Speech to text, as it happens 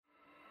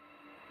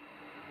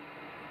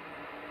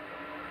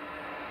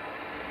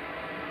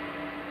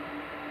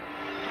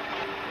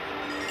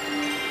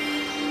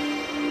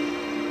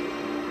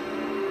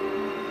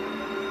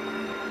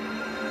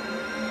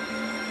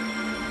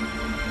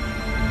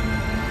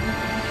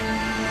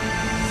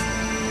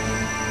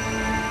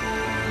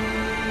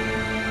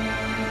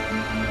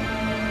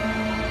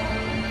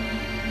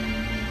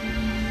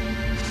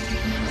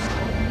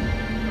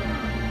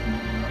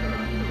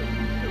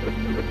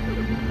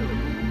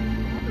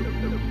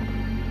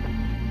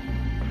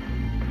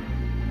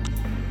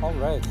All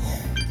right.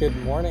 Good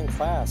morning,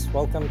 class.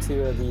 Welcome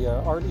to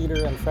the Art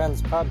Eater and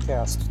Friends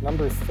podcast,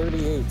 number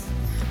 38.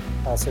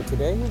 So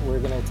today we're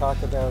going to talk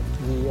about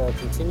the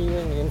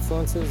continuing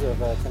influences of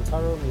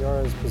Kentaro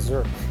Miura's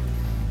Berserk.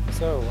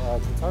 So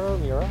Kentaro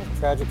Miura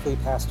tragically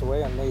passed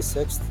away on May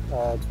 6th,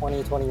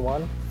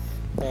 2021.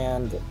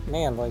 And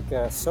man,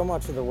 so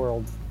much of the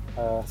world,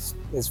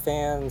 his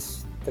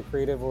fans, the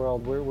creative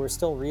world, we're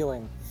still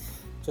reeling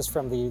just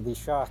from the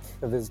shock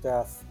of his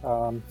death.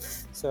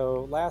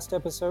 So last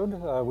episode,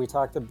 we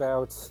talked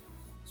about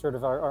sort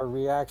of our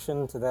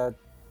reaction to that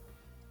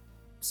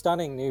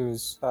stunning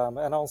news,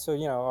 and also,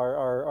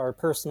 our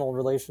personal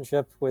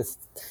relationship with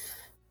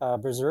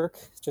Berserk.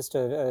 Just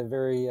a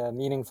very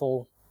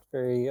meaningful,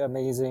 very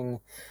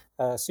amazing,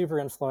 super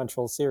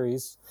influential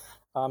series.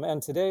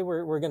 And today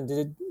we're going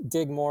to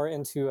dig more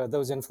into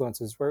those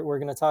influences. We're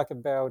going to talk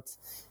about,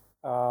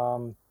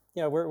 we're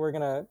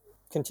going to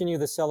continue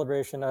the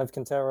celebration of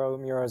Kentaro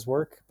Miura's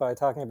work by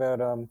talking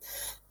about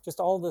just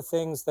all the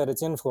things that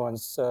it's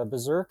influenced.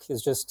 Berserk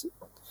is just,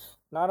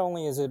 not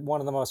only is it one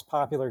of the most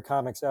popular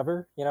comics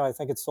ever, I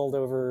think it's sold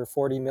over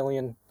 40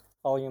 million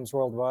volumes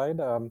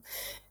worldwide.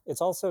 It's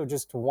also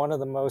just one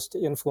of the most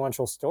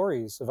influential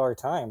stories of our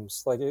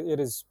times. It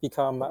has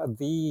become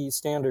the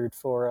standard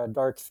for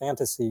dark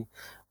fantasy.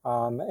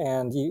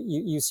 And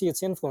you see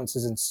its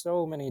influences in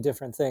so many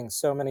different things,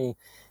 so many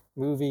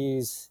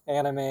movies,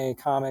 anime,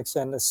 comics,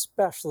 and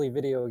especially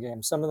video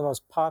games. Some of the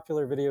most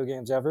popular video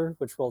games ever,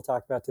 which we'll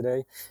talk about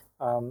today.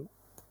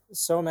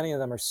 So many of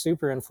them are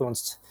super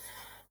influenced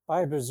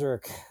by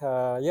Berserk.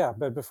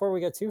 But before we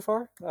get too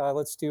far,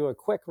 let's do a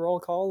quick roll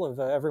call of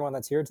everyone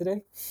that's here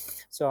today.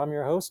 So I'm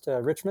your host,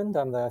 Richmond.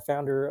 I'm the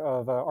founder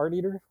of Art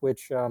Eater,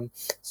 which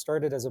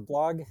started as a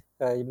blog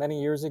many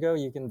years ago.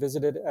 You can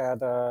visit it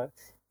at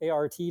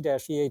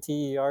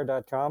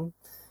art-eater.com.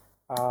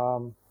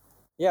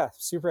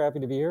 Super happy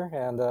to be here,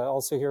 and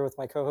also here with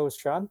my co-host,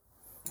 Sean.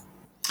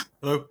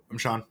 Hello, I'm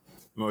Sean.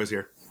 I'm always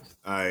here.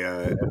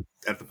 At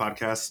the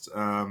podcast.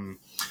 I'm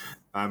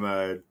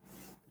a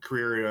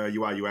career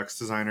UI UX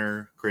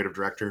designer, creative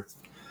director.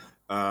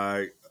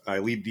 I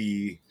lead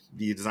the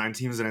design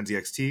teams at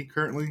NZXT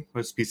currently,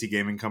 which is a PC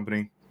gaming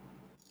company.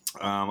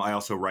 I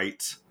also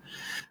write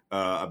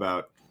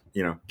about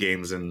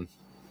games and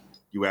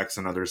UX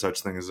and other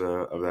such things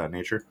of that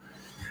nature,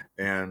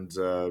 and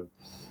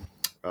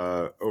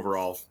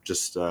overall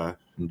just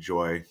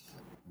enjoy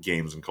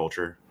games and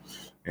culture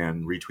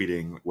and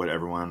retweeting what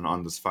everyone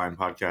on this fine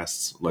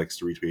podcast likes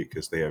to retweet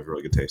because they have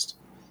really good taste.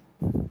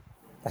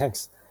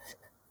 Thanks.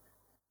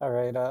 All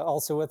right.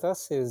 Also with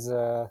us is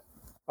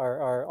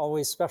our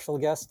always special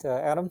guest,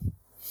 Adam.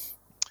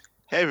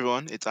 Hey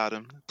everyone, it's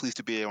Adam. Pleased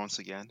to be here once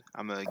again.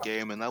 I'm a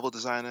game and level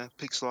designer,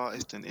 pixel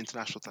artist, and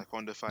international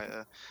taekwondo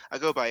fighter. I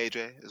go by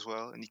AJ as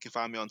well, and you can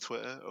find me on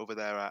Twitter over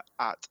there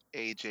at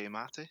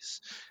AJMatis.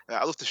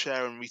 I love to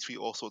share and retweet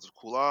all sorts of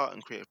cool art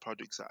and creative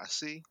projects that I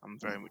see. I'm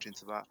very much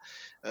into that.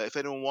 If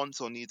anyone wants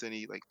or needs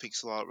any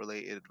pixel art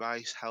related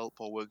advice, help,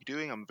 or work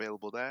doing, I'm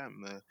available there.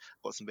 I've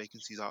got some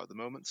vacancies out at the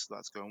moment, so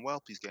that's going well.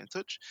 Please get in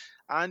touch.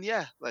 And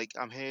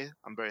I'm here.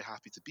 I'm very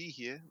happy to be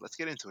here. Let's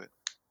get into it.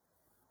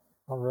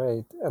 All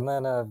right. And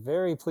then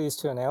very pleased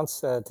to announce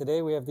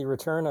today we have the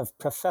return of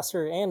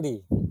Professor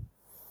Andy.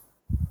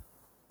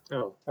 Oh,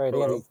 all right,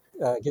 hello.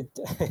 Andy,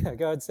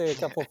 go ahead and say a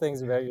couple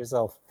things about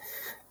yourself.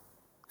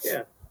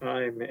 Yeah,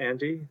 I'm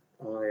Andy.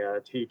 I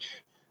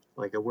teach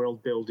a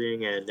world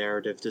building and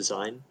narrative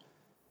design,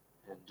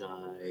 and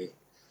I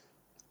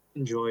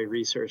enjoy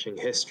researching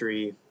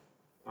history.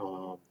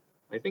 I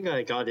think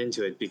I got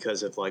into it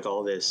because of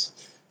all this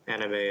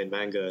anime and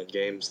manga and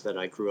games that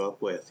I grew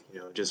up with,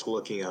 just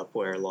looking up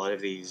where a lot of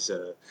these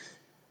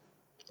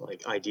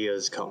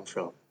ideas come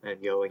from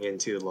and going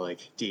into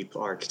deep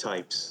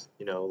archetypes,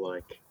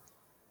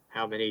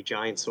 how many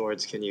giant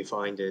swords can you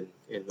find in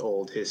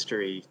old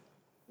history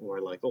or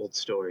old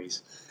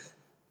stories.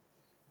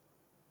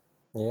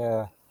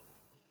 Yeah.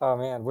 Oh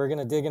man, we're going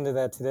to dig into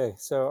that today.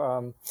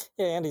 So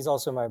Andy's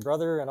also my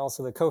brother and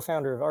also the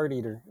co-founder of Art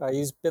Eater.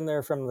 He's been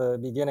there from the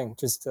beginning,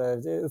 just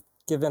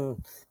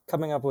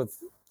coming up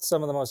with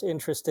some of the most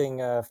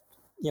interesting,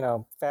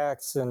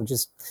 facts and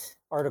just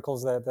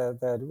articles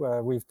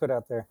that we've put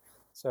out there.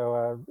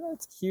 So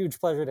it's a huge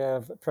pleasure to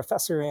have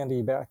Professor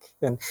Andy back,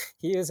 and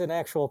he is an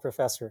actual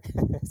professor.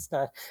 It's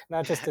not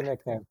just a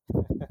nickname.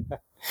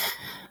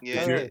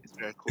 Yeah, it's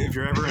very cool. If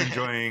you're ever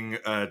enjoying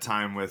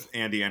time with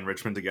Andy and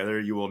Richmond together,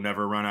 you will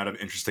never run out of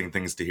interesting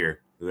things to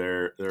hear.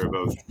 They're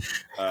both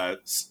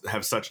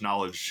have such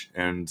knowledge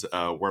and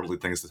worldly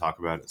things to talk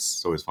about.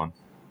 It's always fun.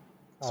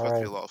 All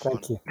right, a lot of fun.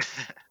 Thank you.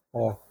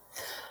 Yeah.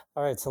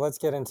 All right, so let's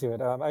get into it.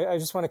 I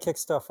just want to kick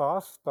stuff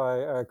off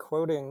by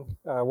quoting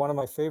one of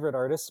my favorite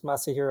artists,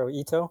 Masahiro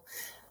Ito.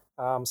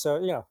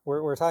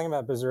 We're talking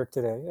about Berserk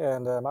today,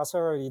 and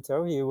Masahiro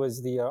Ito, he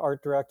was the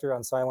art director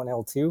on Silent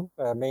Hill 2,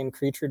 main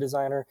creature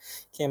designer,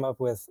 came up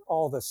with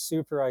all the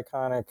super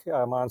iconic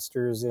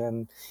monsters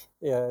in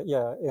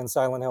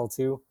Silent Hill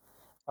 2.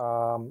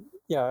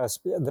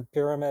 The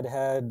Pyramid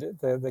Head,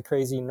 the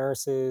crazy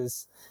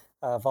nurses,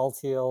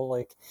 Valtiel,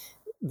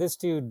 this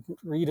dude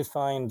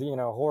redefined,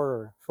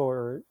 horror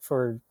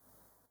for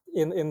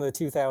in the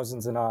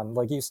 2000s and on.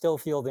 Like, you still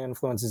feel the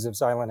influences of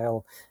Silent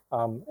Hill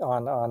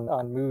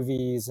on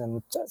movies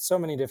and so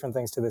many different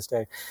things to this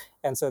day.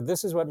 And so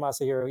this is what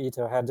Masahiro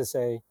Ito had to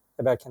say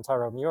about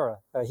Kentaro Miura.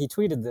 He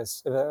tweeted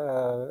this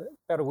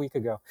about a week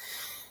ago.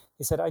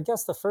 He said, "I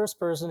guess the first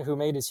person who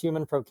made his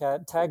human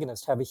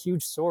protagonist have a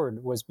huge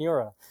sword was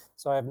Miura.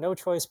 So I have no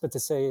choice but to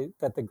say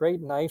that the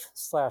great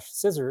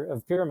knife/scissor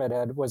of Pyramid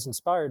Head was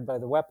inspired by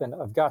the weapon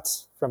of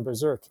Guts from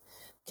Berserk.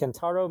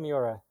 Kentaro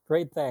Miura,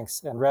 great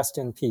thanks and rest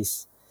in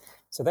peace."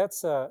 So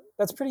that's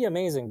pretty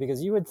amazing,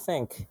 because you would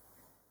think,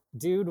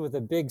 dude with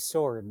a big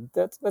sword,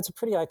 that's a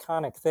pretty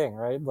iconic thing,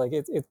 right? Like,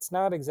 it's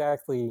not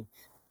exactly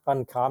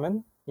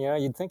uncommon.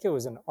 You'd think it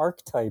was an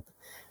archetype,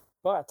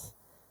 but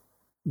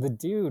the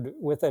dude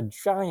with a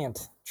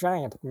giant,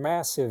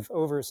 massive,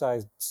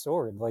 oversized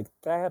sword, like,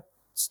 that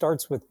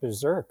starts with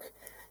Berserk,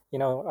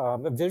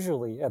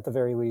 visually at the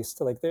very least.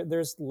 Like,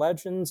 there's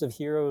legends of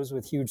heroes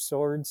with huge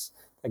swords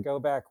that go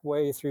back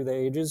way through the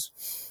ages.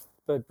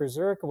 But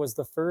Berserk was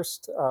the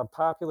first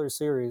popular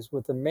series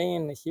with the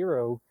main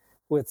hero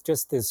with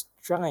just this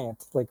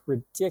giant, like,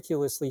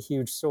 ridiculously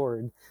huge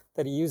sword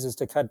that he uses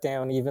to cut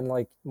down even,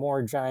 like,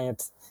 more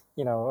giant,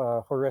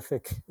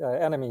 horrific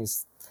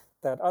enemies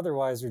that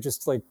otherwise are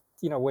just, like,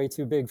 way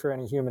too big for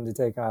any human to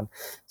take on.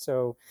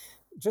 So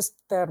just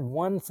that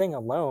one thing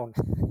alone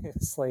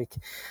is, like,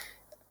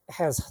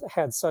 has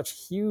had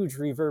such huge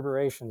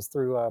reverberations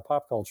through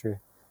pop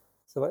culture.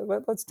 So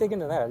let's dig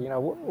into that.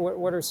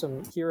 What are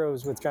some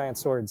heroes with giant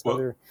swords?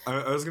 Well,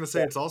 I was going to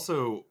say, it's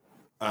also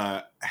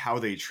how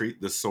they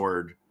treat the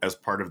sword as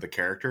part of the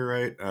character,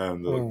 right?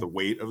 The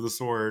weight of the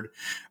sword.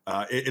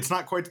 It's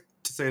not quite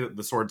to say that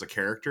the sword's a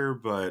character,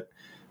 but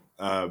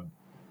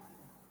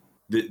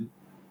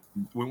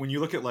when you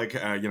look at, like,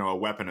 a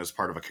weapon as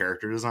part of a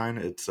character design,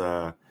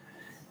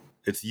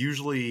 it's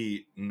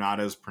usually not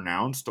as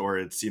pronounced, or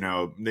it's,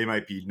 they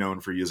might be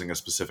known for using a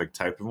specific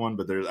type of one,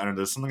 but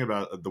there's something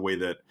about the way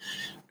that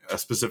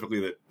specifically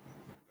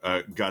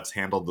that Guts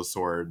handled the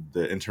sword,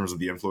 in terms of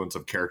the influence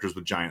of characters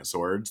with giant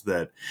swords,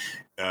 that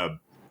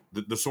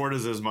the sword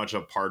is as much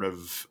a part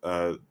of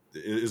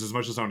is as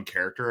much its own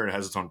character, and it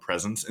has its own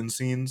presence in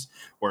scenes,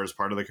 or as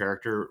part of the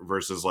character,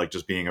 versus, like,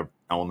 just being an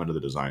element of the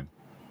design.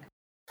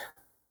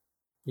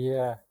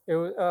 Yeah, it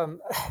was.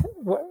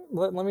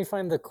 Let me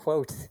find the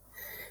quote.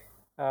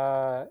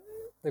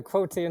 The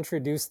quote to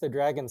introduce the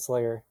Dragon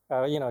Slayer.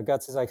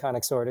 Guts'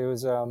 iconic sword. It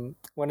was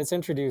when it's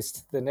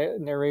introduced, the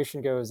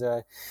narration goes,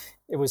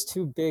 "It was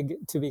too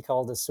big to be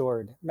called a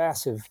sword,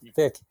 massive,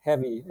 thick,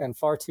 heavy, and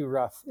far too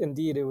rough.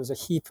 Indeed, it was a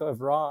heap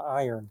of raw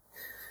iron."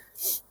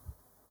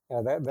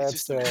 Yeah,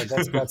 that's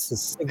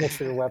Guts'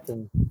 signature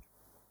weapon.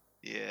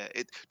 Yeah,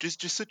 it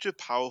just such a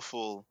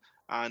powerful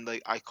and,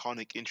 like,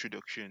 iconic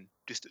introduction.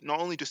 Just not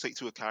only just, like,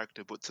 to a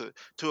character, but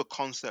to a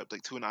concept,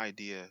 like, to an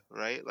idea,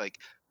 right? Like,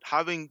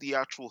 having the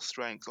actual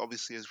strength.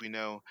 Obviously, as we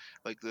know,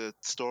 like, the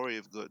story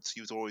of Guts, he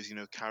was always,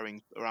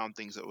 carrying around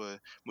things that were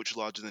much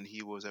larger than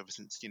he was, ever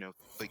since,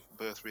 like,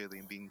 birth, really,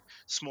 and being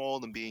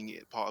small and being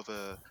part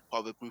of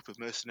a group of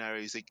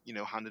mercenaries. They,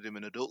 handed him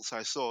an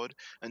adult-sized sword,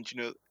 and,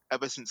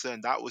 ever since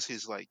then, that was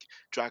his, like,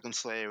 Dragon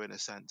Slayer, in a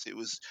sense. It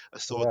was a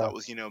sword Yeah. that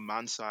was,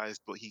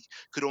 man-sized, but he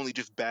could only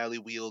just barely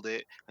wield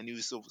it, and he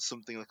was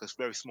something like a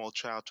very small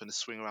child trying to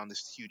swing around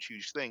this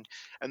huge thing.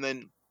 And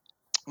then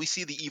we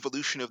see the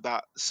evolution of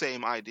that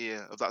same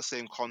idea, of that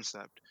same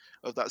concept,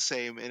 of that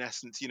same, in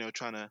essence,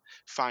 trying to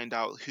find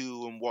out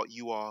who and what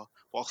you are,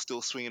 while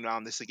still swinging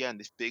around this, again,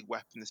 this big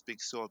weapon, this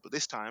big sword. But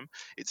this time,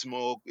 it's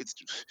more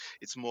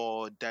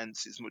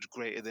dense. It's much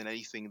greater than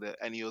anything that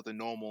any other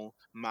normal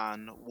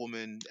man,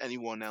 woman,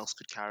 anyone else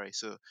could carry.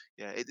 So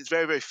yeah, it's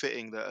very, very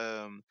fitting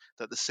that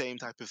that the same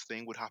type of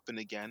thing would happen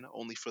again,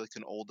 only for, like,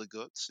 an older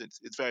Guts.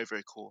 It's very,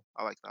 very cool.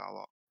 I like that a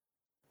lot.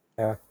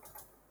 Yeah.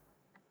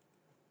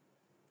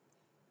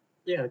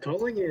 Yeah,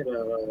 calling it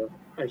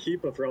a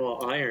heap of raw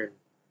iron,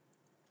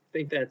 I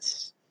think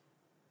that's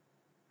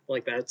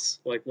like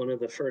one of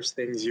the first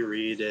things you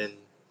read in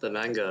the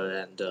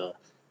manga. And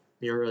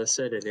Miura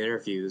said in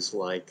interviews,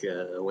 like,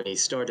 when he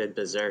started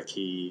Berserk,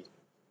 he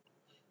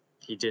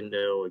didn't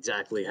know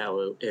exactly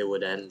how it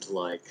would end.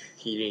 Like,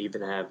 he didn't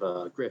even have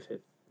Griffin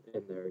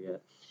in there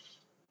yet.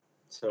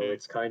 So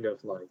it's kind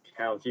of like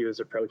how he was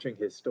approaching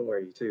his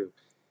story too.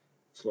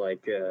 It's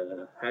like,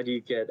 how do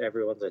you get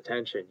everyone's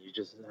attention? You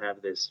just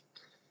have this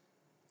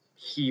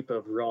heap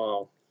of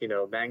raw,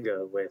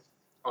 manga with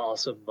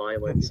awesome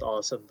violence,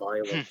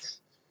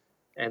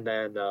 and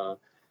then,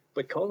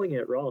 but calling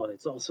it raw,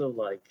 it's also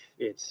like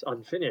it's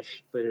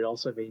unfinished, but it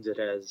also means it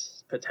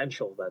has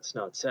potential that's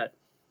not set.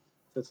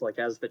 So it's like,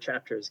 as the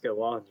chapters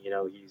go on,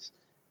 he's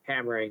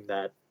hammering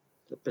that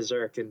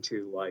Berserk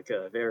into, like,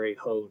 a very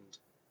honed,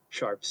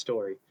 sharp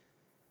story.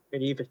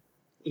 And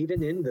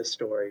even in the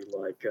story,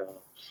 like,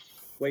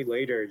 way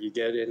later, you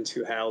get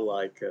into how,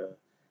 like,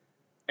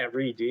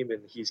 every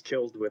demon he's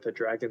killed with a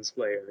Dragon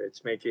Slayer,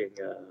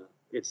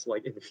 it's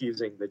like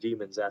infusing the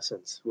demon's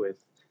essence with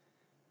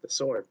the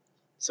sword.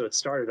 So it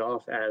started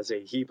off as a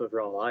heap of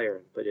raw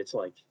iron, but it's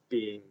like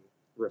being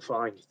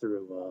refined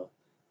through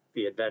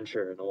the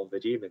adventure and all the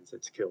demons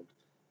it's killed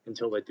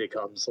until it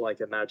becomes like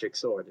a magic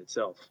sword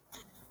itself.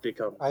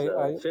 Becomes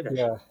finished.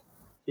 Yeah,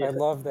 Yeah. I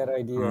love that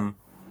idea. Mm.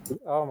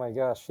 Oh my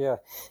gosh, yeah.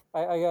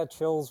 I got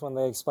chills when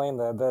they explained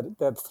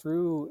that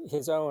through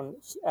his own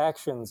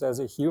actions as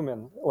a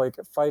human, like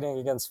fighting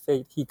against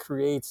fate, he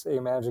creates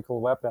a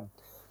magical weapon.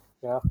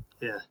 You know,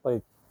 Yeah.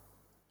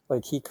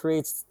 like he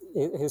creates,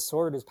 his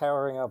sword is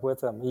powering up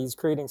with him. He's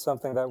creating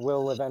something that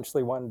will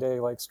eventually one day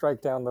like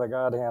strike down the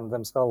god hand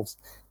themselves.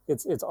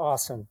 It's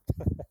awesome.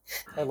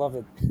 I love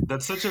it.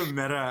 That's such a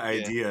meta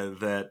idea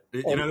that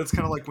And that's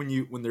kind of like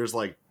when there's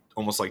like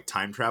almost like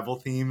time travel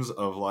themes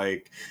of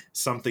like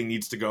something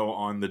needs to go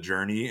on the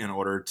journey in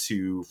order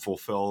to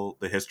fulfill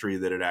the history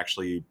that it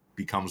actually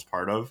becomes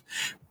part of,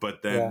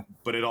 but then Yeah.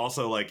 but it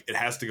also like it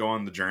has to go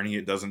on the journey.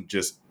 It isn't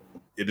just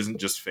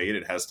fate.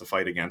 It has to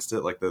fight against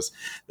it. Like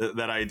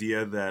that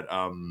idea that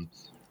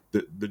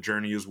the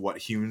journey is what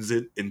hews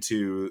it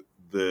into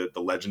the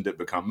legend it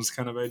becomes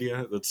kind of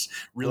idea. That's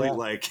really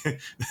like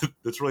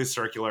that's really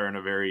circular in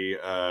a very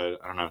I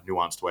don't know,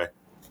 nuanced way.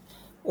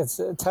 it's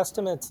a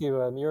testament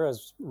to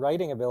Miura's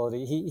writing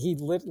ability.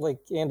 Like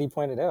Andy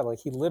pointed out, like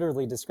he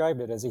literally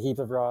described it as a heap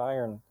of raw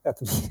iron at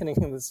the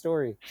beginning of the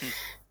story.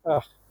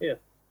 Yeah.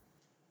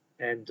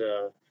 And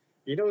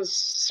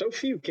so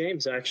few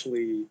games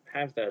actually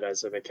have that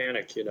as a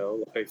mechanic.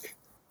 Like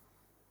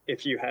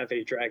if you have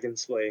a dragon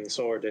slaying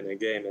sword in a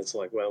game, it's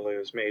like, well, it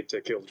was made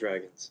to kill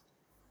dragons.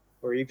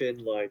 Or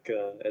even like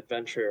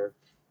adventure,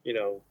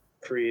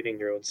 creating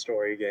your own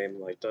story game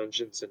like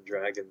Dungeons and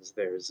Dragons.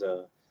 There's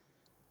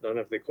none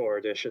of the core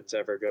editions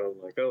ever go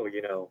like, oh,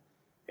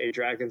 a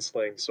dragon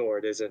slaying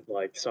sword isn't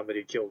like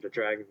somebody killed a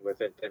dragon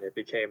with it and it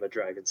became a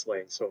dragon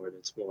slaying sword.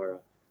 It's more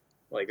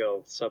like,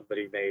 oh,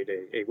 somebody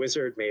a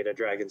wizard made a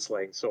dragon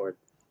slaying sword.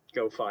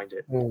 Go find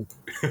it.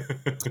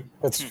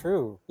 That's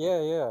true.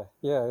 Yeah.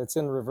 It's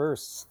in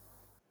reverse.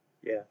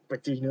 Yeah,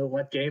 but do you know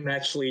what game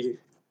actually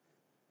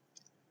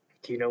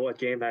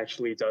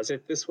does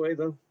it this way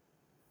though?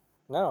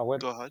 No,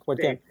 Go ahead. what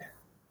game?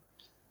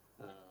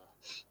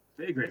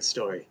 Vagrant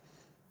Story.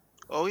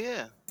 Oh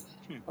yeah.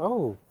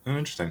 Oh,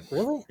 Interesting.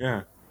 really?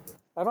 Yeah.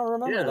 I don't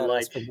remember that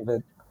aspect of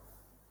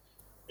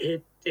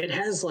it. It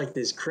has like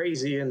this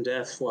crazy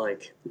in-depth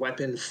like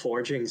weapon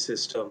forging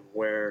system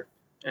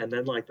and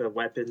then like the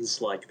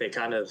weapons like they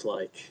kind of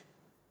like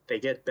they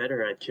get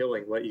better at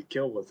killing what you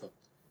kill with them.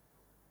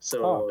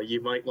 So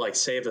you might like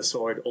save a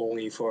sword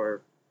only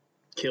for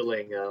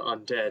killing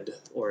undead,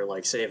 or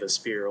like save a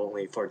spear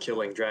only for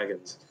killing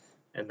dragons,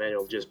 and then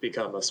it'll just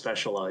become a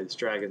specialized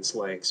dragon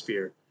slaying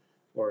spear,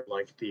 or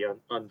like the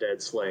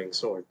undead slaying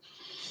sword.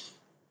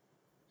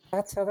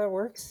 That's how that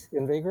works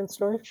in Vagrant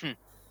Story?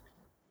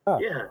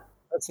 Yeah.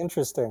 That's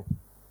interesting.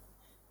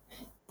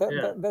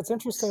 That's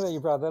interesting that you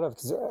brought that up,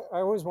 because I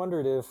always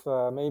wondered if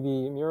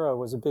maybe Miura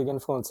was a big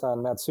influence on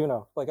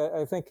Matsuno. Like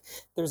I think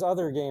there's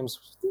other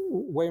games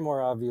way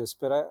more obvious,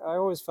 but I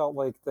always felt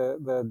like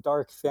the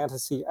dark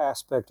fantasy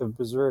aspect of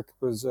Berserk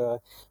was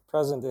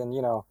present in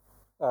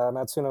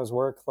Matsuno's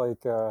work,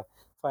 like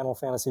Final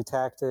Fantasy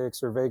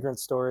Tactics or Vagrant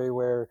Story,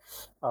 where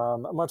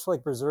much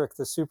like Berserk,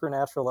 the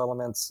supernatural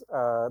elements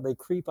they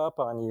creep up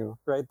on you,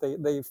 right?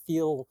 They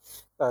feel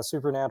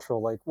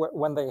supernatural. Like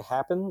when they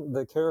happen,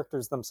 the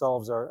characters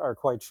themselves are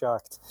quite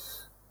shocked.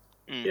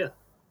 Yeah,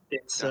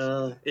 it's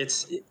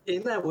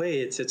in that way.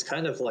 It's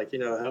kind of like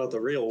how the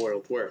real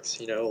world works.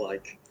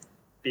 Like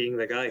being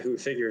the guy who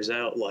figures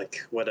out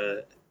like what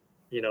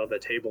the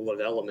table of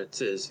elements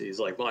is. He's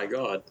like, my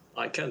God,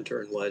 I can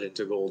turn lead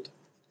into gold.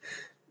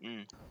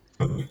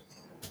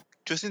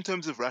 Just in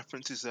terms of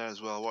references there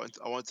as well,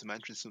 I wanted to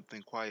mention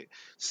something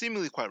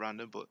seemingly quite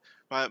random, but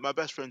my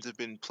best friends have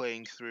been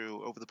playing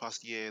through over the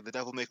past year the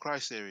Devil May Cry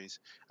series,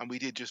 and we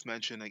did just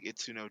mention like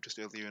Itsuno just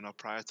earlier in our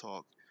prior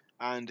talk,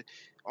 and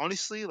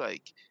honestly,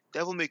 like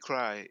Devil May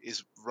Cry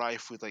is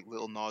rife with like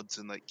little nods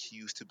and like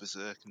cues to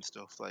Berserk and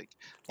stuff. Like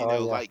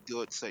like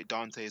Guts, like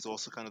Dante is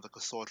also kind of like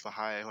a sword for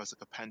hire who has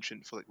like a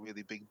penchant for like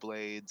really big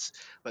blades.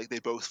 Like they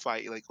both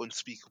fight like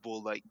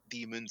unspeakable like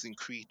demons and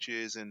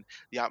creatures, and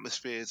the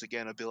atmospheres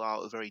again are built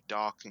out of very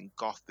dark and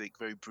gothic,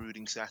 very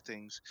brooding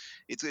settings.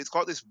 It's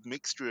got this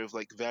mixture of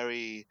like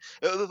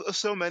of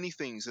so many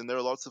things, and there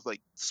are lots of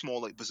like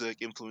small like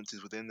Berserk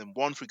influences within them.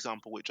 One, for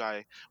example, which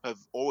I have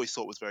always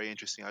thought was very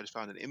interesting. I just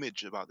found an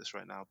image about this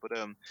right now, but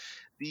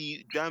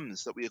the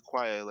gems that we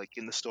acquire like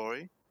in the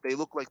story, they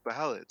look like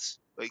behelots.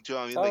 Like, do you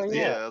know what I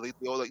mean? Like,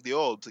 like the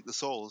orbs, like the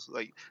souls,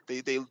 like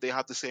they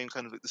have the same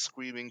kind of like the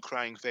screaming,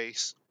 crying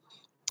face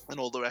and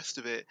all the rest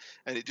of it.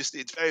 And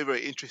it's very,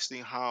 very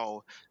interesting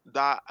how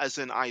that as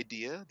an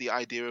idea, the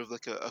idea of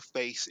like a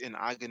face in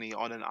agony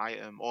on an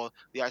item, or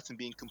the item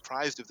being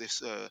comprised of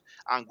this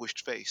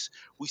anguished face,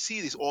 we see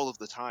this all of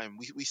the time.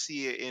 We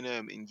see it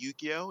in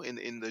Yu-Gi-Oh,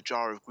 in the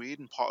Jar of Greed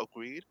and Pot of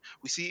Greed.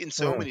 We see it in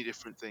so many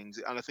different things,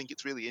 and I think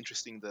it's really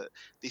interesting that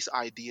this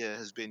idea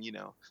has been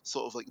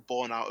sort of like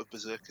born out of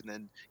Berserk and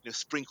then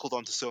sprinkled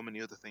onto so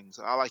many other things.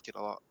 I like it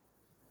a lot.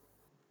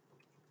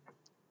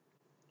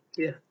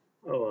 Yeah.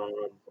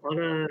 Oh, on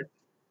a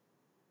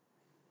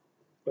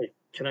wait,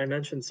 can I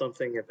mention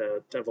something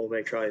about Devil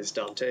May Cry's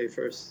Dante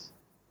first?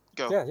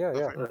 Go. Yeah, yeah, Go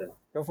yeah. for it. Okay.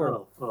 Go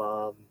for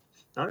it.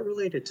 Not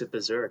related to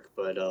Berserk,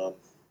 but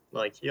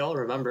like y'all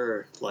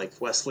remember like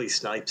Wesley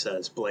Snipes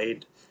as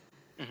Blade?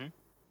 Hmm.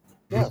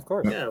 Yeah, of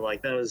course. Yeah,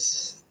 like that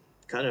was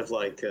kind of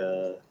like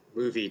a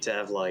movie to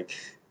have like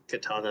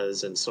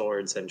katanas and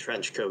swords and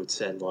trench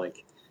coats and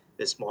like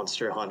this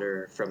monster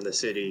hunter from the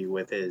city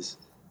with his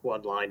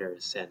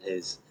one-liners and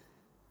his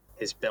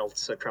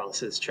belts across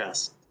his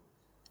chest.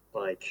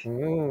 Like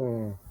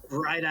Mm.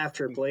 right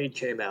after Blade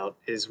came out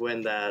is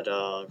when that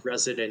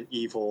Resident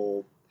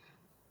Evil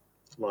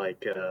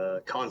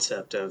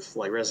concept of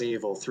like Resident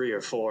Evil 3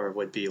 or 4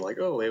 would be like,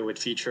 oh, it would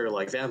feature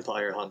like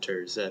vampire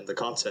hunters, and the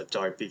concept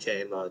art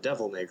became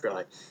Devil May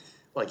Cry.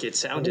 Like it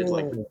sounded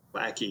like Mm.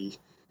 wacky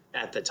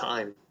at the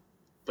time,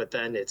 but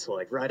then it's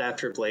like right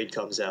after Blade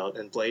comes out,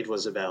 and Blade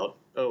was about,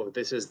 oh,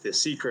 this is the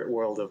secret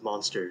world of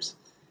monsters,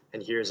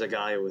 and here's a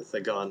guy with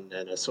a gun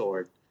and a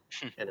sword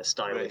and a Right.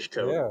 stylish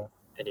coat, Yeah,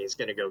 and he's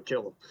gonna go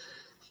kill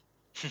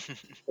him.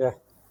 yeah.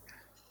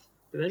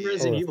 And then Yeah.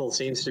 Resident Oh, Evil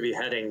seems to be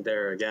heading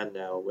there again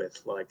now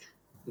with like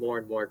more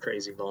and more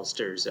crazy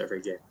monsters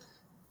every game.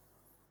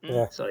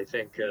 yeah. So I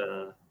think,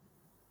 oh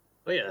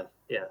yeah,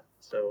 yeah.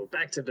 So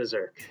back to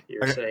Berserk. You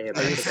were Okay, saying I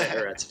about the just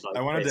Baharets fight.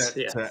 I wanted It's,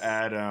 yeah, to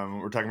add.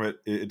 We're talking about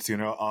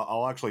Itsuno.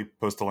 I'll actually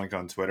post a link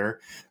on Twitter.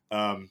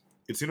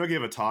 Itsuno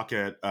gave a talk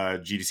at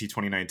GDC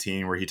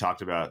 2019 where he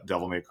talked about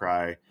Devil May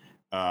Cry.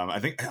 I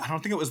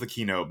don't think it was the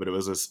keynote, but it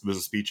was a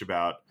speech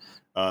about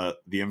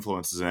the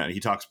influences in it. And he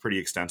talks pretty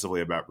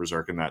extensively about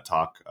Berserk in that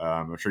talk.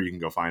 I'm sure you can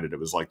go find it. It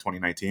was like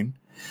 2019.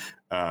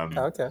 Um,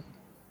 Okay.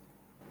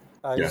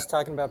 yeah, He's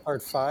talking about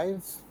part 5 he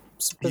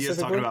is talking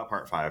specifically. about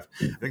part 5.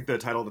 I think the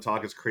title of the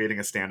talk is "Creating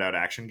a Standout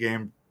Action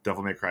Game."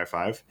 Devil May Cry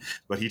 5,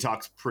 but he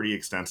talks pretty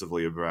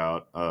extensively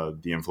about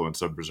the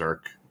influence of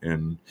Berserk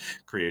in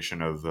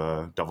creation of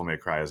Devil May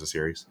Cry as a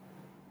series.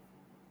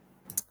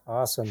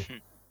 Awesome.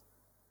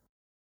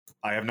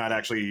 I have not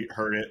actually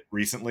heard it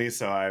recently,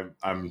 so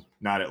I'm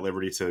not at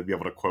liberty to be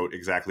able to quote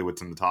exactly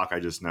what's in the talk. I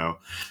just know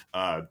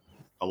a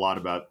lot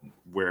about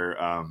where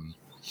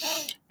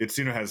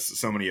Itsuno has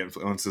so many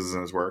influences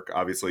in his work.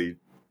 Obviously,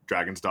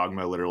 Dragon's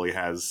Dogma literally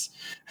has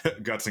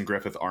Guts and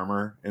Griffith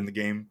armor in the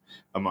game,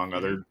 among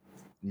other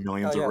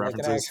millions Oh of yeah, like an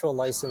references. actual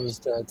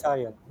licensed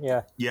tie-in.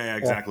 Yeah, Yeah, yeah,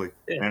 exactly.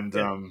 yeah, And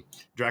yeah.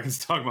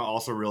 Dragon's Dogma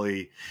also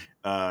really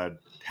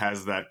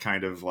has that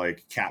kind of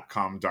like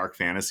Capcom dark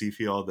fantasy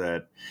feel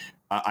that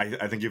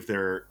I think if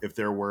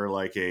there were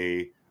like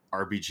a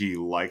RPG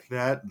like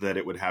that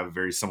it would have a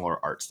very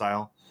similar art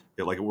style.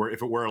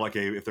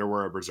 If there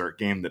were a Berserk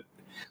game that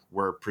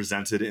were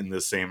presented in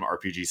the same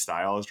RPG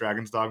style as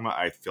Dragon's Dogma,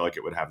 I feel like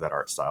it would have that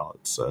art style.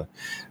 It's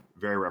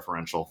very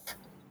referential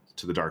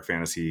to the dark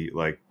fantasy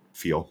like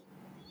feel.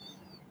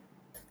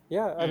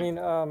 yeah. I mean,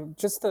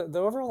 just the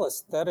overall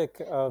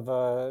aesthetic of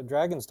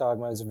Dragon's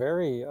Dogma is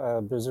very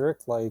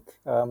Berserk-like.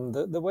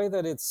 The way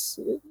that it's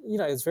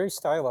it's very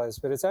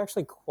stylized, but it's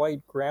actually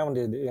quite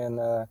grounded in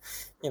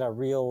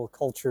real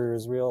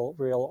cultures,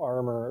 real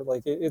armor.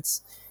 Like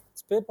it's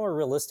a bit more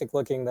realistic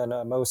looking than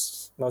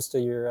most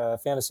of your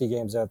fantasy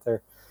games out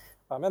there.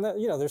 And then,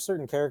 there's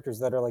certain characters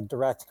that are like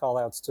direct call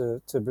outs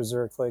to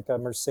Berserk, like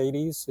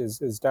Mercedes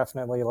is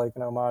definitely like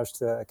an homage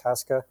to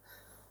Casca,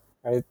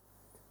 right?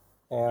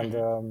 And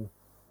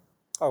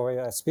oh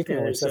yeah, speaking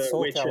And of which, there's that a Soul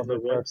Witch in the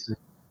Calibur Woods. character.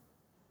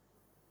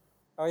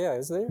 Oh yeah,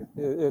 is there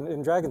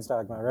in Dragon's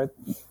Dogma, right?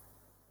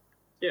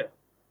 Yeah,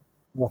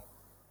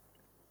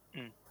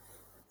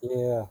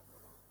 Yeah.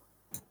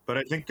 But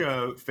I think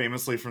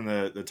famously from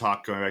the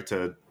talk, going back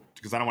to,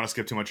 because I don't want to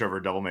skip too much over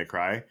Devil May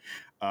Cry,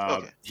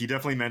 Okay. he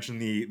definitely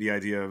mentioned the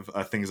idea of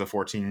things a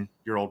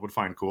 14-year-old would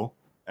find cool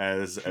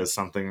as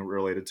something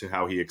related to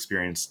how he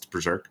experienced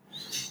Berserk.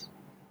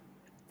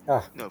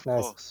 Ah, No, of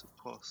nice. course, of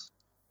course.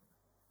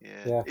 Yeah,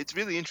 Yeah. it's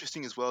really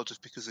interesting as well,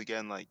 just because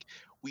again, like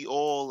we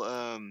all,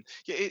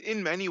 yeah,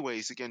 in many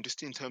ways, again,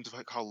 just in terms of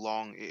like how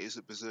long it is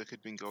that Berserk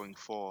had been going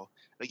for.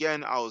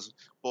 Again, I was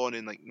born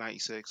in like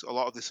 '96. A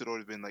lot of this had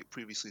already been like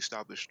previously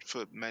established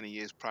for many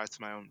years prior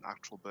to my own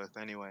actual birth,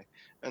 anyway.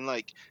 And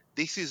like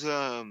this is,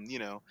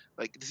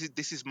 like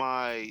this is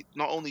my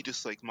not only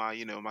just like my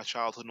my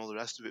childhood and all the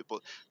rest of it, but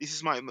this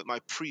is my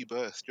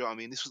pre-birth. Do you know what I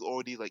mean? This was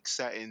already like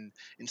set in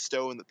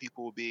stone that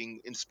people were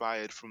being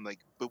inspired from like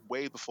but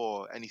way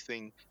before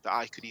anything that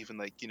I could even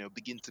like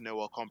begin to know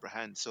or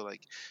comprehend. So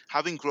like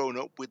having grown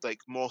up with like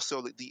more so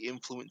like the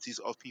influences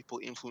of people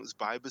influenced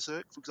by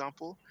Berserk, for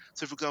example.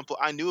 So for example,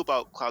 I knew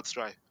about Cloud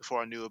Strife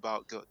before I knew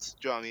about Guts.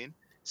 Do you know what I mean?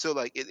 So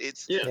like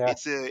Yeah. Yeah.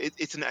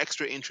 it's an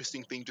extra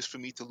interesting thing just for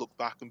me to look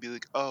back and be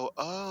like,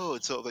 oh,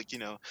 it's sort of like,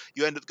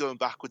 you end up going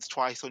backwards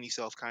twice on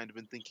yourself kind of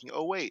and thinking,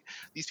 oh wait,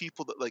 these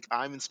people that like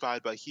I'm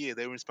inspired by here,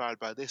 they were inspired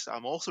by this,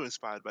 I'm also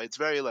inspired by. It's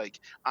very like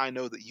I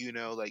know that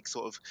like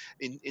sort of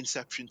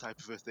inception type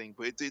of a thing.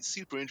 But it's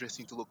super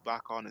interesting to look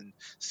back on and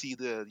see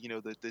the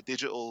the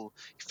digital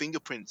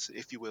fingerprints,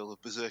 if you will,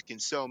 of Berserk in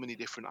so many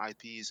different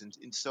IPs and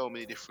in so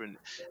many different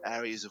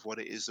areas of what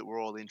it is that we're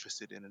all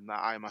interested in and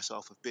that I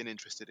myself have been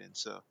interested in.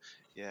 So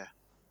yeah,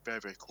 very,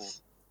 very cool.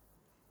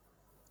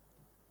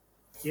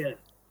 Yeah,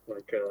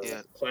 like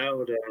Yeah.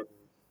 Cloud, and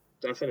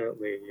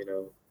definitely,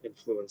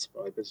 influenced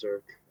by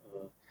Berserk.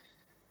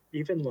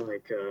 Even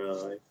like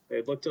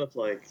I looked up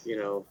like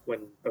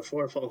when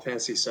before Final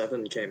Fantasy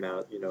VII came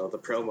out, the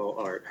promo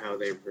art, how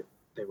they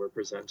were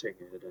presenting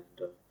it,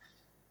 and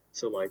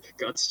so like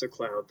guts to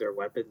Cloud, their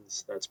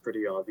weapons, that's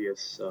pretty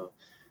obvious.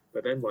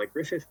 But then like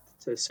Griffith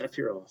to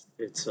Sephiroth,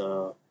 it's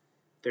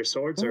their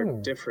swords are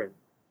Hmm. different,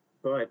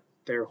 but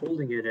they're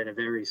holding it in a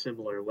very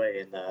similar way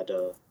in that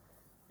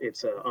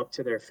it's up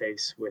to their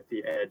face with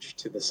the edge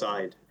to the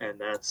side, and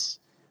that's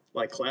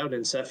like Cloud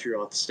and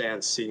Sephiroth's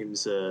stance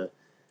seems to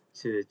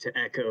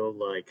echo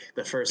like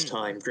the first Mm.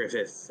 time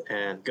Griffith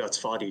and Guts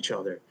fought each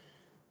other.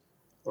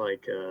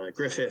 Like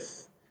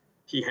Griffith,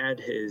 he had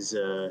his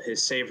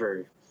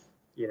saber,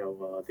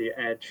 the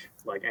edge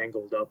like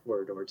angled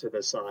upward or to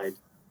the side,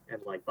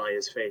 and like by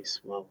his face,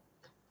 while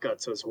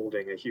Guts was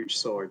holding a huge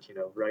sword,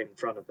 right in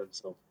front of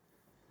himself.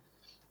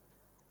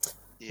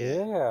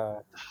 Yeah,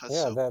 Yeah. that's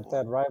Yeah. so cool.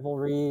 That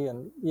rivalry,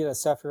 and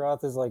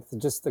Sephiroth is like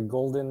just the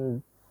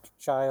golden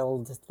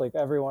child. Like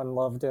everyone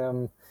loved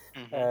him.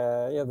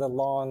 Yeah, the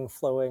long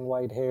flowing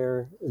white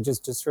hair,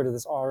 just sort of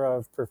this aura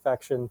of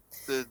perfection.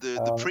 The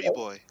Um, pretty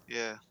boy.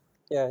 Yeah.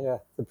 yeah,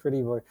 the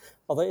pretty boy.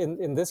 Although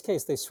in this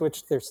case they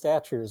switched their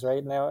statures,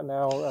 right? Now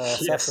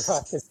Yes.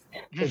 Sephiroth is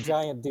the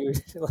giant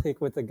dude,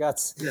 like with the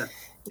guts. Yeah.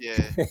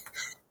 Yeah.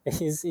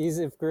 He's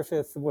if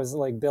Griffith was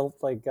like built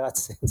like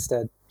Guts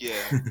instead. Yeah,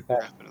 Yeah.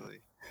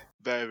 definitely.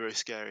 Very, very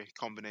scary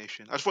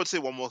combination. I just want to say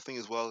one more thing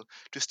as well.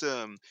 Just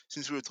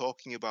since we were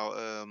talking about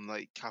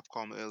like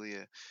Capcom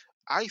earlier,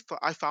 I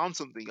found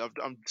something.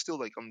 I'm still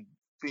like I'm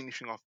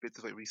finishing off bits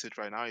of like research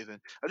right now.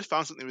 Even I just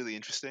found something really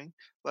interesting.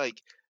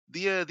 Like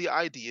the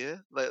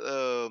idea, like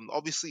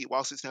obviously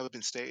whilst it's never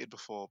been stated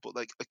before, but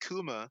like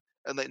Akuma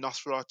and like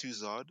Nosferatu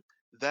Zod,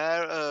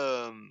 their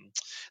um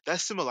their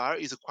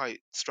similarities are quite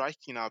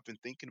striking. Now I've been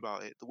thinking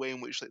about it. The way in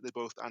which like they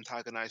both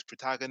antagonize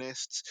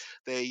protagonists,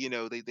 they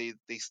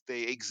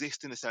they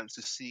exist in a sense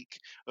to seek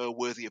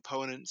worthy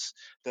opponents.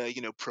 They're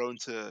prone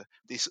to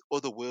this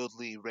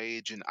otherworldly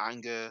rage and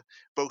anger,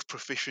 both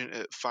proficient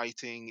at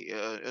fighting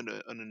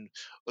on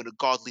a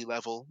godly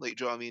level. Like,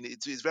 do you know what I mean?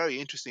 It's very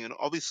interesting, and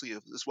obviously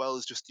as well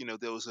as just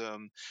those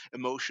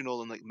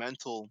emotional and like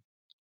mental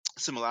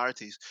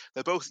similarities.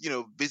 They're both,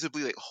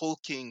 visibly like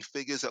hulking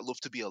figures that love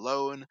to be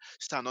alone,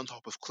 stand on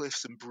top of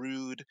cliffs and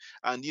brood.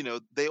 And,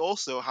 they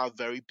also have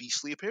very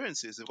beastly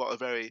appearances. They've got a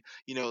very,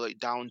 like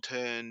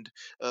downturned,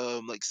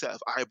 like set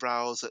of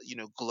eyebrows that,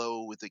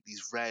 glow with like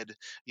these red,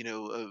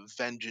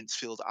 vengeance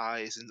filled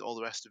eyes and all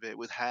the rest of it,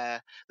 with hair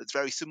that's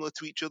very similar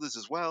to each other's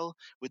as well,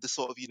 with the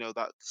sort of,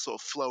 that sort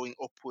of flowing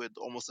upward,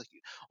 almost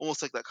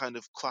like that kind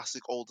of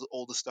classic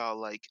older style,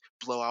 like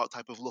blowout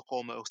type of look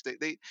almost.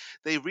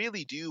 They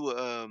really do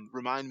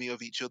remind me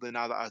of each other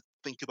now that I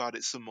think about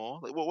it some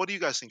more. Like, what do you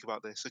guys think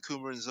about this,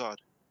 Akuma and Zod?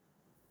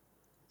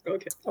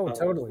 Okay. Oh,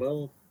 totally.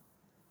 Well,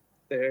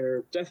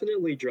 they're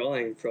definitely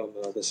drawing from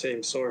the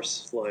same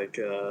source, like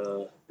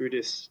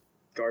Buddhist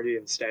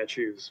guardian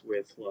statues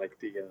with like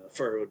the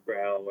furrowed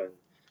brow and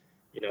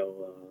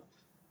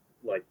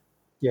like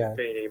Yeah.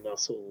 veiny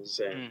muscles,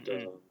 and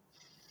Mm-hmm.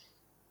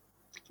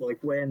 like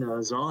when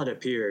Zod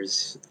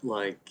appears,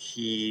 like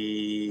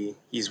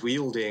he's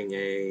wielding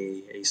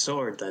a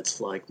sword that's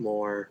like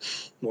more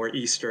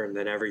Eastern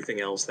than everything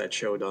else that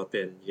showed up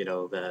in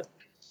that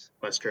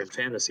Western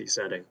Definitely. fantasy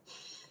setting.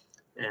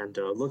 And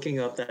looking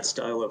up that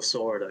style of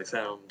sword, I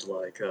found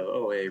like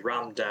a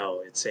Ram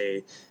Dao. It's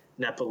a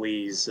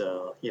Nepalese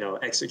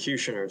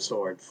executioner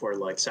sword for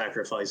like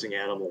sacrificing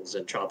animals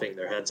and chopping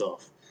their heads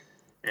off.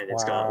 And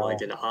it's got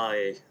like Wow. an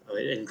eye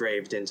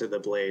engraved into the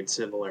blade,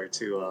 similar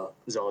to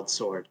Zod's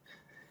sword.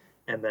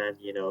 And then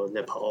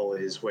Nepal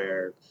is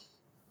where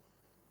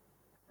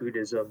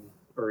Buddhism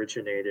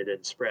originated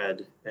and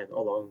spread, and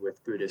along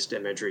with Buddhist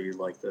imagery,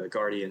 like the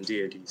guardian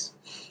deities.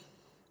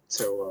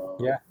 So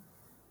Yeah.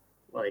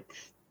 like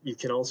you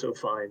can also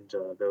find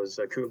those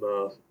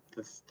Akuma,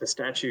 the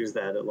statues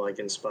that like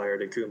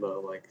inspired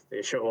Akuma. Like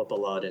they show up a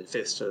lot in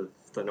Fist of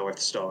the North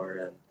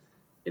Star,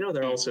 and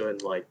they're also in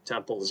like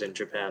temples in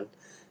Japan.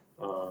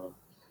 Uh,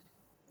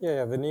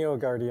 Yeah. The Neo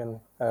Guardian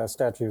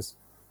statues.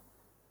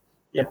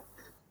 yeah. Yep.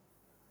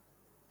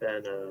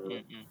 Then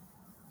Mm-hmm.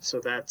 so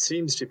that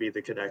seems to be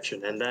the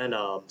connection. And then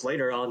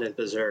later on in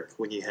Berserk,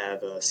 when you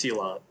have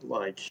Sealot,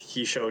 like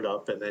he showed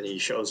up, and then he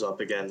shows up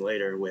again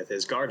later with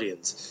his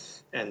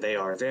guardians, and they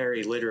are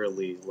very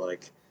literally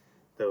like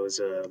those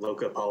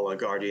Lokapala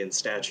guardian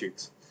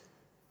statues.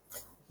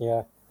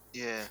 Yeah.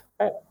 Yeah.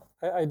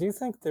 I do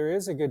think there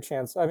is a good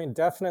chance. I mean,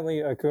 definitely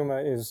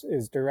Akuma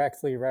is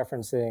directly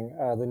referencing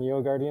the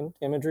Neo Guardian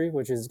imagery,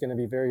 which is going to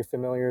be very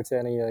familiar to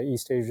any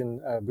East Asian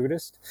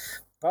Buddhist.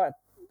 But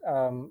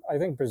I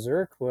think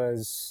Berserk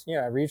was,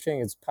 reaching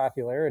its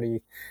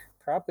popularity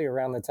probably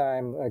around the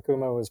time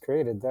Akuma was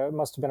created. That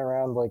must have been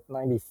around like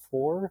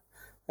 94.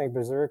 I think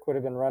Berserk would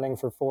have been running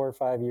for 4 or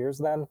 5 years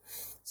then.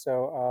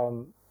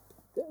 So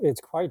it's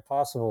quite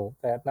possible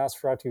that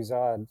Nosferatu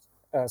Zod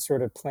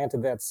sort of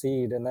planted that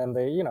seed, and then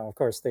they, of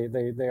course,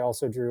 they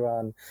also drew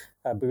on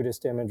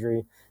Buddhist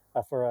imagery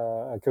for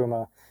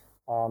Akuma.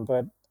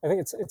 But I think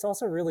it's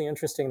also really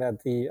interesting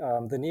that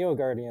the Neo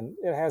Guardian,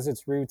 it has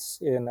its roots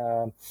in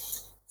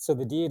so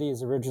the deity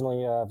is originally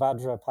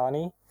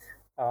Vajrapani,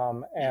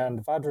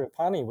 and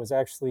Vajrapani was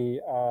actually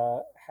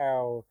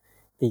how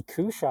the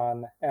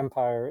Kushan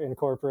Empire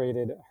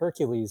incorporated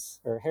Hercules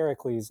or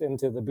Heracles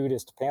into the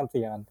Buddhist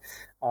pantheon.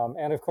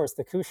 And of course,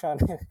 the Kushan,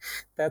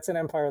 that's an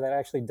empire that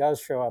actually does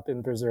show up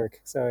in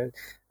Berserk. So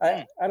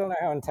I don't know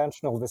how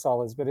intentional this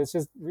all is, but it's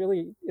just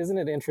really, isn't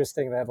it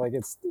interesting that like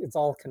it's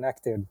all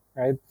connected,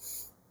 right?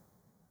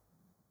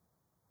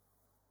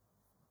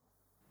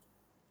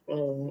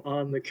 Well,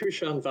 on the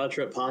Kushan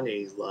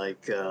Vajrapani,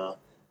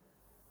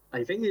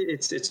 I think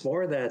it's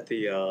more that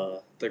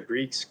the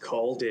Greeks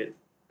called it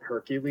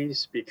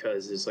Hercules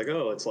because it's like,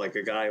 oh, it's like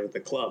a guy with a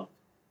club.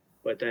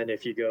 But then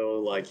if you go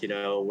like,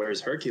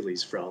 where's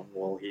Hercules from?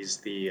 Well, he's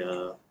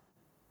the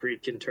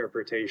Greek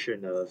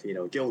interpretation of,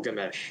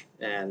 Gilgamesh,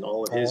 and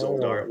all of his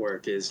old Oh,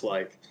 artwork is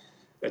like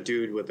a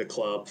dude with a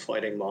club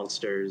fighting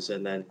monsters,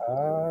 and then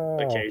oh,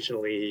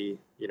 occasionally,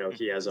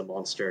 he has a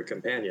monster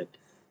companion.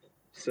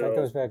 that So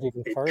goes back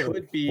even it farther. could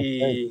That's great.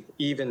 be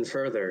even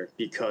further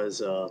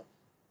because a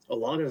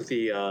lot of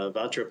the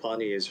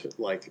Vajrapani is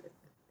like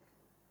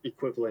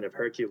equivalent of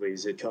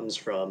Hercules. It comes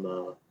from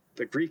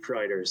the Greek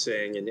writer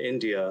saying in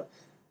India,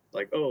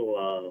 like,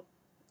 oh,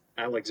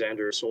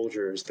 Alexander's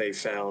soldiers, they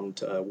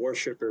found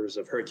worshippers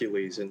of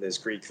Hercules in this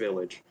Greek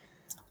village.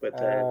 But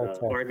then, Okay.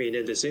 or I mean,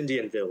 in this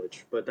Indian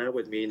village. But that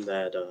would mean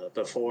that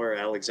before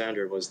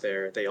Alexander was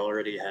there, they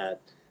already had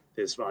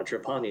this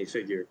Vajrapani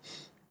figure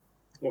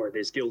or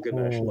this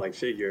Gilgamesh Hmm. like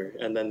figure.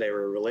 And then they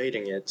were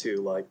relating it to,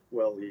 like,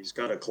 well, he's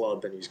got a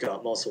club and he's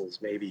got muscles.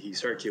 Maybe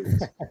he's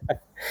Hercules.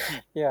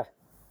 Yeah,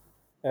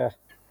 yeah, that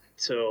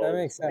So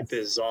makes like sense.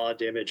 this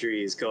Zod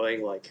imagery is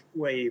going like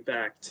way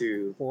back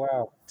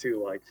Wow.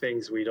 to like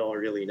things we don't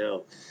really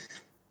know.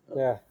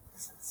 Yeah,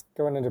 it's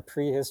going into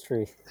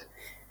prehistory.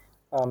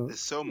 There's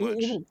so much.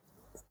 Even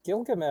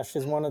Gilgamesh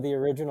is one of the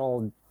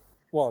original,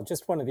 well,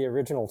 just one of the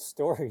original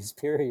stories,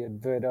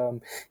 period. But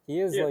he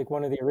is Yeah. like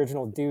one of the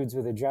original dudes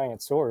with a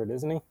giant sword,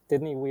 isn't he?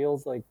 Didn't he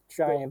wield like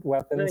Well, giant no,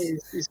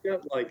 weapons? he's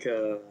got like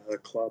a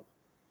club Oh,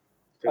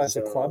 because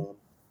it's a club?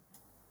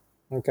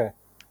 Okay.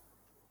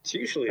 it's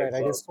usually a Right. I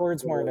club. guess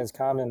swords weren't Well, as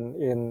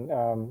common in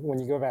when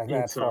you go back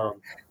that it's far.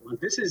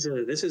 this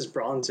is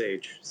Bronze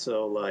Age,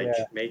 so Yeah.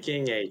 like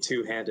making a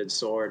two-handed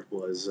sword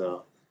was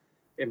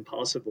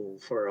impossible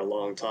for a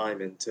long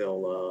time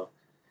until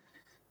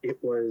it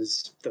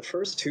was the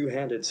first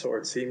two-handed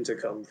sword seemed to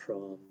come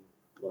from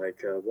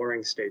like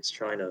Warring States,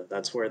 China.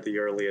 That's where the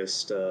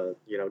earliest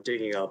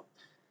digging up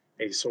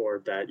a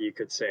sword that you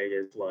could say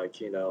is like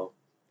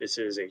this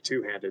is a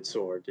two-handed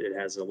sword. It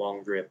has a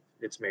long grip.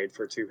 It's made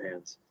for two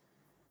hands,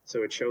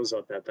 so it shows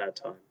up at that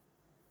time.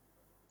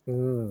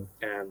 Mm.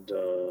 And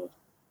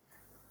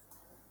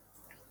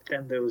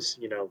then those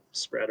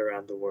spread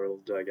around the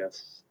world, I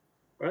guess.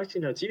 Or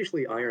actually, no, it's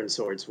usually iron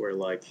swords where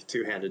like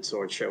two-handed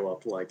swords show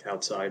up like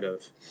outside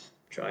of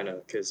China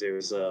because it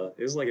was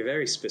like a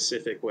very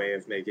specific way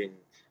of making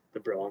the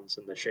bronze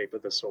and the shape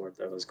of the sword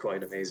that was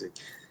quite amazing.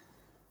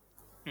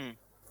 Hmm.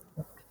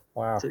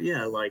 Wow. So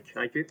yeah, like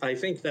I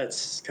think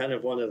that's kind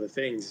of one of the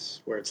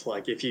things where it's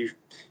like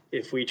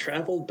if we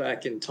traveled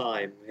back in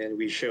time and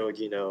we showed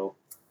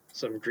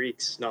some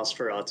Greeks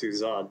Nosferatu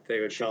Zod, they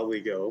would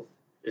probably go,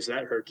 "Is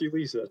that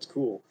Hercules? That's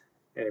cool."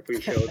 And if we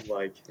showed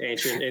like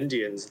ancient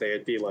Indians,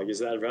 they'd be like, "Is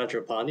that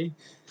Vajrapani?"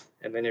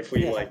 And then if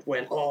we Yeah. like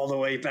went all the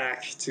way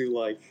back to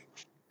like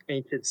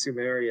ancient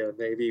Sumeria,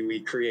 maybe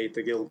we create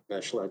the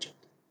Gilgamesh legend.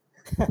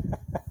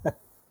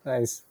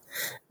 Nice.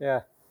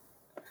 Yeah.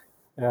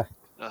 Yeah.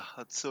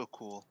 That's so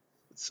cool.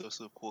 It's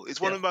so cool.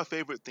 It's one Yeah, of my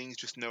favorite things,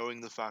 just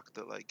knowing the fact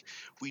that like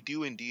we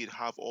do indeed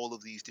have all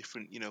of these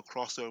different,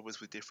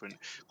 crossovers with different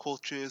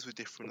cultures, with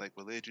different like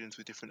religions,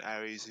 with different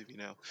areas of,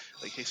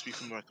 like history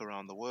from like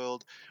around the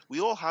world.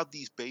 We all have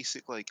these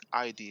basic like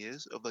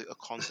ideas of like a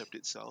concept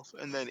itself,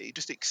 and then it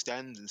just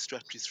extends and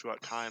stretches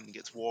throughout time and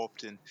gets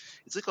warped, and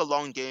it's like a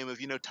long game of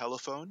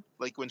telephone.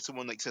 Like when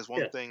someone like says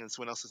one yeah. thing and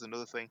someone else says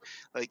another thing.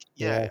 Like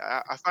yeah,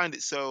 Yeah. I find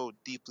it so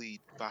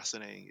deeply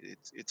fascinating.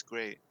 It's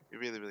great. It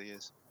really, really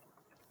is.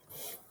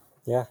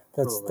 Yeah.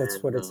 Oh, That's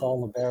and what it's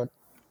all about.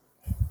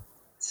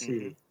 let's Hmm.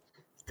 see.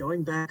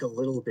 Going back a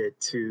little bit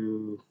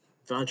to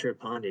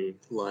Vajrapani,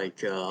 like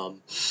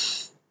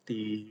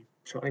the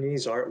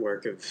Chinese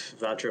artwork of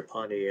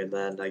Vajrapani, and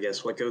then I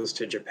guess what goes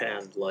to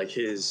Japan, like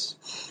his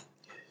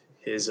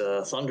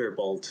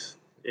Thunderbolt.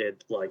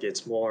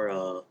 It's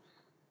more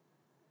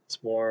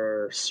It's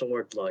more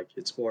sword-like.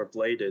 It's more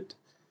bladed,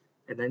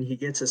 and then he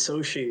gets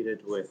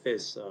associated with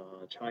this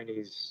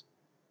Chinese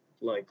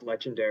like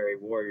legendary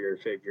warrior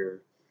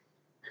figure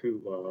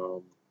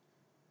who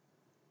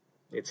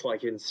it's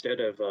like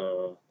instead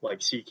of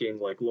like seeking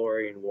like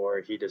glory in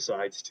war, he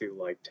decides to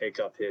like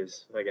take up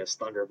his, I guess,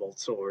 thunderbolt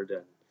sword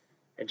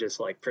and just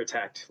like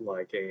protect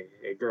like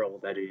a girl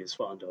that he is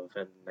fond of,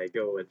 and they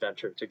go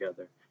adventure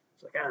together.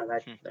 It's like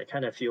that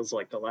kind of feels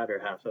like the latter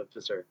half of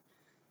Berserk.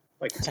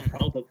 Like it's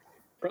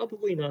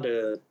probably not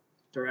a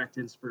direct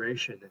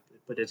inspiration,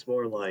 but it's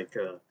more like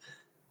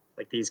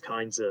these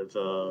kinds of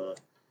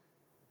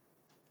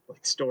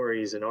like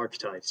stories and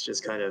archetypes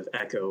just kind of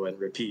echo and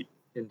repeat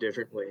in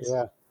different ways.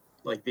 Yeah.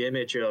 Like the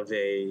image of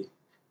a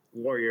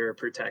warrior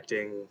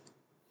protecting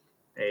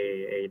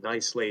a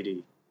nice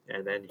lady,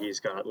 and then he's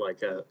got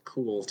like a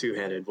cool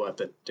two-handed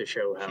weapon to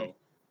show how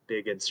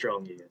big and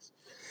strong he is.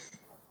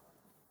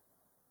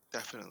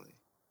 Definitely.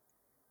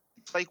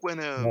 It's like when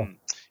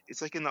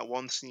it's like in that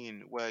one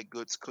scene where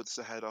Guts cuts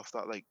the head off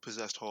that like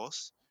possessed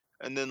horse,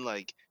 and then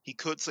like he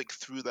cuts like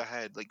through the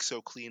head like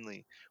so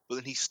cleanly, but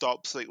then he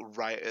stops like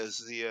right as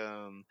the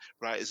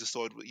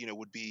sword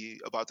would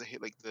be about to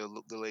hit like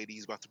the lady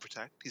he's about to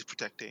protect. He's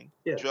protecting.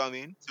 Yeah. Do you know what I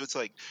mean? So it's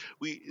like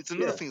it's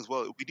another thing as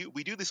well.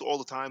 We do this all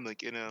the time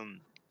like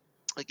in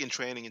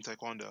training in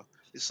taekwondo.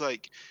 It's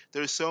like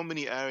there are so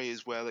many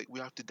areas where like we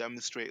have to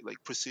demonstrate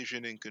like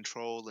precision and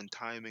control and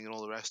timing and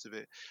all the rest of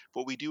it,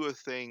 but we do a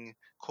thing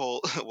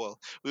called well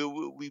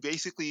we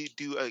basically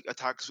do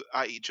attacks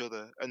at each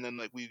other, and then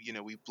like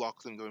we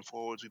block them going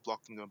forwards, we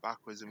block them going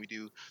backwards, and we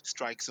do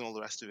strikes and all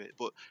the rest of it.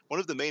 But one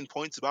of the main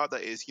points about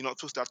that is you're not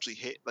supposed to actually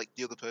hit like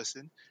the other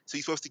person, so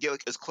you're supposed to get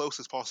like as close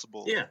as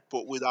possible,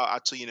 but without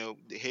actually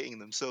hitting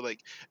them. So like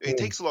it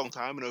takes a long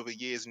time, and over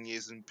years and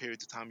years and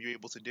periods of time you're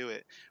able to do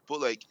it,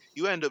 but like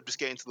you end up just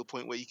getting to the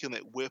point where you can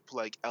like whip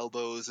like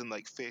elbows and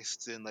like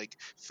fists and like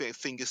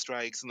finger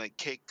strikes and like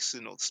kicks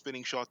and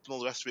spinning shots and all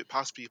the rest of it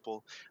past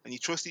people, and you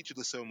trust each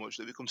other so much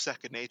that it becomes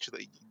second nature,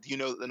 that you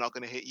know that they're not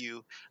going to hit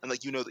you, and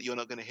like you know that you're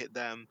not going to hit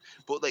them.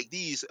 But like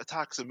these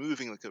attacks are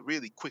moving like at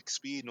really quick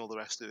speed and all the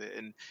rest of it,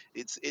 and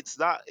it's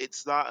that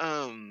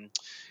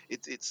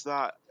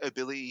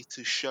ability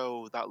to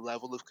show that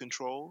level of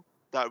control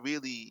that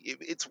really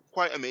it's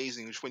quite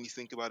amazing just when you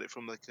think about it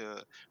from like from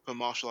a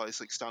martial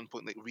artist like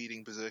standpoint, like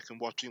reading Berserk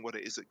and watching what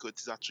it is that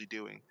Guts is actually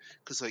doing,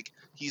 because like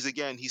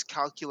he's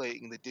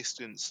calculating the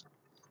distance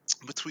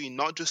between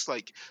not just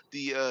like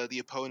the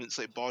opponent's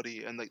like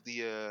body and like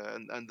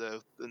and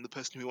the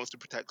person who wants to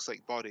protect's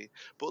like body,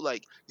 but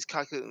like he's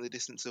calculating the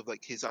distance of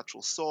like his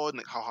actual sword and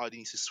like how hard he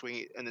needs to swing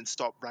it and then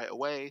stop right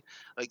away,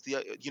 like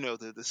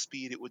the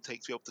speed it would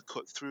take to be able to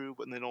cut through,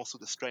 but then also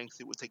the strength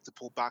it would take to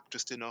pull back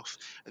just enough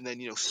and then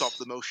stop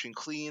the motion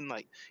clean.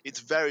 Like it's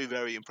very,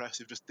 very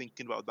impressive just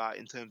thinking about that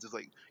in terms of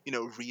like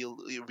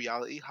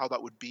reality, how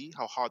that would be,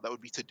 how hard that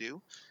would be to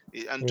do.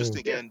 And just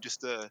again,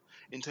 just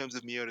in terms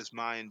of Miura's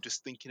mind,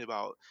 just thinking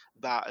about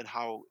that and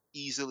how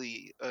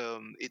easily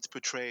it's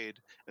portrayed,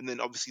 and then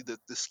obviously the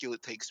skill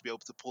it takes to be able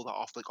to pull that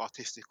off like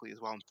artistically as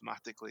well and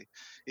thematically.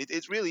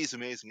 It really is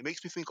amazing. It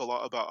makes me think a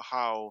lot about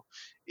how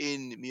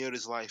in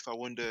Miura's life, I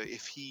wonder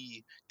if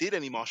he did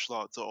any martial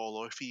arts at all,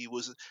 or if he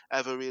was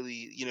ever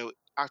really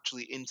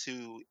actually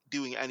into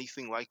doing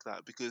anything like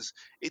that, because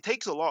it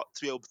takes a lot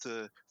to be able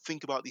to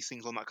think about these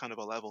things on that kind of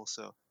a level.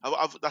 So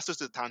that's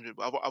just a tangent,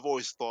 but I've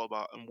always thought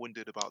about and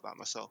wondered about that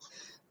myself.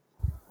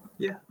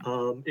 Yeah.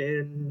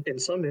 In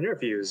some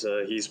interviews,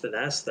 he's been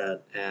asked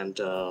that, and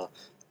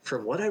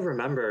from what I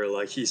remember,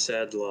 like he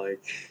said,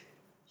 like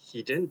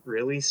he didn't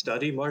really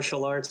study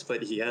martial arts,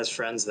 but he has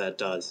friends that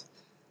does.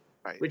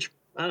 Right. Which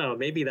I don't know.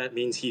 Maybe that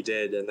means he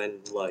did, and then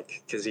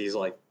like because he's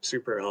like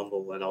super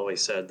humble and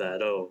always said that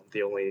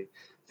the only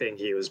thing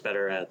he was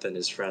better at than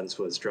his friends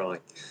was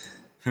drawing.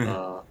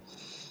 But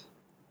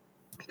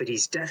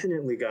he's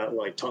definitely got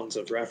like tons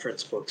of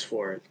reference books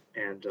for it,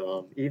 and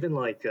even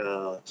like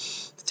the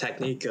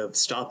technique of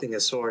stopping a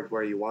sword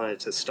where you want it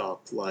to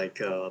stop,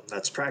 like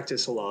that's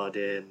practiced a lot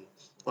in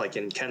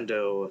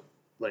kendo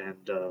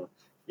land.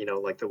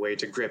 Like the way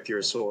to grip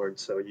your sword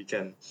so you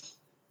can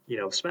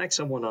smack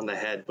someone on the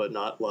head but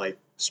not like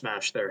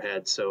smash their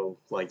head, so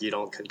like you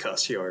don't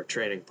concuss your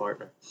training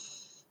partner.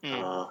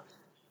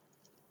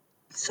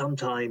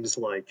 Sometimes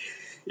like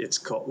it's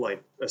called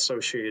like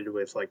associated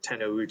with like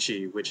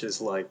tenouchi, which is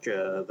like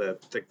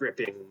the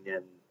gripping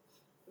and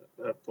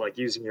like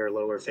using your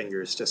lower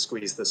fingers to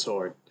squeeze the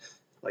sword.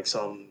 Like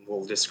some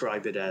will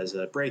describe it as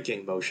a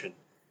braking motion,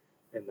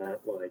 in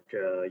that like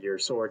your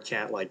sword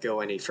can't like go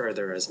any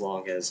further as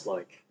long as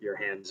like your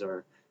hands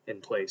are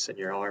in place and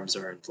your arms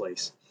are in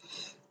place.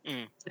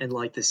 And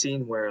like the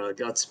scene where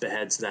Guts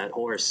beheads that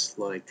horse,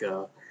 like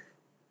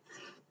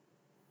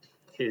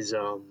his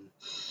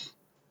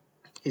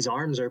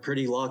arms are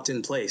pretty locked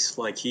in place.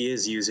 Like he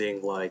is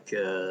using like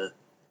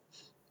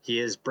he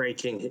is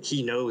braking.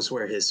 He knows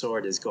where his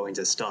sword is going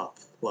to stop.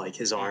 Like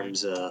his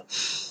arms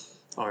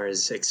are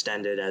as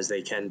extended as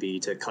they can be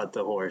to cut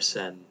the horse,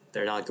 and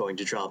they're not going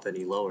to drop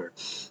any lower.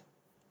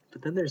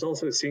 But then there's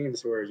also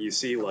scenes where you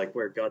see like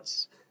where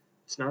Guts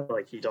it's not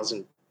like he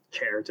doesn't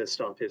care to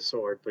stop his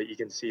sword, but you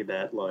can see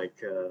that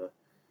like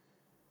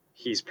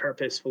he's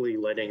purposefully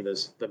letting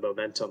the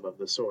momentum of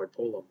the sword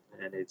pull him.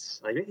 And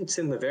I think it's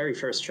in the very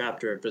first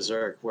chapter of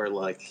Berserk where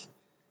like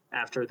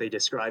after they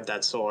describe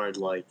that sword,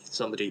 like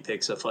somebody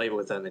picks a fight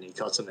with him and he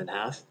cuts him in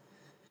half.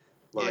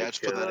 Like, yeah, I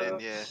just put that in.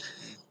 Yeah.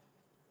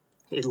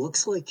 It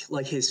looks like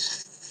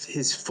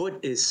his foot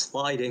is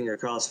sliding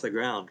across the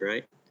ground,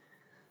 right?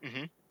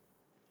 Mm-hmm.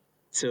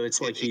 So it's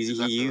like he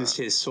exactly used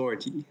that. his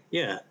sword.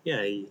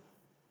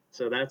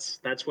 So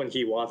that's when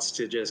he wants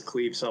to just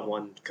cleave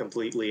someone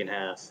completely in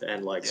half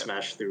and like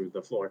smash through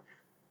the floor.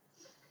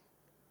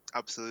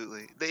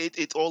 Absolutely,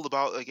 it's all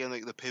about again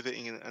like the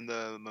pivoting and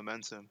the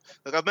momentum.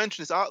 Like I've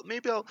mentioned this, I'll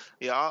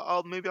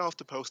have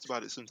to post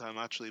about it sometime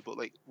actually. But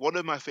like one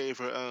of my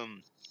favorite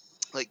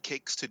like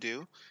kicks to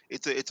do,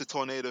 it's a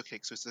tornado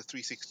kick, so it's a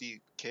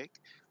 360 kick.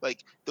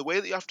 Like the way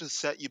that you have to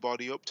set your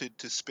body up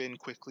to spin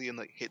quickly and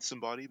like hit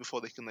somebody before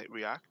they can like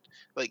react.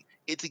 Like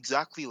it's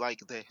exactly like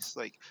this.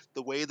 Like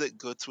the way that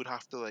Guts would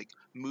have to like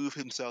move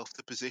himself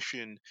to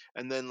position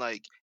and then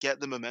like get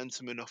the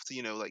momentum enough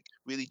to like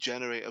really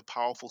generate a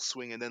powerful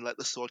swing and then let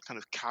the sword kind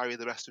of carry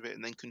the rest of it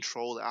and then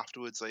control it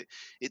afterwards. Like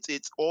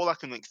it's all I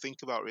can like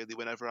think about really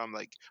whenever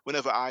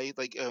I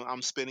like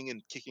I'm spinning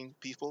and kicking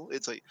people.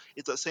 It's like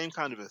it's that same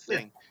kind of a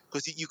thing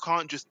because you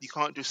can't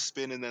just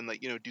spin and then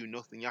like do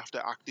nothing. You have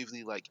to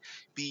actively like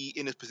be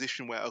in a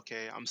position where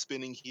okay, I'm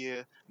spinning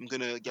here, I'm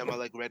gonna get my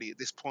leg ready at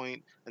this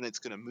point and it's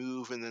gonna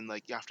move, and then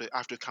like you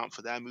have to account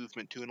for their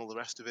movement too and all the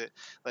rest of it.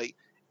 Like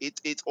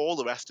it's all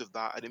the rest of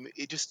that, and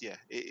it just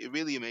it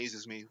really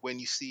amazes me when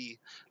you see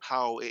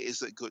how it is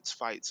that Guts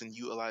fights and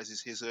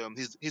utilizes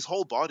his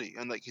whole body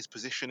and like his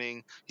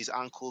positioning, his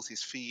ankles,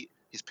 his feet,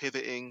 his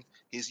pivoting,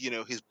 his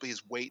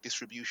his weight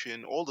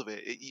distribution, all of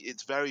it.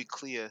 It's very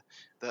clear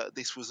that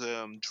this was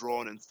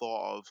drawn and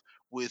thought of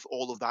with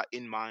all of that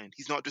in mind.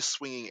 He's not just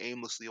swinging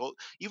aimlessly, or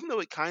even though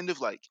it kind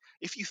of like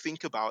if you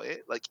think about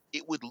it, like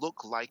it would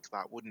look like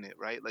that, wouldn't it?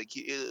 Right? Like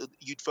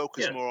you'd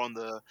focus more on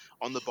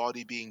the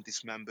body being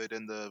dismembered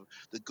and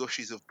the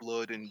gushes of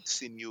blood and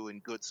sinew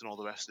and guts and all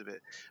the rest of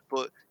it.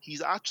 But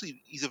he's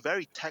a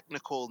very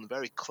technical and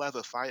very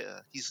clever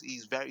fighter.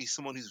 He's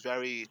someone who's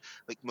very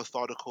like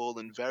methodical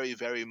and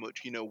very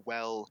much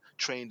well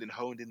trained and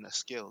honed in their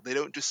skill. They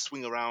don't just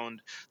swing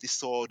around this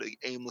sword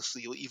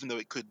aimlessly, or even though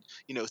it could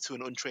to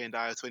an untrained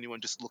eye or to anyone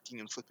just looking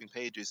and flipping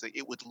pages, like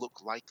it would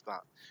look like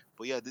that.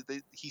 But yeah,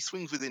 he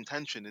swings with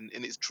intention and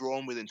it's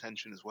drawn with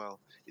intention as well.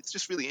 It's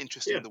just really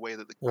interesting the way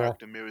that the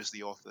character mirrors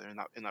the author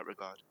in that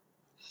regard.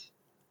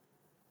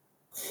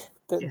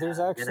 There's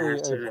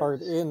actually a part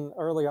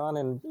early on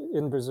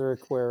in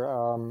Berserk where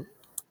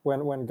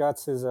when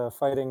Guts is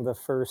fighting the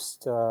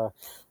first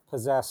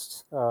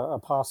possessed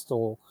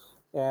apostle,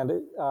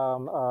 and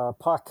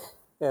Puck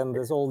and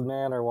this old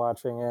man are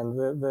watching, and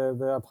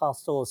the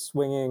apostle is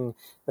swinging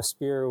a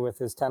spear with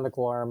his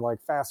tentacle arm like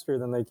faster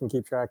than they can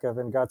keep track of,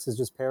 and Guts is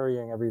just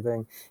parrying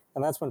everything,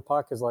 and that's when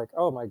Puck is like,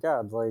 oh my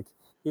god, like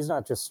he's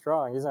not just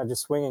strong, he's not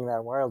just swinging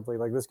that wildly,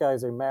 like this guy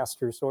is a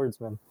master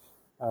swordsman.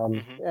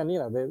 And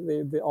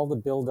they all the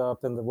build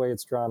up and the way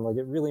it's drawn, like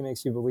it really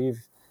makes you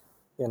believe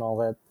in all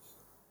that.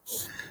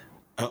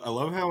 I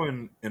love how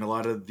in a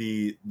lot of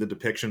the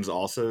depictions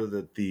also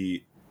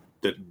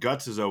that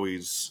Guts is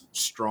always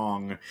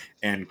strong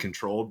and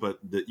controlled, but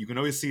that you can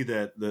always see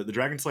that the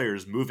Dragon Slayer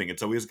is moving.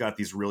 It's always got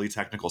these really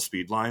technical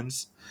speed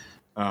lines,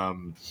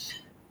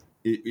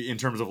 in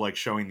terms of like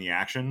showing the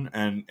action,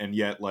 and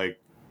yet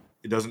like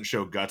it doesn't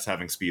show Guts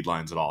having speed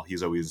lines at all.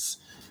 He's always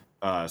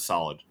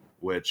solid,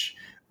 which.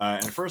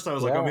 And at first I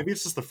was like, oh, maybe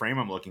it's just the frame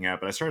I'm looking at,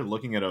 but I started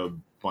looking at a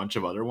bunch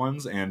of other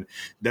ones, and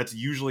that's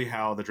usually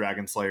how the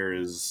Dragon Slayer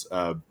is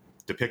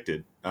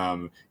depicted.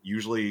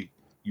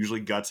 Usually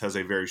Guts has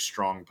a very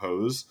strong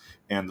pose,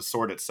 and the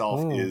sword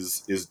itself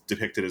is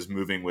depicted as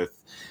moving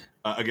with,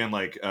 again,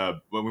 like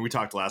when we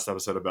talked last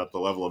episode about the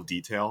level of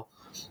detail,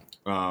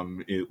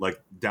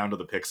 like down to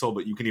the pixel,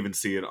 but you can even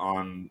see it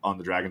on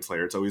the Dragon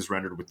Slayer. It's always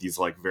rendered with these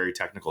like very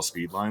technical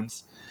speed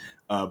lines.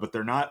 But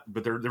they're not.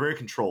 But they're very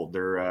controlled.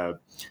 They're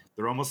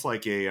almost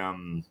like a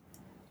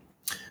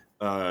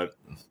I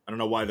don't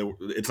know why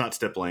it's not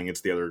stippling.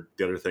 It's the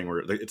other thing where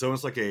it's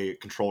almost like a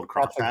controlled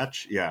cross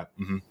hatch. Yeah.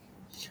 Mm-hmm.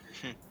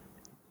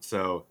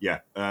 So yeah,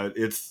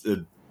 it's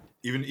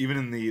even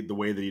in the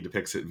way that he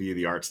depicts it via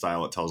the art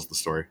style, it tells the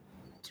story.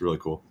 It's really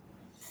cool.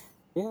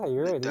 Yeah,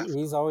 you're right.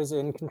 He's always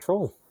in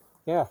control.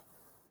 Yeah,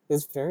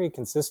 it's very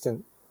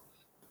consistent.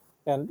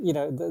 And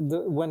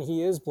when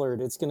he is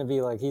blurred, it's going to be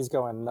like he's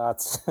going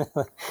nuts,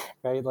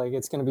 right? Like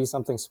it's going to be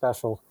something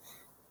special.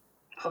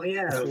 Oh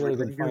yeah, that's really like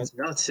when he goes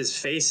nuts, his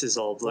face is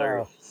all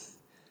blurry.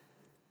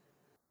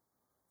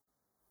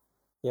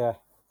 Yeah,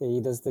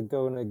 he does the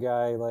Go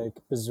Nagai like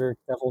Berserk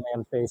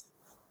Devilman face.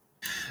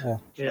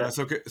 Yeah.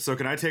 So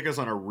can I take us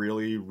on a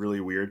really,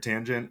 really weird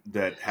tangent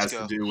that has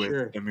to do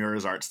with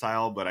Miura's art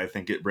style, but I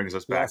think it brings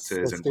us back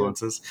to his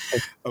influences.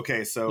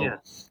 Okay, so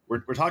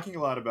we're talking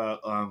a lot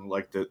about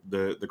like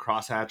the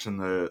crosshatch and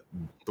the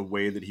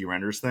way that he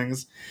renders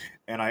things,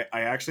 and I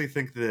actually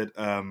think that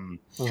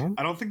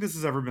I don't think this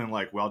has ever been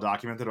like well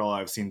documented. Although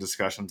I've seen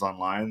discussions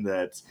online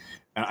that,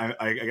 and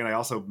I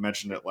also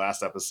mentioned it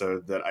last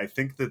episode that I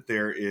think that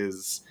there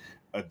is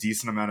a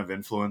decent amount of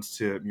influence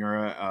to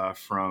Miura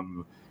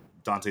from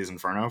Dante's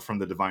Inferno, from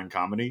the Divine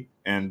Comedy,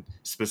 and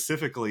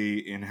specifically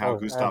in how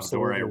Gustave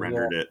Doré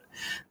rendered it.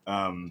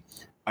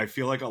 I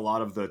feel like a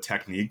lot of the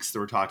techniques that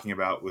we're talking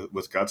about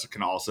with Guts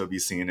can also be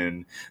seen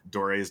in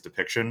Doré's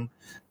depiction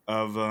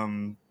of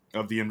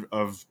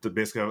the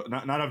basically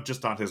not of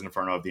just Dante's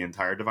Inferno, of the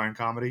entire Divine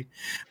Comedy.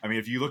 I mean,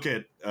 if you look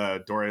at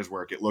Doré's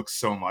work, it looks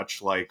so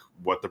much like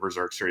what the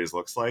Berserk series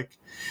looks like.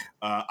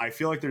 I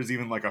feel like there's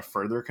even like a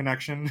further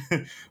connection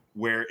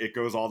where it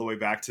goes all the way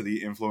back to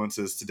the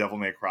influences to Devil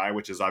May Cry,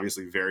 which is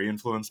obviously very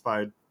influenced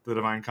by the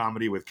Divine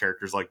Comedy with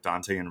characters like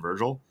Dante and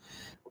Virgil.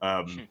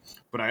 But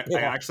I'm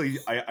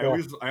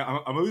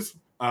always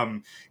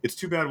it's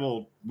too bad.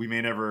 Well, we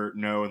may never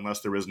know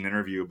unless there was an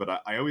interview,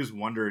 but I always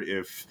wondered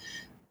if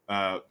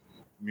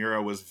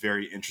Miura was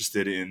very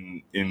interested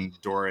in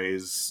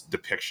Doré's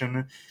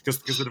depiction,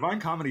 because the Divine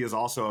Comedy is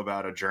also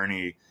about a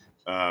journey,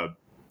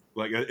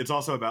 like it's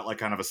also about like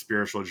kind of a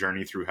spiritual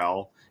journey through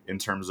hell in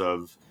terms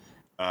of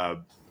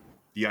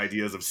the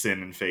ideas of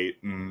sin and fate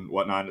and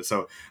whatnot.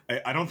 So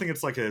I don't think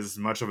it's like as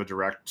much of a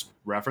direct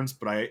reference,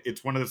 but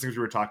it's one of those things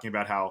we were talking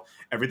about, how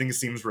everything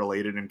seems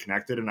related and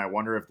connected, and I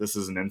wonder if this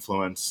is an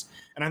influence.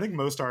 And I think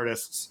most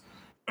artists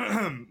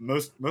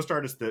most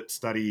artists that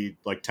study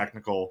like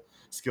technical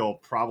skill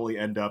probably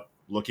end up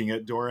looking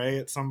at Doré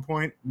at some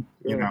point,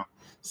 you know.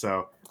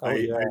 So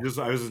I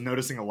was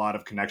noticing a lot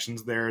of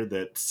connections there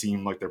that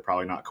seem like they're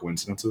probably not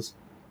coincidences.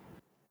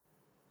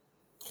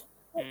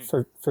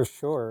 For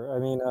sure. I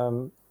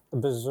mean,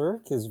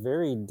 Berserk is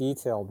very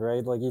detailed,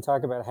 right? Like you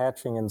talk about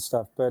hatching and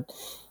stuff, but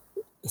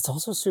it's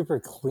also super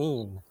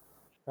clean,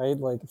 right?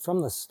 Like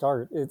from the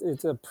start,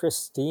 it's a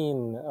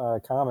pristine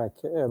comic,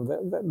 and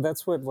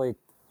that's what like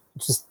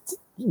just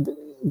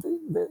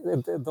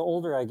the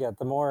older I get,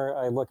 the more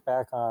I look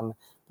back on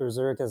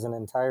Berserk as an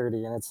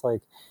entirety, and it's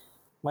like,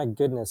 my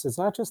goodness, it's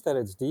not just that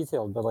it's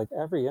detailed, but like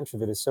every inch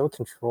of it is so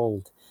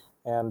controlled,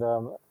 and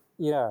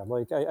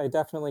like I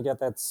definitely get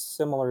that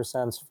similar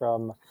sense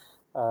from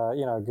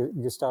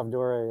Gustave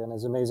Doré and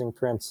his amazing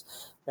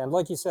prints. And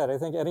like you said, I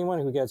think anyone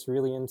who gets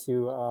really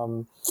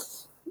into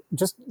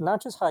just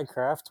not just high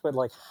craft, but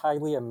like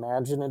highly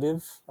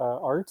imaginative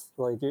art,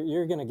 like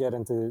you're going to get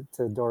into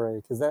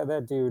Doré, because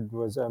that dude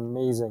was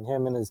amazing.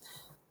 Him and his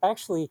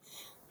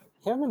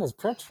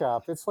print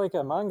shop, it's like a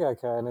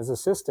mangaka and his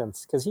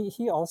assistants, because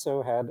he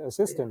also had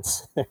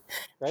assistants,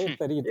 right?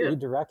 That he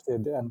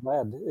directed and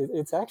led.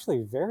 It's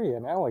actually very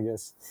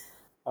analogous.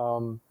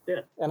 And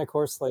of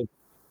course, like,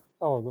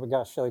 oh my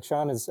gosh, like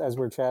Sean is, as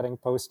we're chatting,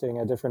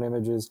 posting different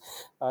images.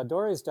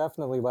 Doré's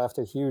definitely left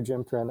a huge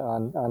imprint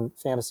on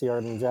fantasy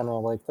art in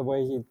general. Like the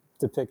way he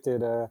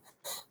depicted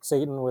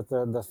Satan with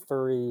the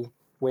furry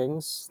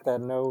wings that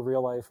no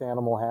real life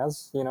animal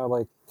has. You know,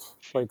 like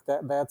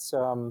that's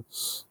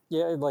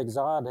like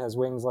Zod has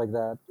wings like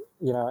that.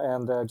 You know,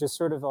 and just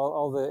sort of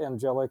all the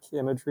angelic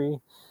imagery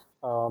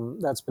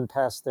that's been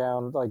passed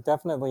down. Like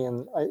definitely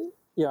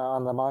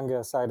on the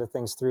manga side of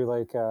things through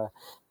like Go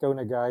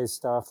Nagai's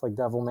stuff, like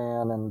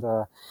Devilman, and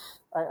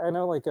I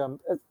know like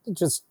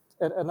just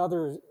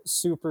another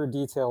super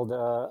detailed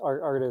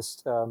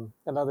artist,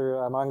 another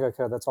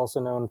mangaka that's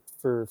also known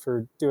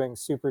for doing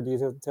super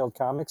detailed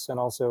comics and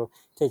also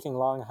taking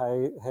long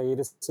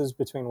hiatuses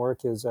between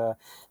work is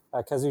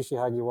Kazushi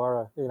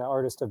Hagiwara,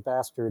 artist of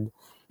Bastard.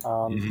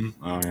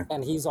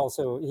 And he's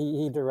also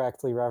he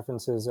directly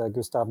references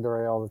Gustave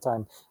Doré all the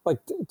time, like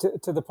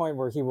to the point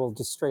where he will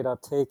just straight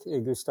up take a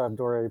Gustave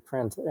Doré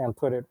print and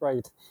put it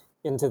right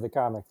into the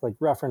comic, like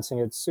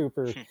referencing it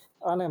super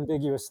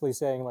unambiguously,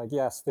 saying like,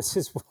 yes, this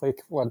is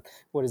like what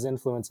is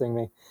influencing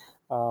me.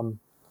 But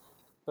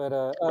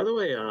by the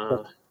way,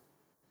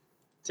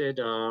 did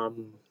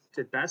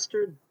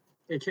Bastard?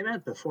 It came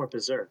out before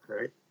Berserk,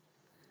 right?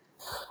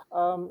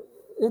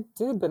 It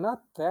did, but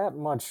not that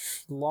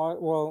much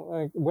long.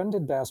 Well, when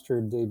did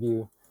Bastard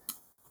debut?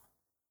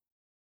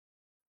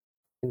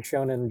 In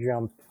Shonen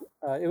Jump.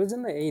 It was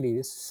in the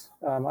 80s.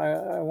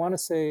 I want to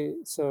say,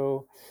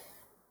 so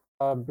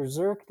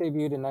Berserk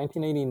debuted in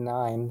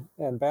 1989,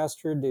 and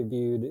Bastard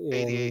debuted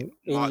in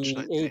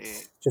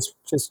 88,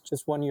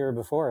 just 1 year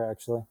before,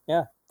 actually.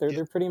 Yeah,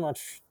 they're pretty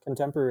much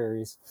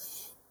contemporaries.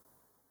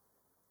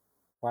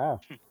 Wow.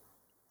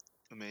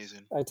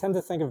 Amazing. I tend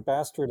to think of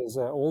Bastard as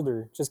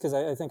older, just because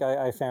I think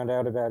I found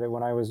out about it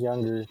when I was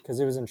younger, because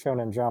it was in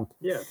Shonen Jump.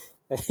 Yeah.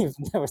 Even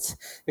though it's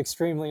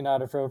extremely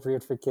not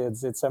appropriate for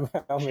kids, it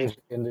somehow made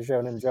it into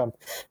Shonen Jump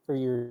for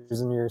years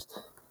and years.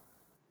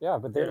 Yeah,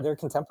 but they're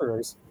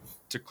contemporaries.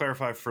 To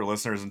clarify for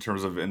listeners in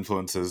terms of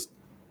influences,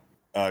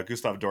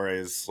 Gustave Doré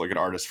is like an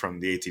artist from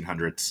the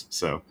 1800s.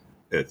 So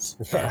It's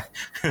Yeah.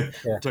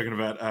 we're talking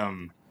about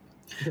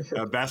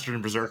Bastard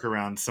and Berserk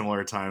around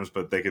similar times,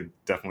 but they could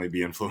definitely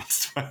be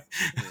influenced by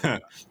Yeah.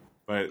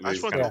 by I just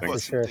these want kind to of talk about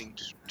things. sure. something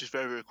just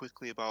very, very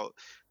quickly about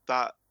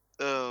that.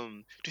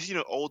 Just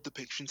old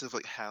depictions of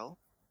like hell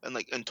and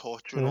like and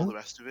torture and all Hmm. the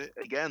rest of it.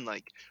 Again,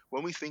 like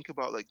when we think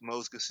about like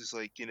Mosgus's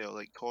like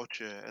like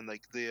torture and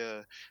like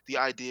the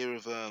idea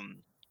of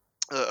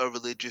a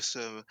religious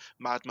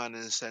madman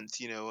in a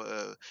sense,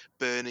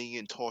 burning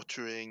and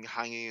torturing,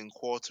 hanging and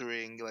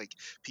quartering, like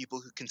people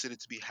who considered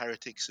to be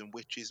heretics and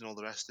witches and all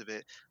the rest of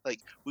it. Like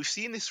we've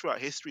seen this throughout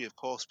history, of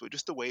course, but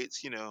just the way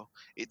it's,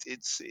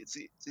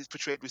 it's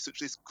portrayed with such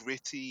this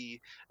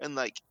gritty and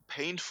like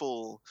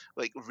painful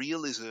like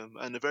realism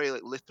and a very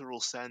like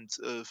literal sense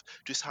of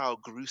just how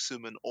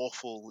gruesome and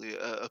awful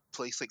a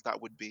place like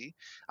that would be.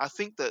 I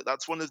think that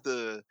that's one of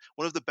the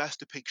best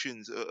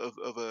depictions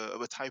of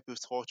a type of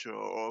torture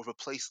or of a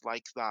place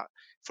like that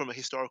from a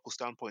historical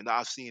standpoint that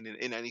I've seen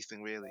in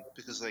anything really.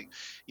 Because like,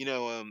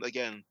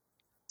 again,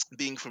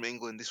 being from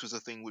England, this was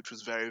a thing which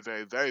was very,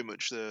 very, very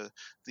much the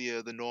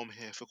norm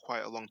here for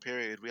quite a long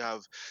period. We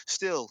have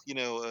still,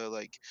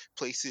 like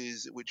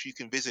places which you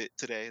can visit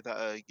today that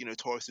are,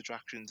 tourist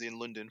attractions in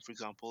London, for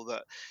example,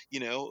 that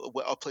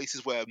are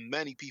places where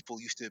many people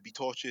used to be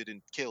tortured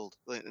and killed,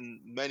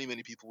 and many,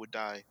 many people would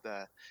die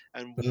there.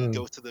 And we Mm.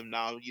 go to them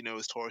now,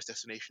 as tourist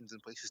destinations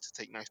and places to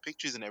take nice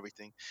pictures and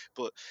everything.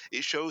 But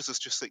it shows us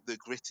just like the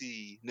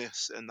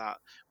grittiness and that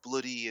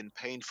bloody and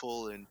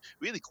painful and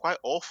really quite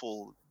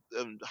awful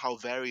how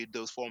varied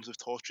those forms of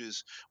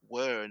tortures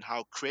were and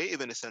how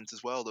creative in a sense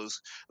as well those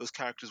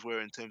characters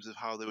were in terms of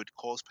how they would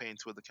cause pain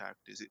to other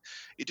characters.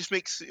 It just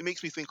makes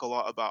me think a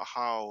lot about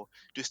how,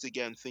 just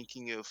again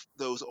thinking of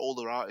those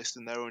older artists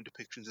and their own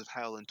depictions of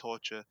hell and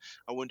torture,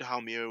 I wonder how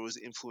Miura was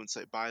influenced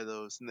like, by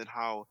those, and then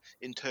how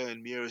in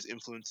turn Miura's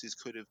influences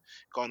could have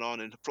gone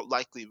on and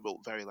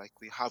very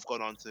likely have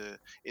gone on to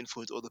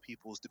influence other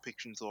people's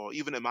depictions or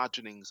even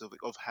imaginings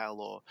of hell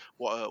or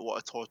what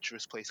a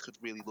torturous place could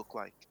really look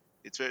like.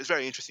 It's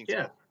very interesting to me.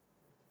 Yeah.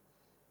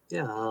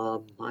 Yeah,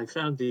 I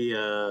found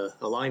a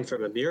line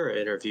from a Miura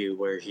interview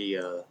where he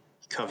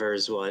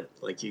covers what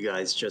like you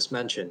guys just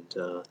mentioned.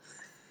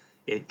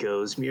 It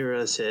goes,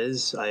 Miura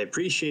says, I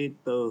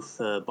appreciate both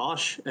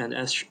Bosch and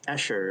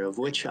Escher, of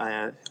which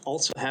I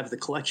also have the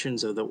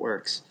collections of the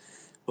works.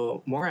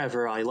 But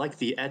moreover, I like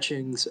the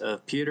etchings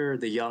of Peter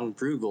the Young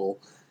Bruegel,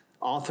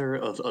 author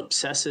of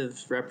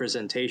Obsessive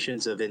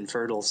Representations of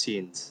Infernal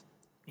Scenes.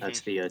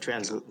 That's the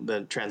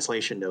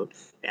translation note.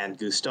 And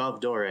Gustave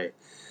Doré.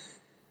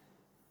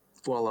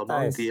 While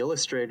among the Nice.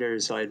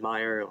 illustrators I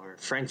admire are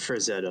Frank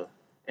Frazetta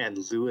and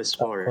Louis Of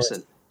course.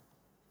 Morrison.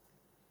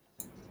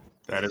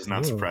 That Yeah, is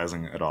not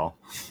surprising at all.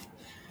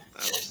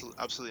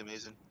 absolutely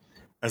amazing.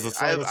 As Yeah, a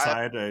slight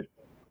aside,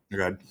 go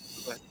ahead.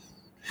 But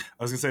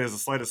I was gonna say, as a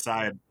slight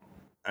aside,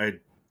 I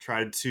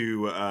tried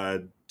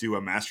to do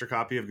a master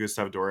copy of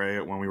Gustave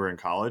Doré when we were in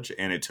college,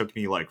 and it took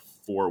me like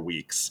 4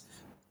 weeks.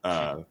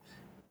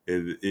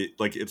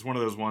 It's one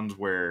of those ones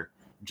where,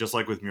 just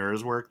like with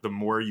Miura's work, the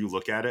more you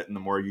look at it and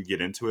the more you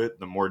get into it,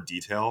 the more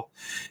detail,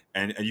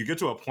 and you get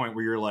to a point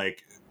where you're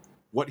like,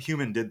 "What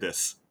human did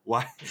this?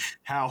 Why?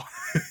 How?"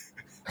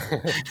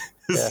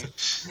 Yeah.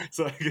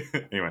 So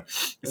anyway,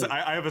 so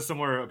I have a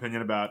similar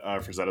opinion about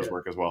Frazetta's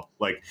work as well.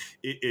 Like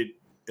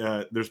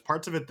there's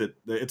parts of it that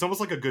it's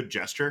almost like a good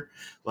gesture.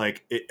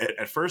 Like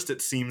at first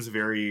it seems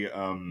very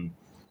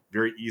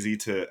very easy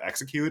to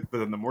execute, but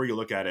then the more you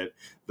look at it,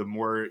 the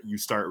more you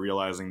start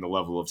realizing the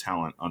level of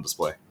talent on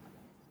display.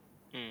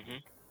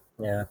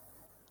 Yeah.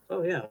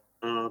 Oh yeah.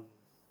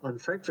 On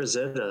Frank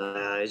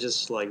Frazetta, I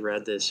just like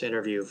read this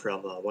interview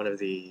from one of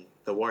the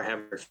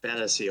Warhammer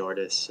fantasy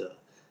artists. I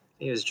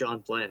think it was John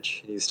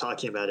Blanche. He was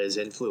talking about his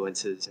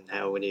influences and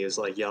how when he was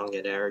like young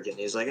and arrogant,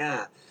 he's like,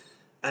 I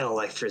don't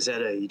like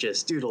Frazetta. He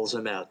just doodles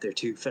them out. They're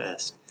too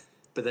fast.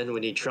 But then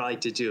when he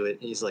tried to do it,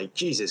 he's like,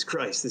 Jesus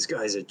Christ, this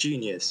guy's a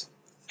genius.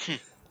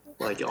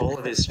 Like all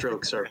of his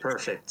strokes are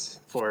perfect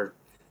for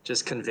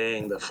just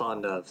conveying the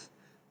fun of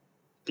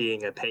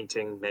being a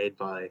painting made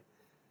by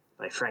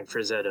Frank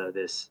Frazetta,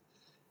 this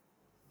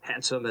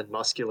handsome and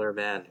muscular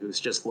man who's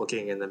just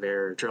looking in the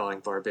mirror drawing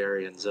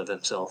barbarians of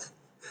himself.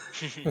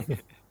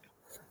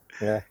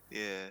 Yeah.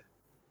 Yeah,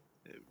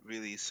 it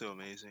really is so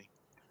amazing.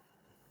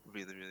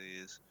 Really, really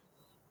is.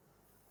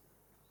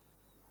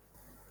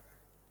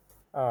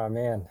 Oh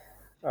man.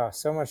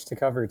 So much to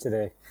cover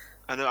today.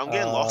 I know I'm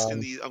getting lost in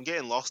Um, these. I'm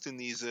getting lost in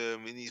these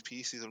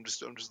pieces. I'm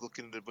just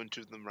looking at a bunch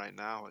of them right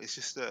now. It's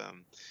just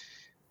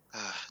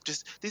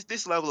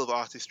this level of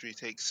artistry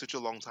takes such a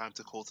long time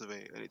to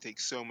cultivate, and it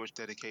takes so much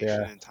dedication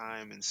yeah. and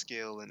time and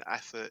skill and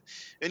effort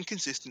and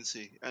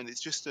consistency. And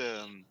it's just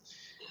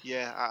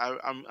yeah,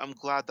 I'm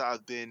glad that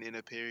I've been in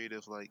a period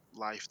of like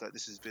life that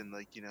this has been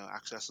like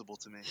accessible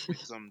to me,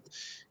 because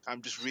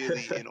I'm just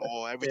really in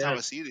awe every time Yeah.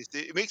 I see this.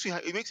 It makes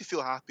me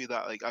feel happy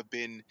that like I've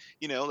been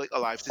like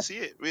alive to see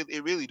it. Really,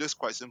 it really does,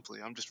 quite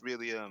simply. I'm just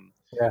really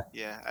Yeah.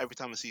 yeah. Every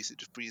time I see it, it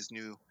just breathes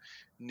new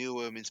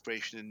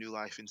inspiration and new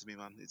life into me,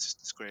 man.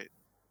 It's great.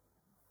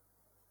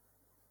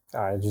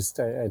 I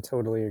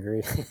totally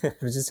agree. I'm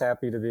just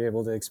happy to be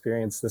able to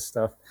experience this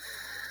stuff.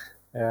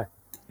 Yeah.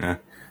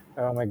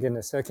 Oh my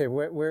goodness. Okay,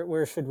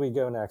 where should we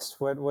go next?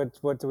 What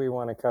do we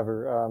want to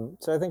cover?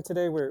 So I think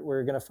today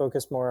we're going to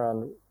focus more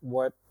on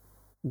what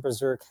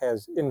Berserk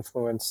has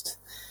influenced.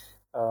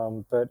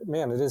 But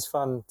man, it is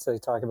fun to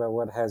talk about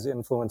what has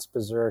influenced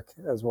Berserk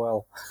as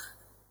well.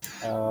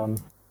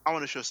 I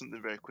want to show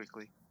something very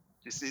quickly.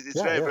 It's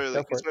Yeah, very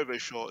go for it's it. very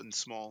short and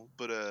small,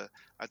 but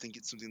I think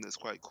it's something that's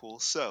quite cool.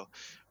 So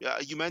yeah,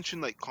 you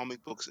mentioned like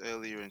comic books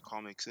earlier in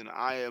comics, and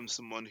I am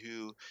someone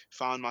who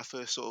found my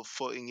first sort of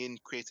footing in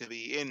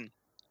creativity in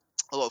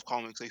a lot of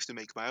comics. I used to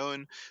make my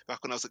own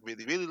back when I was like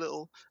really, really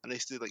little, and I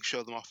used to like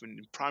show them off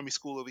in primary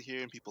school over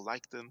here, and people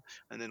liked them.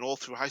 And then all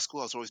through high school,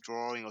 I was always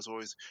drawing. I was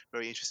always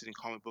very interested in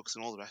comic books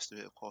and all the rest of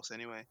it, of course.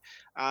 Anyway,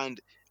 and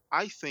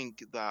I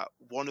think that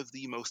one of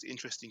the most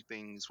interesting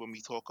things when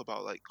we talk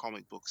about like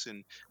comic books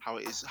and how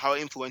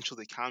influential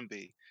they can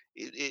be,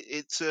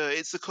 it's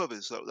the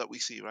covers that we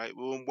see, right?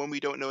 When we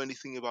don't know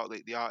anything about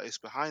like the artists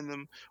behind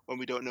them, when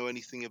we don't know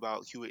anything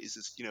about who it is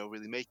that's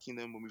really making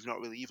them, when we've not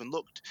really even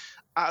looked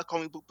at a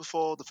comic book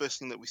before, the first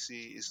thing that we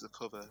see is the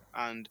cover.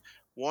 And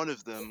one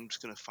of them, I'm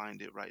just going to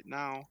find it right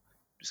now.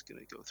 I'm just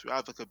going to go through. I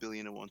have like a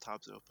billion and one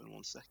tabs open.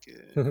 1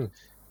 second.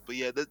 But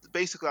yeah,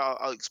 basically,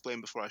 I'll explain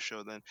before I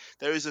show. Then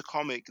there is a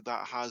comic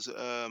that has,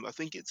 I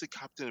think it's a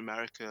Captain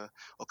America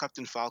or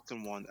Captain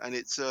Falcon one, and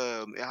it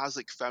has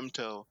like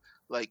Femto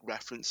like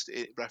referenced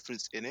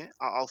in it.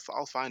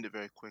 I'll find it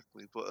very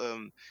quickly, but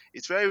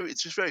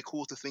it's just very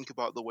cool to think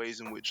about the ways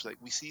in which like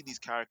we see these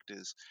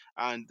characters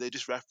and they're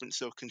just referenced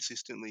so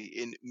consistently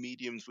in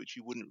mediums which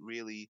you wouldn't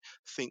really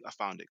think. I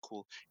found it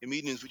cool in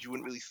mediums which you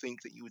wouldn't really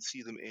think that you would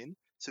see them in.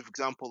 So, for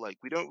example, like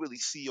we don't really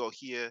see or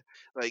hear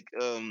like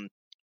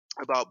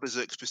about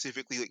Berserk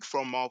specifically, like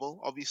from Marvel,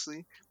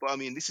 obviously. But I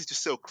mean, this is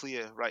just so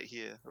clear right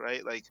here,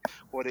 right? Like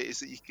what it is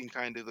that you can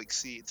kind of like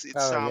see. It's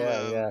Oh Sam.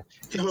 yeah.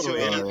 So Oh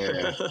he,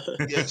 Yeah.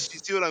 yeah, you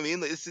see what I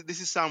mean? Like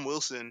this is Sam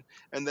Wilson,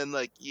 and then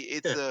like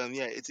it's Yeah.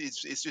 yeah,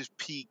 it's just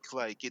peak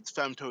like it's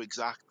Femto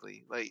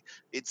exactly. Like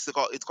it's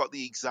got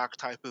the exact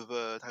type of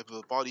a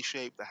body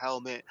shape, the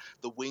helmet,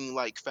 the wing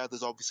like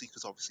feathers, obviously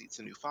it's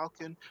a new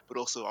Falcon, but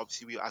also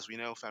obviously as we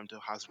know, Femto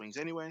has wings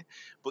anyway.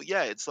 But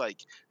yeah, it's like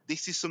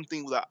this is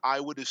something that I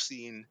would have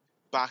seen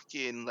back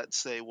in, let's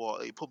say,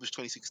 what it published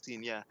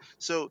 2016. Yeah,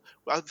 so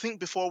I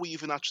think before we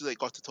even actually like,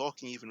 got to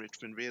talking, even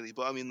Richmond, really.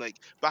 But I mean, like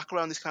back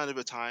around this kind of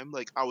a time,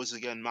 like I was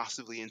again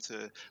massively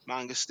into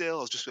manga still.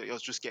 I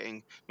was just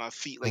getting my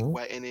feet like Mhm.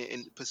 wet in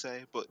it, per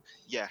se. But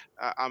yeah,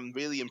 I'm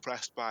really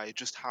impressed by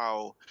just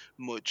how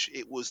much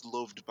it was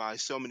loved by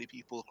so many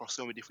people across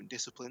so many different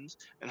disciplines,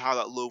 and how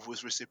that love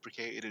was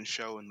reciprocated and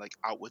shown like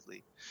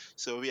outwardly.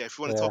 So yeah, if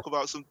you want to Yeah. talk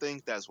about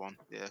something, there's one.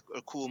 Yeah,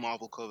 a cool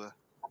Marvel cover.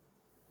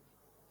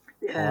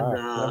 And Never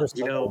saw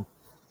that.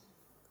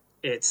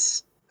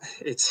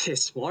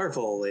 it's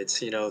Marvel. It's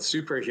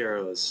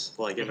superheroes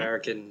like Hmm.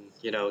 American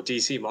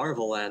DC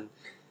Marvel, and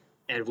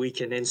we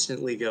can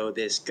instantly go,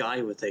 this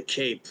guy with a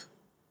cape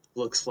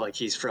looks like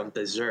he's from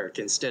Berserk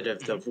instead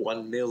of the Hmm.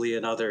 1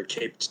 million other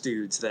caped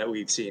dudes that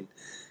we've seen.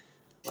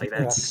 Like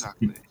Yeah. that's.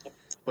 Exactly.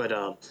 But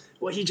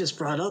what he just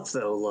brought up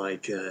though,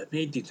 like,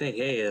 made me think,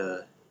 hey,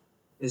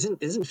 isn't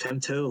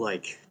Femto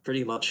like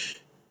pretty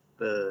much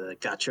the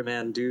Gotcha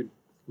Man dude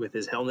with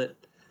his helmet?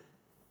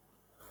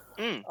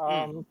 Mm,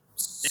 mm. And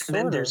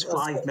then Sort there's of.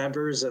 five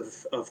members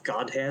of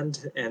God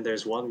Hand, and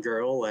there's one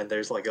girl, and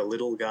there's like a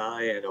little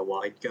guy and a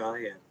wide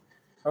guy,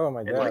 Oh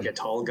my and like god. a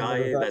tall Never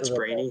guy thought that's about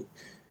brainy.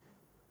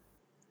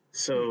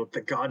 So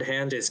the God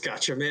Hand is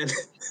Gotcha Man.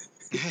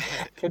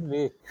 that. Could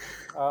be.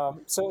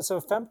 So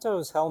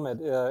Femto's helmet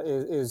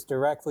is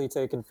directly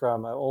taken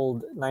from an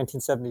old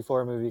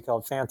 1974 movie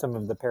called Phantom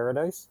of the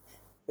Paradise.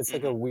 It's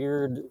like a Hmm.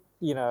 weird,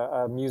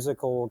 a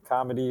musical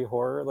comedy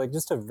horror, like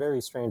just a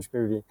very strange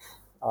movie.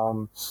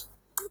 Um,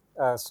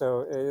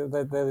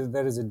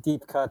 that is a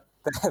deep cut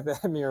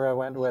that Miura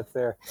went with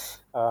there.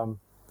 Um,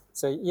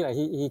 so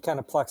he kind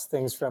of plucks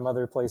things from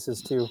other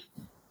places too.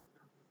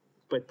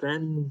 But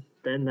then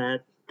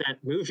that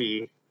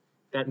movie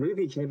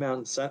came out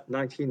in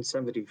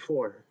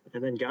 1974,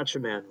 and then Gotcha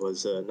Man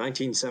was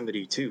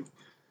 1972.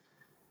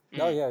 Oh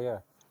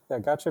Mm. yeah.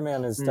 Gotcha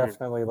Man is Hmm.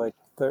 definitely like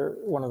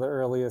one of the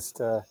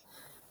earliest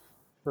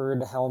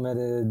bird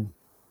helmeted.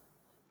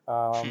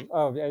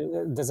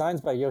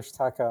 Designs by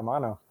Yoshitaka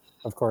Amano,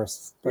 of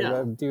course. Like Yeah.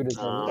 that dude is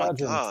a Oh my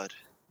legend. god.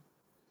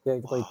 Yeah,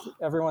 like Wow.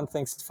 everyone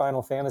thinks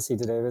Final Fantasy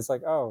today. But it's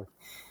like, oh,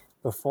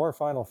 before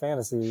Final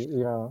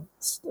Fantasy,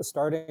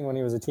 starting when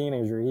he was a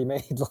teenager, he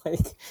made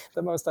like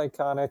the most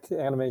iconic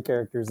anime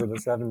characters of the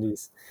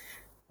 '70s.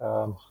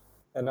 Um, Wow.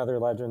 another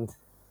legend.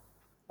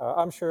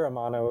 I'm sure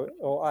Amano.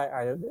 Well,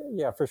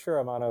 yeah, for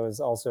sure Amano is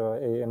also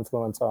a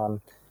influence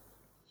on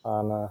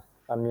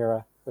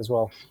Miura as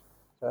well.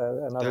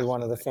 Another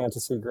one of the Definitely.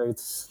 fantasy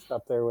greats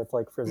up there with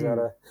like Hmm.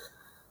 Frazetta.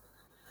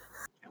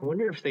 I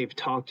wonder if they've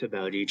talked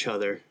about each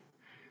other.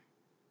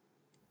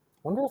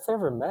 Wonder if they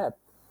ever met.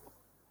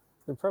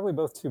 They're probably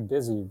both too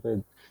busy,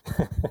 but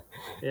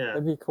Yeah.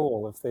 that'd be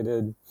cool if they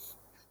did.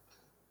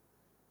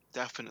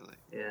 Definitely.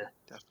 Yeah.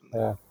 Definitely.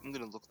 Yeah. I'm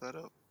gonna look that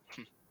up.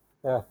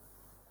 Yeah.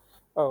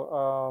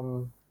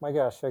 Oh, my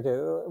gosh. Okay.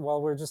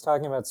 While we're just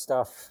talking about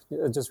stuff,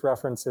 just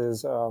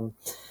references. So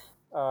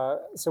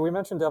we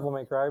mentioned Devil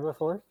May Cry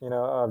before.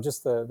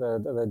 Just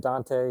the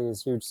Dante,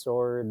 his huge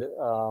sword.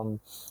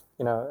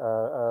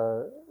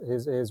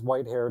 His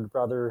white-haired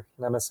brother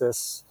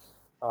Nemesis.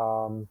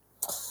 Those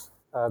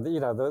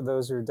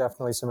are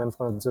definitely some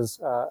influences.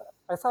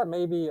 I thought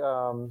maybe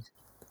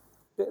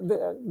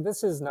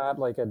this is not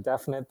like a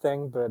definite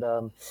thing, but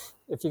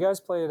if you guys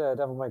played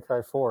Devil May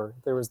Cry 4,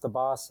 there was the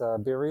boss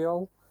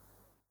Burial.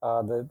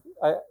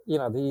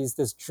 He's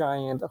this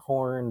giant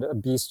horned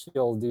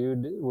bestial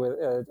dude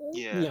with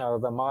Yeah.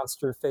 the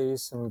monster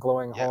face and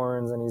glowing Yeah.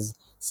 horns, and he's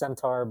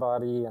centaur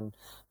body and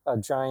a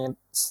giant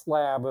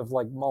slab of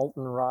like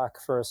molten rock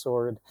for a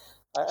sword.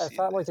 I Seen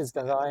thought like this.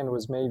 his design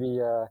was maybe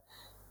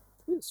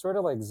sort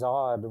of like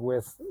Zod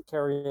with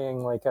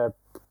carrying like a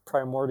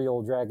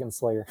primordial dragon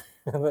slayer.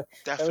 That was the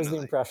Definitely.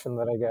 impression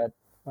that I got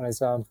when I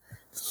saw him.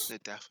 No,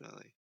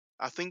 definitely.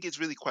 I think it's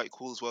really quite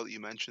cool as well that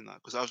you mentioned that,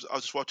 because I was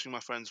just watching my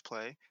friends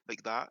play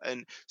like that,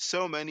 and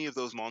so many of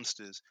those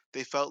monsters,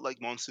 they felt like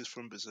monsters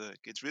from Berserk.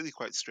 It's really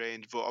quite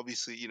strange, but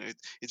obviously,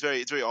 it's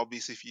very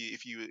obvious if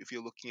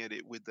you're looking at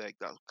it with like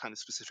that kind of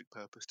specific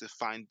purpose to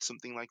find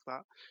something like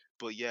that.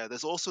 But yeah,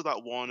 there's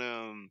that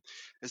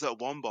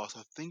one boss.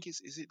 I think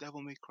is it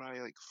Devil May Cry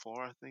like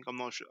 4, I think. I'm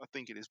not sure. I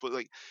think it is. But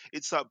like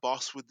it's that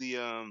boss with the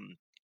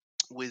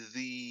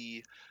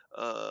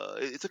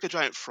it's like a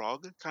giant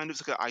frog, kind of.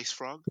 It's like an ice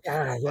frog.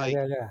 Yeah, yeah, Like,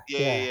 yeah, yeah, yeah, yeah,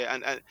 yeah. yeah,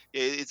 and yeah,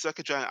 it's like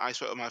a giant ice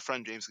frog. My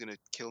friend James is gonna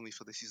kill me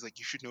for this. He's like,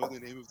 you should know the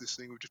name of this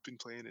thing. We've just been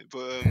playing it,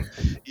 but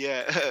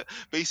yeah,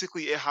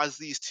 basically, it has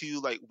these two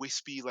like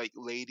wispy like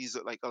ladies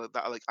that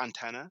are like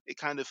antenna. It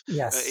kind of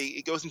Yes.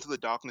 it goes into the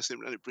darkness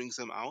and it brings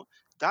them out.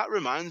 That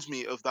reminds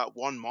me of that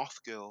one moth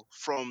girl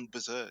from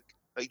Berserk.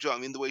 Like, do you know what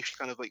I mean? The way she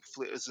kind of like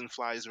flitters and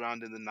flies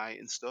around in the night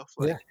and stuff.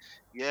 Yeah. Like,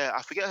 yeah,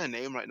 I forget her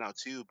name right now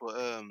too, but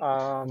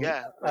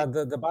yeah, Uh,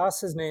 like, the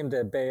boss is named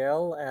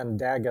Baal and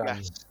yes, Dagon.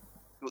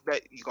 well,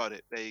 that you got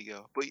it. There you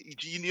go. But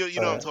you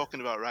know what I'm Uh,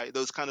 talking about, right?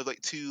 Those kind of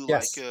like two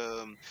yes.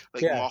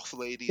 like Yeah. moth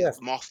ladies, Yes.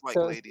 moth-like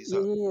So ladies. yeah,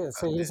 yeah, yeah.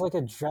 So That's he's it. like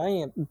a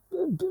giant,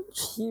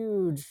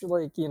 huge,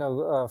 like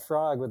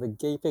frog with a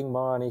gaping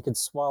maw, and he could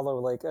swallow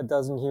like a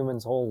dozen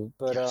humans whole.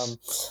 But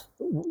Yes.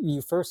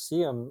 you first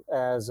see him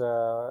as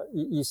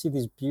you see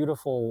these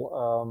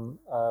beautiful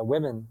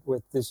women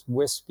with this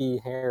wispy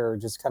hair,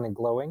 just kind of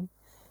glowing,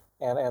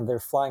 and they're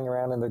flying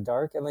around in the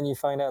dark, and then you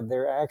find out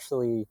they're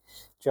actually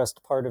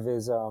just part of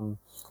his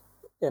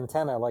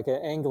antenna, like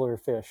an angler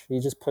fish. He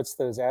just puts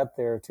those out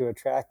there to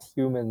attract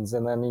humans,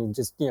 and then he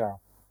just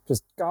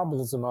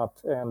gobbles them up.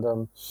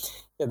 And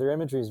yeah, their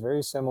imagery is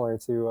very similar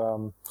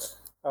to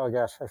oh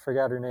gosh, I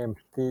forgot her name.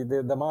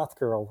 The moth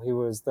girl, who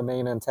was the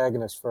main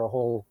antagonist for a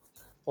whole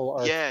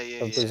arc Yeah,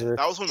 yeah, of yeah. Berserk.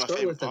 That was one of my Start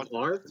favorite with an parts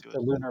R. to The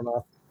it. lunar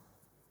moth.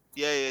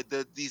 Yeah, yeah.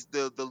 The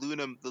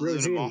lunar moth,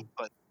 Rosine.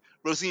 but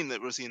Rosine,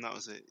 that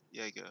was it.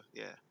 Yeah, you go.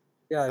 Yeah,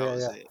 Yeah, that yeah,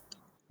 was yeah, it.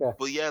 yeah.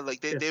 But yeah, like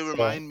they Yes. So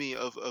remind me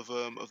of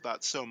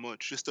that so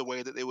much. Just the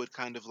way that they would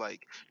kind of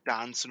like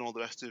dance and all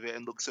the rest of it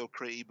and look so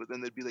pretty, but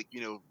then they'd be like,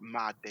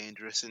 mad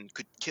dangerous and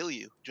could kill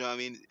you. Do you know what I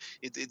mean?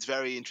 It's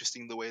very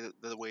interesting the way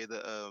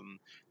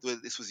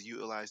that this was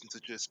utilized in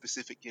such a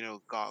specific,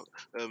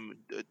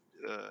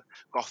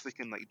 gothic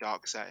and like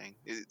dark setting.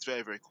 It's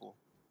very, very cool.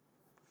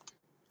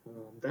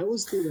 That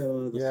was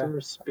the yeah,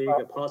 first big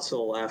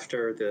apostle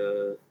after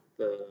the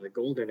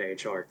Golden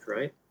Age arc,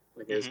 right?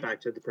 Like it was Hmm.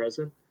 back to the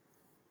present.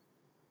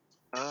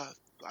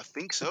 I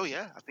think so.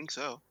 Yeah, I think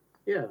so.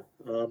 Yeah.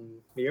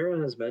 Miura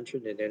has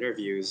mentioned in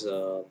interviews,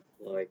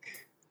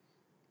 like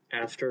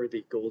after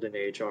the Golden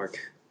Age arc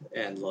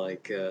and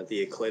like the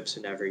eclipse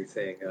and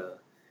everything,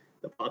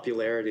 the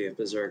popularity of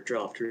Berserk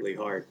dropped really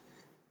hard,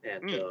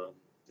 Mm.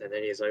 and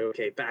then he's like,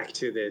 okay, back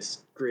to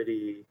this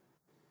gritty,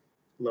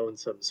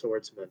 lonesome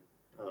swordsman.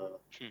 Uh,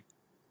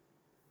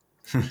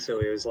 so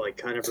it was like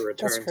kind of a that's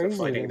return to crazy to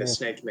fighting the me.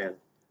 Snake Man.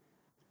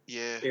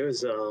 Yeah. It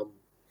was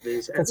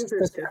these That's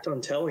editors kept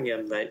on telling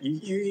him that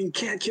you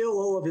can't kill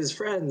all of his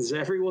friends.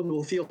 Everyone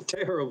will feel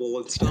terrible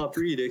and stop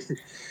reading.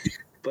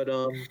 but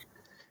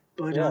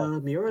yeah,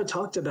 Miura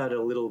talked about it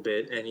a little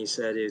bit, and he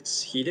said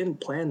he didn't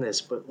plan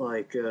this, but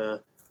like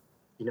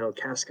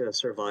Casca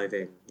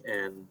surviving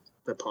and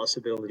the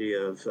possibility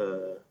of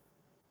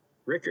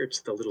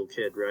Rickards, the little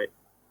kid, right?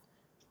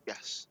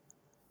 Yes.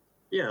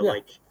 Yeah, yeah,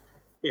 like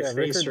yeah. if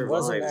they Rickard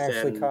wasn't survive,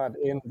 actually then caught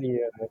in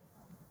the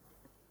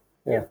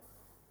yeah.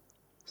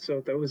 So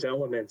those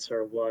elements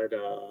are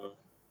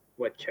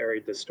what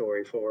carried the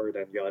story forward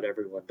and got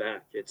everyone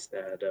back. It's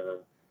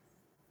that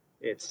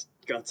it's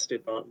Guts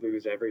did not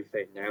lose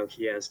everything. Now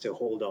he has to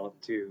hold on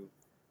to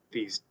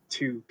these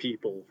two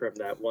people from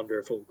that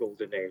wonderful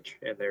golden age,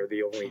 and they're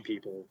the only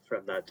people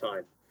from that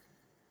time.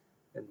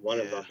 And one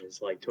of Yeah. them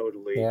is like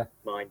totally yeah.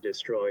 mind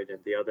destroyed,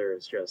 and the other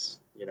is just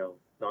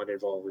not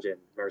involved in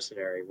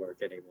mercenary work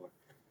anymore.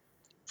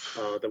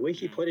 The way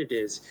he put it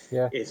is,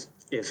 Yeah.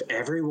 if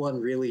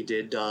everyone really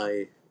did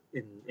die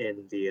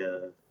in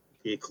the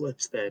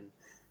eclipse, then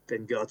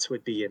then Guts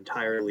would be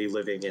entirely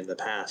living in the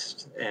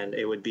past, and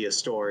it would be a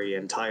story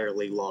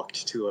entirely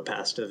locked to a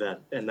past event,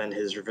 and then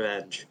his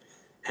revenge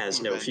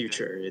has no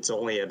future. It's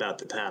only about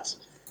the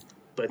past.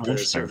 But the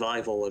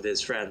survival of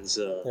his friends,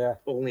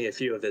 only a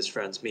few of his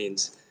friends,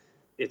 means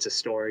it's a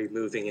story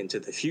moving into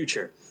the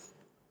future.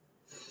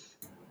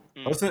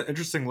 That's an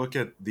interesting look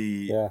at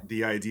the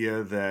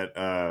idea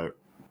that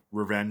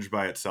revenge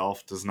by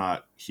itself does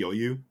not heal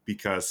you,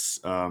 because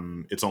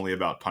it's only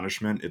about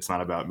punishment. It's not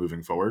about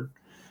moving forward.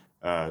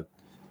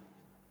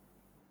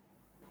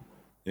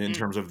 In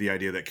terms of the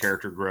idea that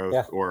character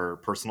growth or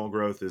personal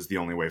growth is the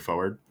only way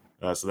forward.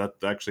 So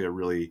that's actually a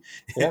really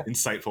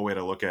insightful way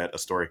to look at a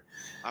story.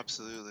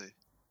 Absolutely.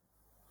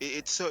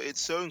 It's so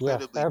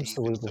incredibly deep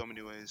in so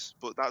many ways,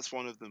 but that's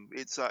one of them.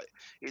 It's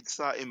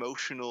that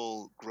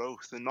emotional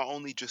growth, and not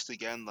only just,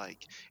 again,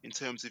 like in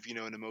terms of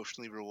an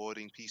emotionally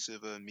rewarding piece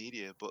of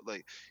media, but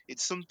like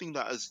it's something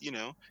that has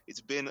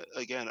it's been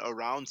again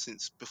around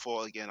since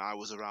before I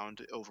was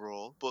around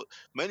overall. But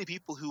many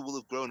people who will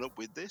have grown up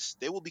with this,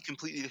 they will be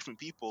completely different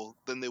people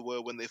than they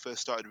were when they first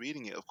started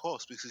reading it, of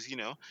course, because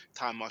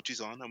time marches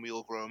on and we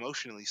all grow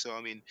emotionally. So I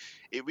mean,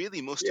 it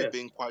really must have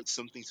been quite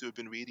something to have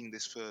been reading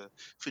this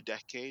for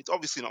decades.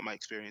 Obviously not my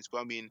experience, but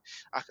I mean,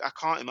 I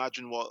can't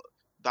imagine what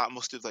that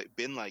must have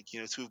been like, to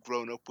have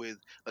grown up with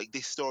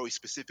this story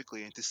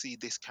specifically, and to see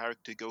this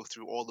character go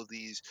through all of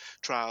these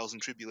trials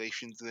and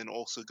tribulations, and then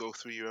also go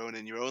through your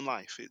own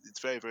life. It's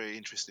very, very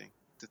interesting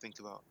to think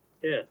about.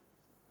 Yeah,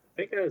 I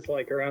think I was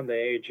around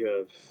the age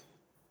of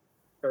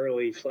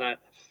early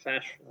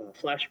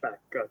flashback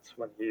Guts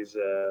when he's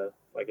a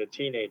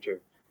teenager.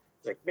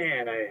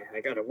 Man, I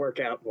gotta work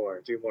out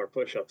more, do more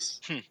push-ups.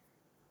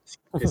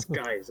 This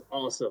guy is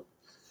awesome.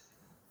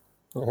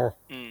 Yeah,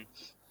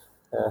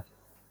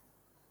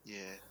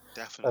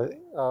 definitely.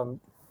 I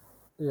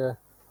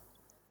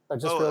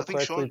just real quick,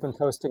 Sean... we've been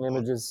posting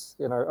images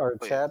in our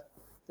chat,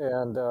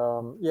 and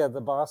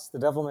the boss, the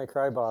Devil May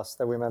Cry boss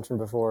that we mentioned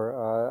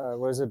before,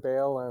 was it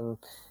Bale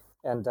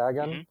and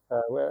Dagon?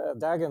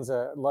 Dagon's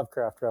a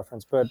Lovecraft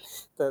reference, but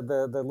the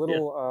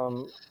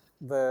little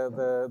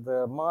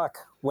the mock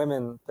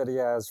women that he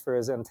has for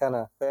his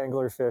antenna, the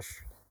anglerfish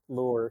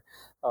lure,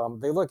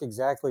 they look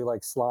exactly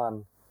like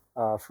Slan.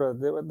 For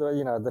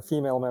the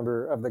female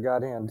member of the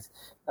God Hand,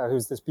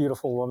 who's this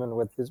beautiful woman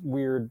with this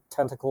weird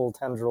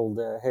tendrilled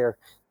hair.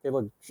 They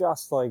look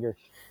just like her.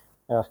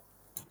 Yeah.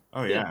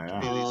 Oh yeah.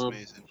 It is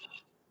amazing.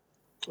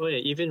 Oh yeah,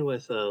 even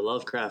with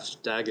Lovecraft's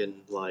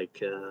Dagon,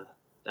 that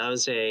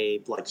was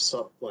an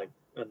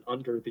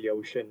under the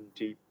ocean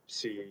deep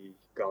sea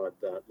god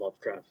that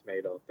Lovecraft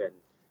made up, and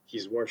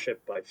he's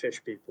worshipped by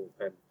fish people,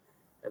 and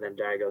then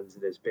Dagon's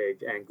this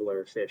big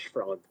angler fish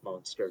frog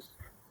monster.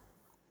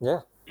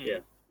 Yeah.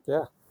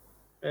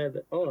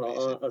 And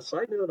a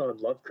side note on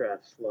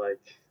Lovecraft,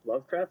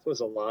 Lovecraft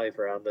was alive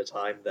around the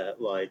time that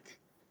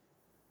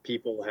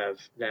people have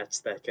nets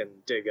that can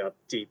dig up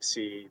deep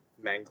sea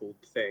mangled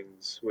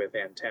things with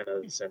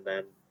antennas, and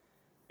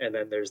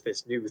then there's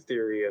this new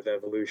theory of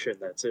evolution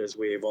that says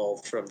we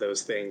evolved from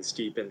those things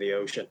deep in the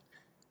ocean.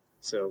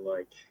 So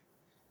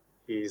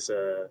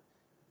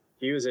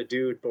he was a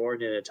dude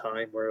born in a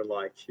time where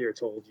you're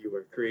told you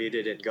were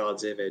created in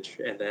God's image,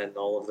 and then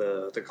all of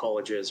the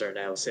colleges are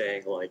now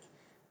saying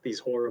these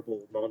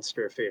horrible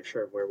monster fish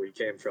are where we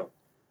came from.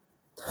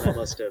 That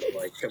must have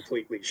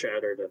completely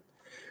shattered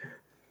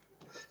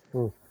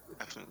him.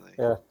 Definitely.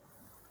 Yeah.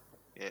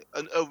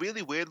 A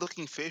really weird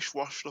looking fish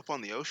washed up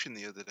on the ocean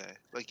the other day.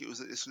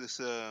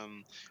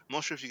 I'm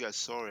not sure if you guys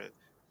saw it,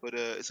 but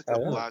it's a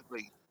black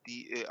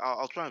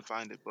I'll try and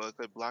find it, but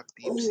a black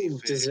deep sea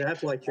fish. Does it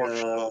have washed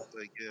up,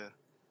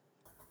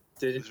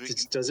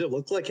 does it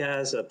look like it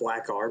has a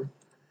black arm?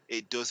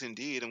 It does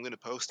indeed. I'm going to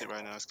post it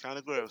right now. It's kind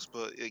of gross,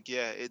 but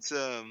it's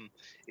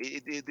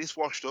this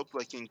washed up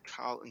in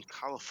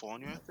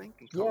California, I think.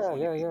 In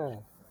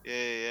California.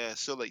 Yeah.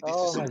 So this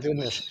is something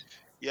which,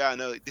 I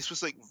know. This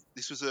was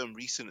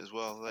recent as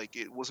well.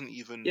 It wasn't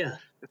even. Yeah.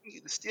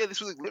 This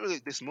was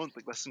literally this month,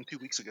 less than 2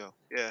 weeks ago.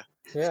 Yeah.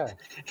 Yeah.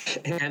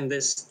 And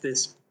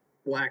this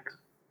black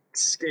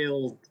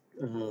scaled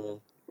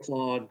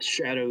clawed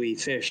shadowy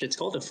fish. It's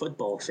called a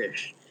football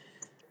fish.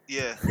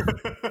 Yeah.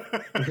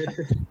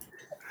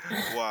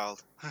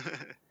 Wild.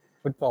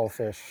 Football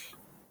fish.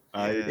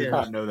 I did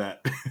not know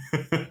that.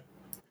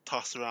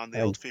 Toss around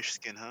the old fish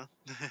skin, huh?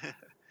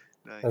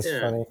 Nice. That's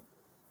funny.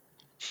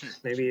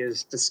 Maybe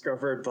it's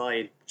discovered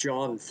by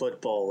John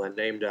Football and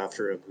named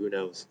after him. Who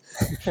knows?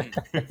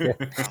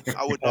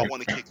 I would not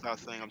want to kick that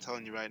thing. I'm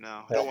telling you right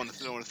now. I don't want to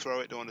throw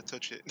it. Don't want to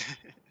touch it.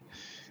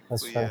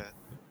 That's funny.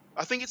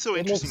 I think it's so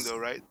interesting though,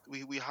 right?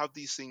 We have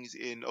these things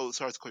in. Oh,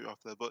 sorry to cut you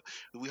off there, but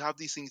we have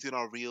these things in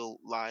our real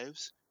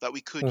lives that we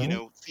could,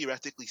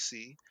 theoretically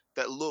see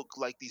that look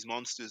like these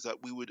monsters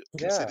that we would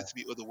consider to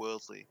be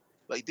otherworldly.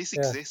 This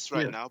exists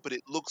right now, but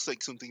it looks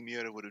like something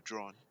Miura would have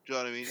drawn. Do you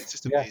know what I mean? It's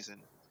just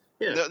amazing.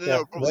 Yeah. There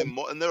are probably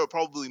more, and there are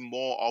probably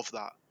more of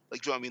that. Do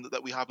you know what I mean?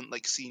 That we haven't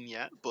seen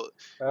yet. But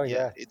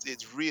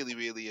it's really,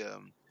 really.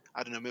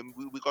 I don't know.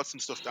 We got some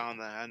stuff down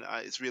there, and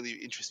it's really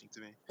interesting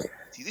to me.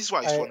 See, this is why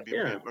I used to I want to be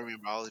a marine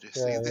biologist.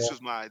 yeah, This yeah.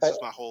 was my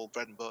I, whole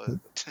bread and butter.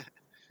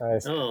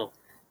 Nice. Oh,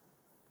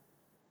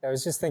 I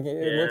was just thinking,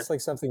 it yeah. looks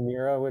like something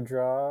Mira would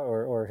draw,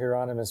 or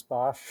Hieronymus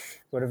Bosch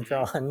would have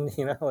drawn.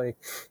 Like,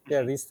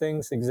 yeah, these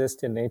things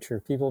exist in nature.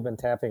 People have been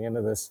tapping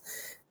into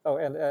this. Oh,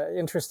 and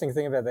interesting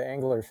thing about the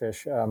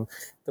anglerfish,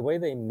 the way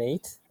they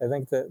mate. I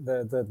think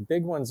the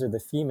big ones are the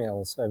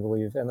females, I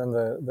believe, and then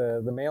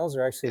the males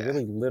are actually Yeah.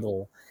 really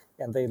little,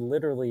 and they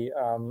literally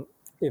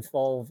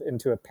evolve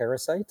into a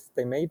parasite.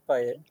 They mate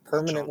by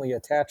permanently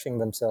attaching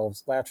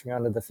themselves, latching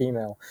onto the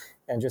female,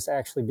 and just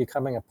actually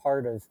becoming a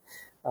part of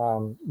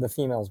the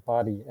female's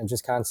body, and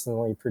just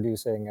constantly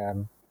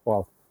producing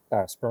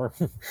sperm,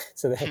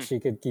 so that she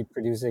could keep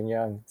producing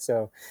young.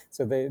 So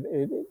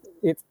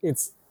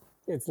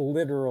it's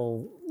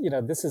literal.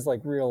 This is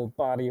like real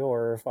body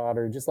horror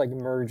fodder, just like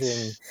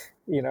merging,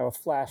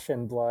 flesh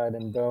and blood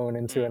and bone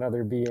into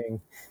another being.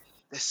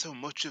 There's so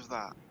much of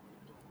that.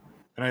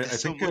 And I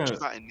There's so think much of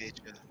that in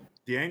nature.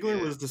 the angler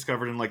was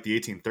discovered in like the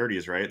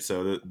 1830s, right?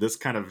 So this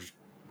kind of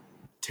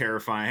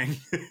terrifying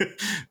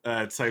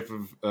type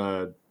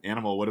of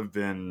animal would have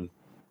been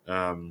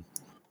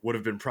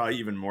probably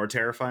even more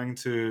terrifying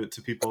to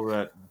people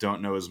that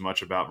don't know as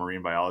much about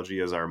marine biology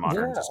as our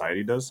modern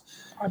society does.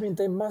 I mean,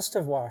 they must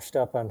have washed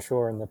up on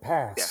shore in the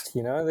past.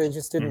 They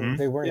just didn't.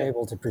 They weren't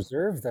able to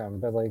preserve them.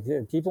 But like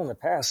people in the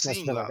past must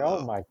have been like,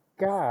 "Oh my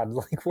god!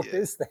 Like, what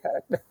is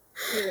that?"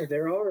 Yeah,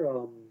 there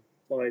are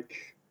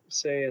like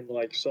say in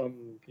like some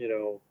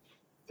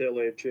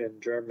village in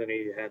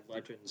Germany had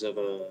legends of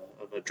a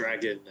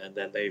dragon, and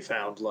then they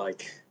found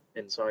like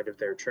inside of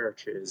their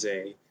church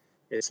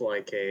it's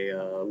like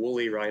a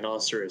woolly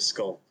rhinoceros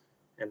skull,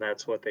 and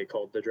that's what they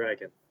called the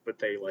dragon. But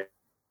they like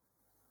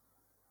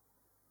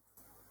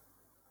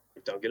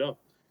dug it up.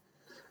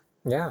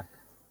 Yeah.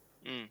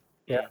 Mm.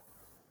 Yeah.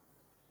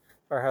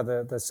 Or how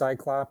the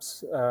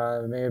Cyclops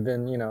may have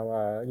been,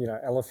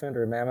 elephant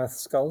or mammoth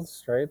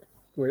skulls, right?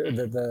 Where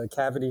the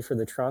cavity for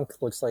the trunk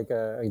looks like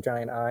a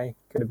giant eye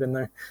could have been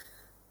there.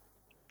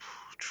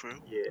 True.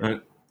 Yeah.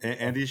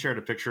 Andy shared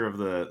a picture of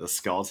the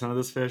skeleton of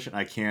this fish, and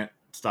I can't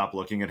stop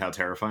looking at how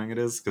terrifying it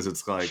is, because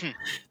it's like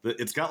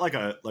it's got like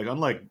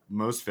unlike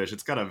most fish,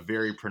 it's got a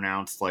very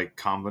pronounced like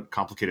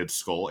complicated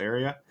skull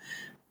area.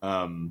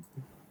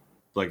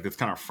 Like it's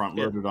kind of front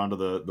loaded onto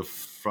the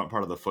front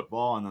part of the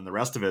football, and then the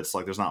rest of it's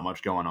like there's not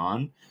much going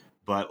on.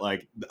 But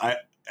like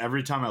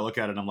every time I look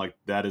at it, I'm like,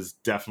 that is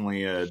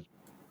definitely a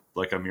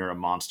Miura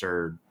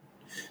monster,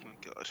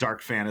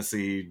 dark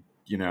fantasy,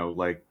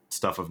 like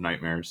stuff of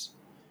nightmares.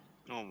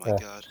 Oh my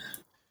god!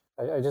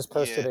 I just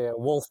posted a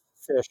wolf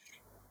fish.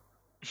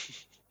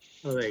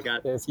 Oh, they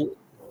got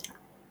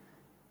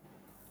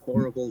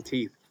horrible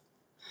teeth.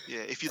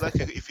 Yeah, if you'd like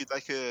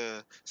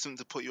something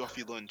to put you off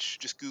your lunch,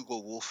 just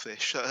Google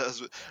wolffish.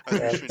 As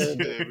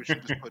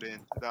Richard just put in.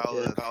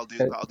 That'll do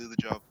the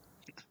job.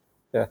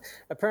 Yeah,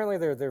 apparently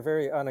they're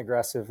very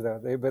unaggressive though.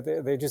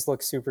 They just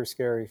look super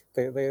scary.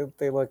 They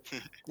look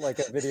like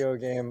a video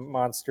game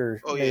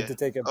monster made to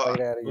take a bite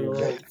out of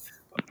you.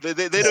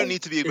 They don't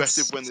need to be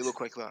aggressive when they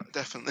look like that.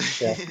 Definitely.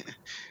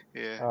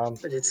 Yeah.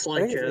 But it's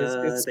like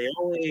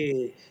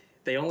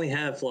they only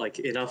have like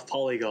enough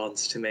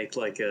polygons to make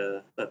like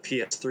a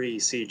PS3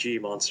 CG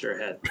monster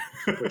head,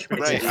 which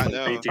makes it even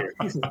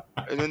creepier.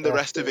 And then the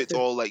rest of it's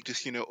all like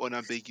just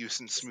unambiguous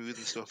and smooth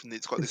and stuff, and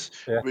it's got this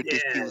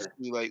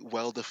ridiculously like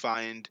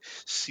well-defined,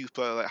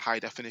 super like high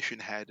definition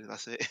head.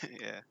 That's it.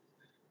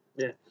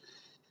 Yeah.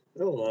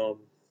 Oh,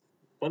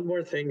 one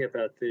more thing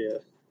about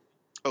the.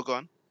 Oh, go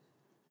on.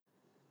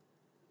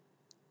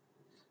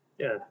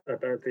 Yeah,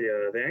 about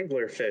the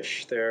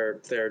anglerfish,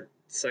 their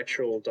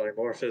sexual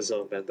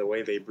dimorphism and the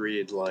way they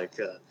breed, like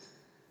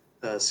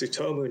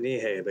Tsutomu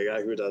Nihei, the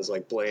guy who does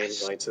like Blaine,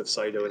 Knights of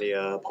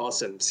Sidonia,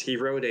 Possums, he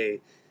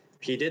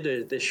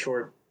did this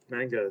short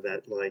manga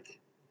that like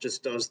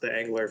just does the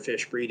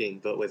anglerfish breeding,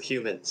 but with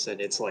humans,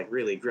 and it's like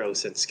really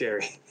gross and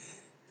scary.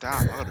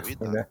 Damn, I gotta read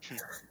that.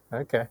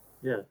 Okay.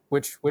 Yeah.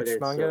 Which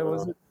manga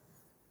was it?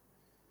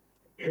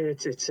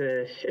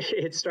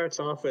 It starts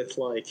off with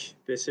like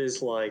this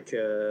is like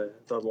the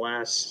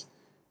last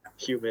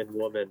human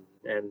woman,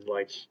 and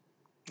like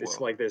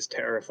it's like this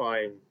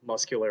terrifying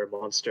muscular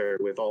monster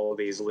with all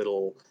these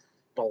little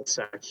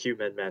ballsack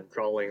human men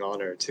crawling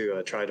on her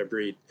to try to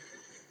breed.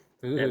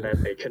 And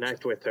then they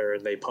connect with her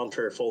and they pump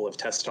her full of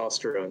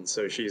testosterone,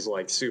 so she's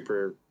like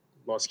super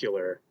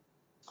muscular,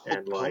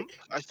 and like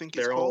I think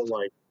they're all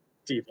like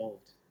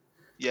devolved.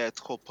 Yeah,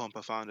 it's called Pump.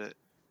 I found it.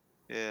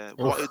 Yeah,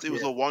 it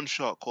was a one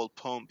shot called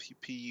Pump.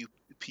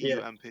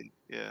 P-U-M-P.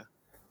 Yeah.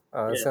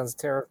 That sounds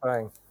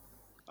terrifying.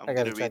 I'm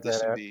gonna read this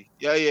and be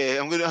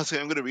I'm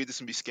gonna read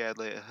this and be scared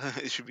later.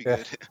 It should be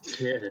good.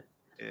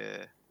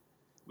 Yeah.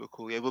 But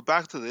cool. Yeah, but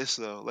back to this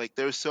though. Like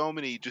there's so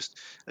many just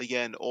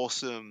again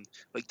awesome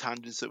like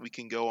tangents that we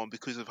can go on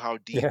because of how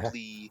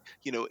deeply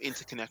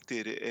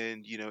interconnected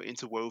and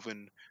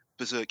interwoven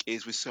Berserk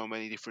is with so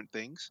many different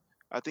things.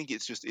 I think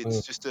it's just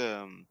it's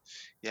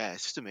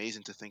just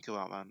amazing to think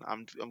about, man.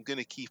 I'm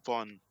gonna keep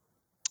on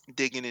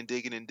digging and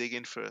digging and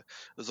digging for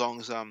as long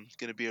as I'm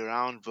gonna be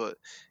around. But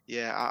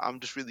yeah, I'm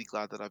just really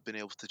glad that I've been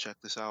able to check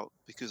this out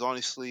because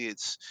honestly,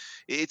 it's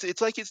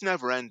like it's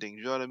never ending.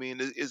 You know what I mean?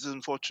 It's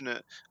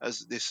unfortunate as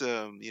this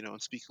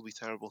unspeakably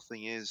terrible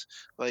thing is.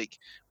 Like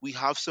we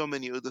have so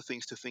many other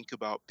things to think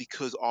about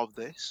because of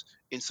this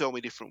in so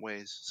many different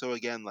ways. So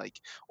again, like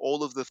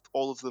all of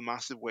the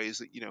massive ways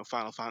that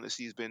Final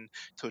Fantasy has been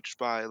touched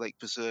by like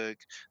Berserk,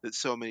 that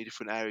so many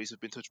different areas have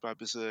been touched by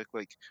Berserk.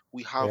 Like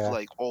we have Yeah.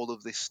 like all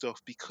of this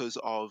stuff because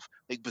of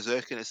like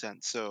Berserk in a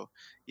sense. So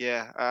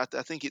yeah, I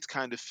think it's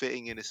kind of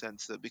fitting in a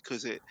sense that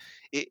because it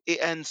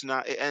ends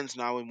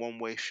now, in one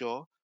way,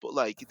 sure, but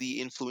like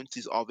the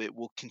influences of it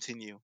will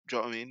continue. Do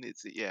you know what I mean?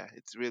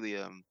 It's really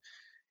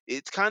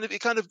it kind of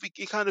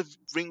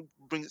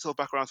brings itself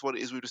back around to what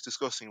it is we were just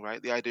discussing,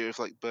 right? The idea of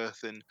like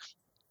birth and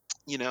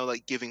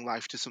like giving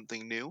life to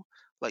something new.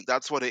 Like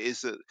that's what it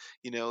is that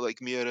like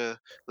Miura,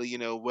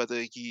 like,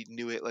 whether he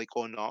knew it like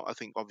or not, I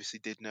think obviously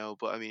did know,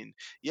 but I mean,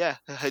 yeah,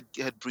 had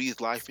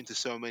breathed life into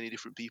so many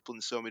different people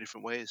in so many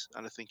different ways,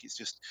 and I think it's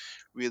just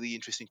really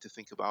interesting to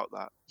think about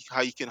that, how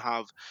you can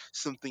have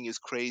something as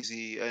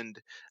crazy and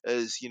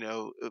as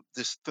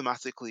just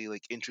thematically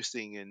like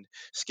interesting and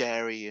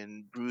scary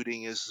and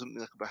brooding as something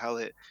like a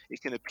Behelit.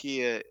 It can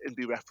appear and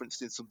be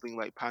referenced in something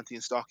like Panty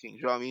and Stocking.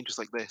 You know what I mean? Just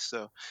like this.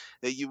 So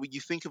when you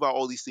think about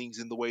all these things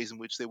and the ways in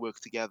which they work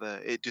together,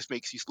 it just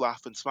makes you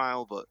laugh and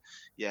smile. But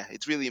yeah,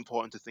 it's really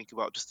important to think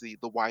about just the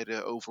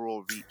wider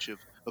overall reach of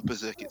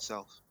Berserk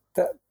itself.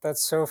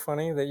 That's so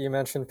funny that you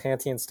mentioned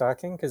Panty and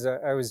Stocking because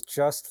I was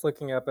just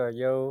looking up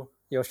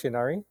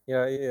Yoshinari,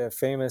 a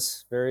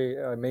famous, very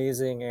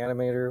amazing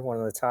animator, one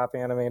of the top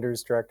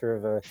animators, director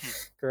of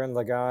Gurren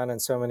Lagann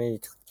and so many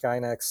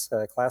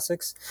Gainax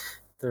classics.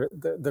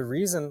 The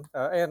reason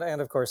and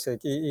of course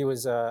he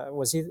was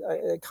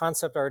a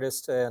concept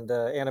artist and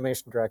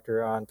animation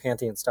director on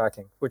Panty and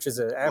Stocking, which is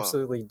an Wow.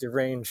 absolutely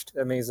deranged,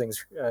 amazing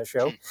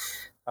show.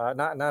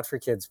 Not for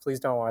kids.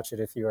 Please don't watch it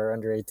if you are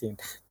under 18.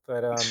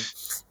 But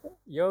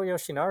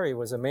Yoshinari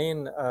was a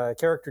main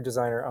character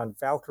designer on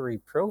Valkyrie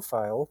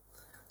Profile,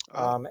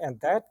 and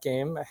that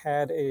game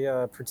had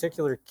a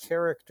particular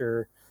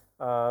character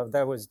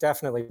that was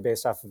definitely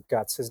based off of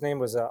Guts. His name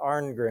was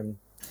Arngrim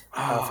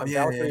from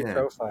Valkyrie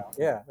Profile.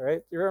 Yeah,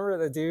 right. You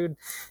remember the dude?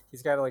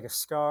 He's got like a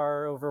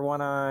scar over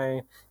one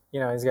eye.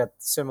 He's got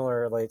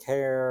similar like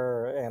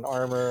hair and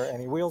armor, and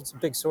he wields a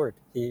big sword.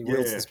 He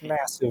wields this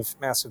massive,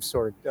 massive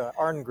sword.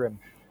 Arngrim,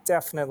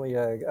 definitely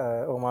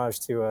a homage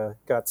to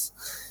Guts.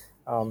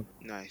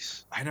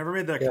 Nice. I never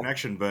made that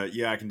connection, but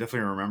yeah, I can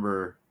definitely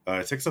remember.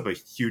 It takes up a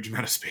huge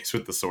amount of space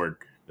with the sword.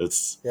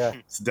 It's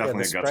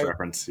definitely a Guts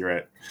reference. You're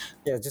right.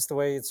 Yeah, just the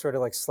way it's sort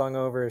of like slung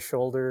over his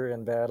shoulder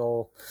in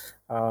battle.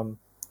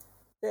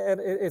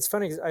 And it's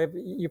funny.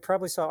 You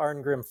probably saw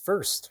Arngrim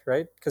first,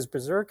 right? Because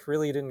Berserk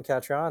really didn't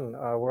catch on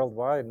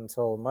worldwide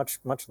until much,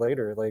 much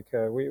later. Like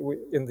we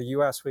in the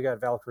U.S. we got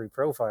Valkyrie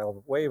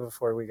Profile way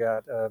before we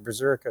got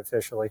Berserk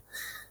officially.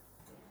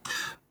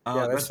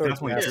 That's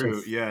definitely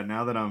true. Yeah,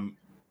 now that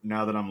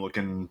I'm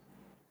looking,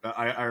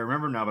 I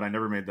remember now, but I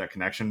never made that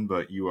connection.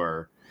 But you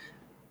are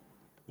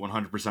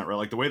 100% right.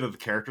 Like the way that the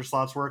character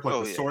slots work,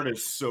 like sword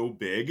is so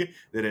big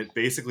that it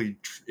basically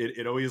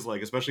it always,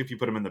 like, especially if you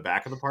put them in the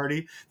back of the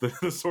party,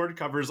 the sword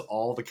covers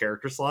all the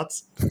character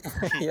slots.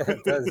 Yeah,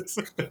 it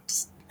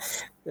does.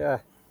 Yeah.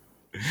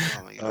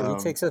 Oh my God.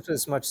 He takes up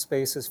as much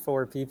space as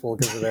 4 people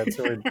because of that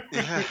sword.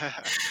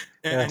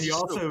 And he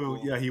also so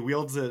cool. He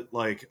wields it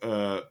like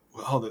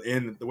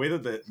in the way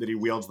that he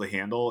wields the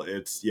handle,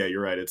 it's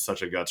you're right, it's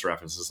such a Guts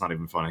reference, it's not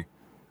even funny.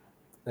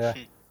 Yeah.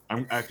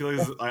 I feel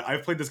like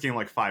I've played this game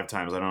like 5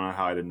 times. I don't know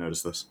how I didn't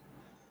notice this.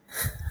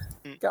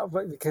 Yeah,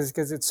 but because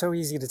it's so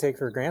easy to take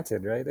for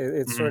granted, right?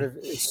 It's sort of,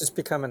 it's just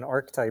become an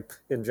archetype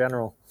in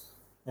general.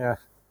 Yeah,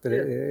 but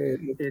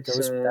it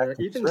goes back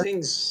to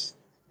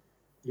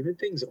even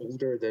things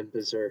older than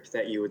Berserk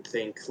that you would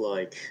think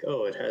like,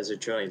 oh, it has a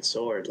giant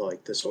sword.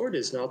 Like the sword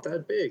is not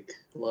that big.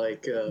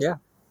 Like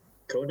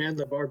Conan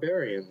the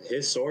Barbarian,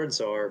 his swords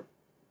are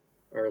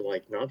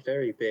like not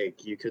very big.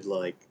 You could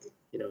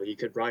you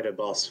could ride a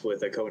boss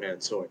with a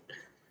Conan sword.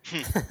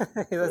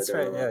 That's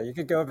right. Yeah, you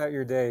could go about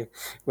your day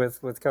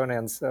with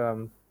Conan's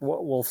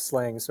wolf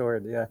slaying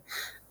sword. Yeah.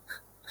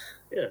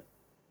 Yeah.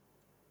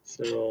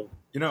 So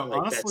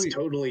honestly, that's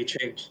totally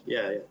changed.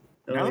 Yeah.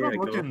 Now that I'm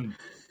looking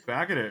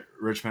back at it,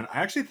 Richmond, I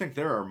actually think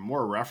there are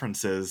more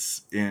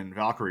references in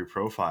Valkyrie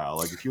Profile.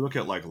 Like if you look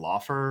at like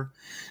Laufer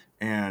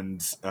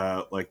and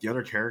like the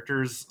other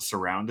characters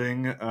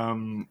surrounding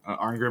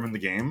Arngrim in the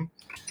game.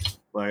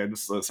 Like I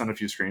just sent a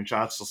few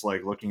screenshots, just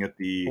like looking at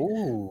the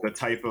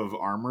type of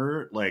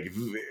armor, like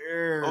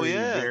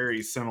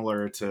very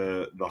similar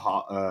to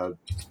the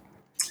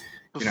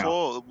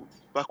before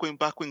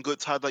back when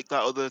Guts had like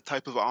that other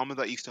type of armor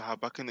that he used to have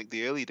back in like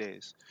the early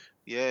days.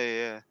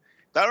 Yeah.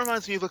 That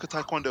reminds me of like a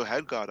Taekwondo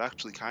head guard,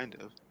 actually, kind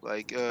of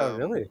like. Oh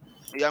really?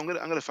 Yeah, I'm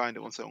gonna find it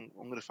once. I'm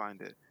gonna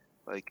find it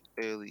like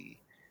early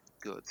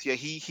good. Yeah,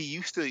 he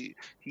used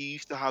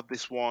to have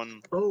this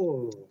one.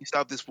 Oh, He used to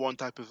have this one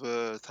type of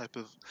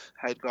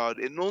head guard.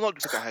 No, not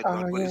just like a head Oh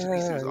guard, but it's a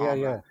piece of his yeah, armor,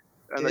 yeah.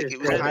 and yeah, like his it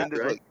was helmet, kind of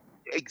right? like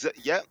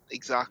yeah,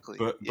 exactly.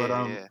 But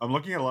Yeah, yeah. I'm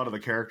looking at a lot of the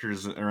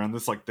characters around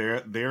this, like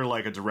they're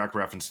like a direct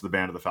reference to the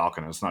Band of the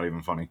Falcon. It's not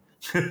even funny.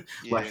 Yeah.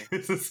 Like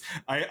it's just,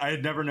 I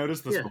had never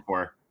noticed this Yeah.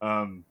 before.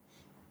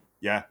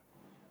 Yeah,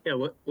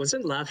 Yeah,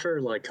 wasn't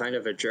Laffer like kind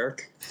of a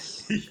jerk?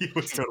 he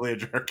was totally a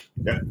jerk.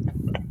 Yeah.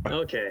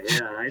 Okay,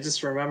 yeah, I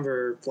just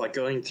remember like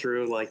going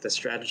through like the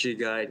strategy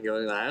guide and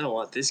going, I don't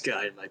want this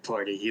guy in my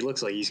party. He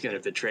looks like he's gonna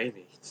betray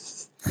me.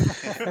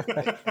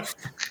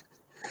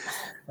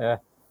 Yeah.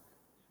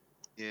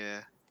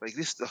 Yeah, like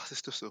this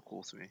stuff's so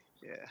cool to me.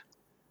 Yeah,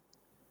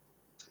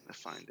 I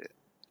find it.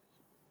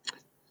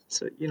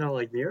 So,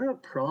 like Miura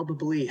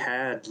probably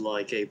had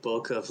like a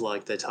book of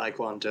like the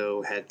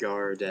Taekwondo head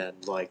guard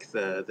and like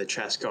the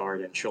chest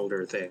guard and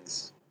shoulder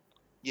things.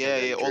 Yeah,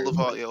 then yeah, drew,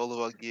 all of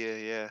our gear,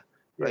 yeah.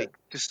 Yeah. Like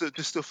just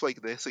stuff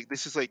like this. Like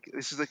this is like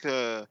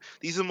a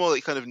these are more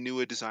like kind of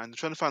newer designs. I'm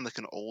trying to find like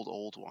an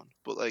old one,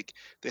 but like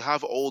they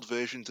have old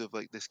versions of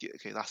like this gear.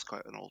 Okay, that's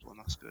quite an old one.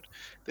 That's good.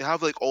 They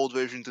have like old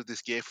versions of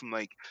this gear from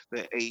like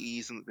the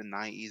 80s and the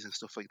 90s and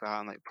stuff like that,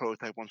 and like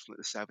prototype ones from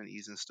like the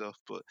 70s and stuff.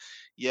 But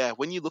yeah,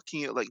 when you're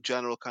looking at like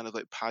general kind of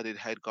like padded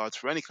head guards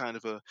for any kind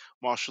of a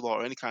martial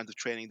art or any kind of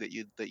training that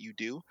you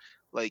do,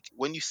 like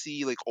when you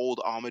see like old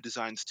armor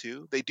designs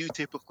too, they do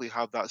typically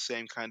have that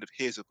same kind of,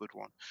 here's a good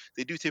one,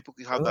 they do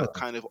typically have that Oh.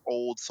 kind of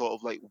old sort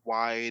of like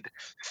wide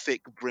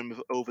thick brim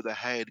over the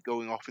head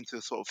going off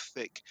into sort of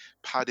thick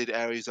padded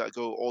areas that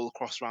go all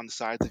across around the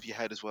sides of your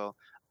head as well.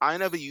 I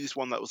never used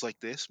one that was like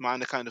this.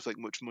 Mine are kind of like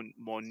much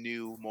more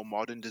new, more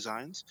modern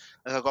designs.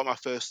 Like I got my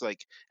first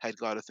like head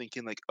guard I think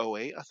in like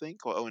 '08 I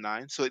think, or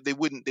 '09. So they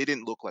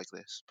didn't look like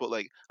this, but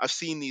like I've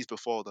seen these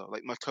before though.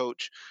 Like my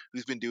coach,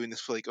 who's been doing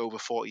this for like over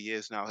 40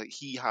 years now, like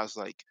he has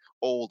like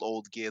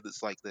old gear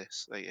that's like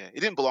this. Like yeah, it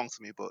didn't belong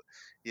to me, but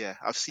yeah,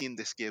 I've seen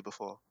this gear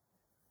before.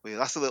 But yeah,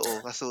 that's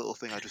a little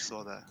thing I just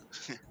saw there.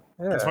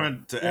 I just Yeah.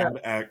 wanted to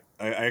add,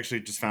 I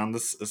actually just found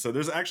this. So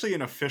there's actually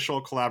an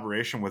official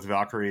collaboration with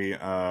Valkyrie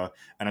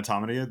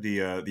Anatomia,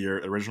 the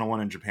original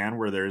one in Japan,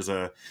 where there's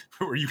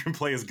where you can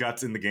play as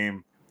Guts in the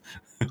game.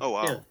 Oh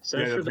wow. Yeah, is that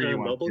Yeah, for the the 3D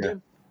one, mobile yeah.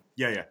 game?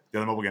 Yeah,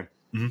 the mobile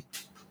game.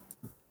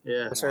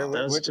 Yeah, Sorry, Wow.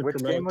 that was which to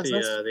game promote was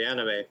this? the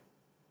anime.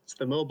 It's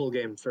the mobile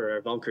game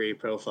for Valkyrie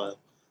Profile.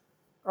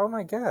 Oh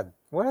my god.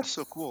 What? That's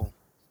so cool.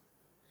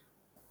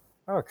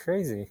 Oh,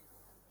 crazy.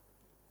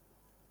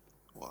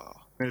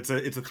 Wow. And it's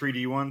a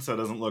 3D one, so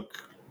it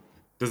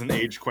doesn't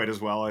age quite as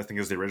well, I think,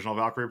 as the original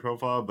Valkyrie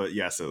Profile. But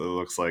yes, it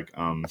looks like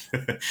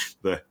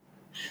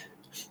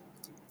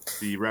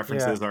the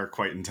references are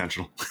quite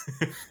intentional.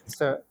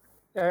 So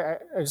I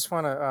just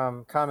want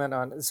to comment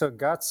on, so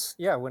Guts,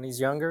 yeah, when he's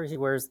younger he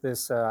wears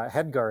this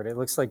head guard. It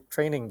looks like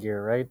training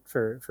gear, right,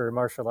 for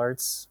martial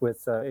arts,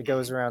 with it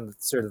goes around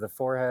sort of the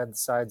forehead, the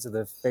sides of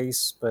the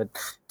face, but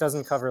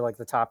doesn't cover like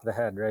the top of the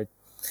head, right?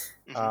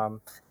 Mhm.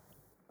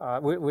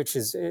 Which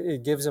is,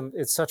 it gives him,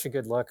 it's such a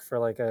good look for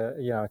like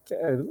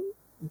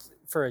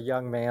for a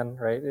young man,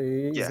 right?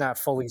 He's Yeah. not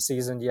fully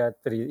seasoned yet,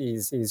 but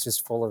he's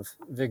just full of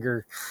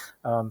vigor.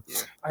 Yeah.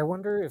 I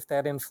wonder if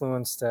that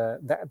influenced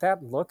that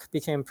look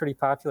became pretty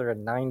popular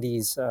in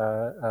 '90s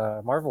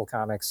Marvel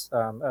comics,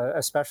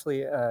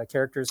 especially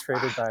characters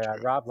created by True.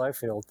 Rob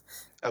Liefeld,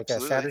 like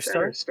Absolutely.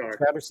 Shatterstar.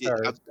 Shatterstar. Yeah,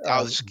 Shatterstar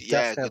I was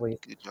yeah, definitely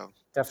good job.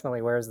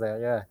 wears that,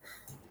 yeah.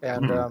 Yeah.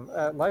 And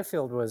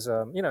Liefeld was,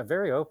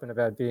 very open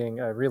about being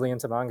really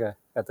into manga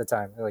at the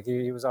time. Like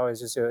he was always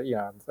just,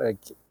 like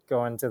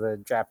going to the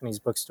Japanese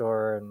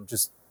bookstore and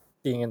just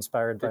being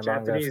inspired The by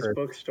manga. Japanese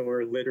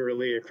bookstore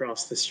literally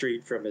across the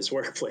street from his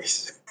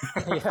workplace.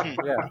 Yeah,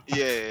 yeah.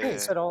 Yeah. He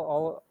said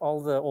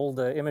all the old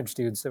Image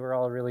dudes, they were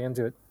all really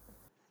into it.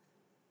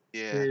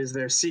 Yeah. It is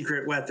their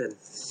secret weapon.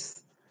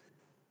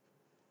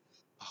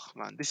 Oh,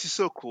 man, this is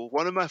so cool.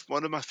 One of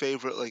my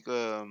favorite like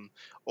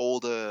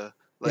older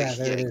like Yeah,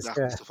 there yeah, it is.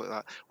 exactly, Yeah. stuff like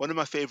that. One of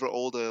my favorite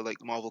older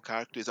like Marvel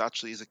characters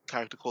actually is a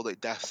character called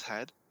like Death's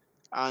Head,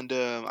 and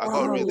I got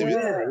Oh, really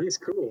Yeah, he's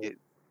cool. yeah,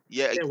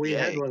 yeah, Yeah, we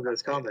had one of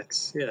those exactly.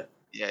 comics. Yeah.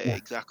 Yeah, Yeah.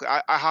 exactly.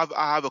 I have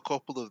a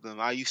couple of them.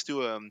 I used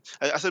to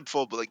I said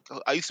before, but like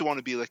I used to want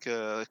to be like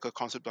a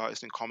concept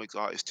artist and comics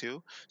artist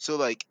too. So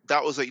like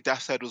that was like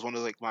Death's Head was one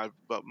of like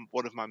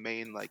one of my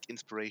main like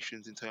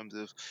inspirations in terms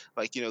of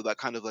like that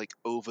kind of like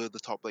over the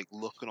top like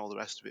look and all the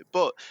rest of it.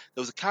 But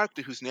there was a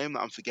character whose name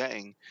that I'm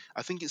forgetting.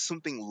 I think it's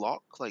something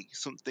Lock, like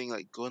something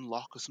like Gun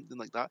Lock or something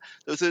like that.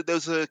 There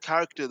was a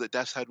character that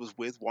Death's Head was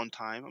with one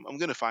time. I'm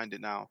gonna find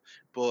it now,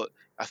 but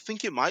I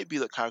think it might be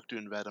the character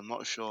in red. I'm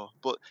not sure,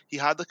 but he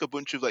had like a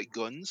bunch of like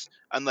guns,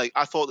 and like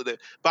I thought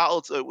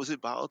that was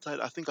it Battle Tide?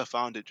 I think I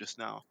found it just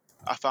now.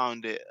 I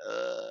found it.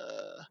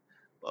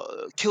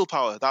 kill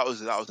power. That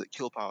was it. That was it.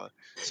 Kill power.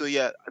 So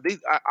yeah,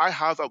 I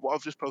have what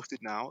I've just posted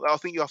now. I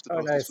think you have to Oh,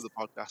 post this for nice.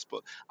 the podcast,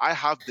 but I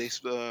have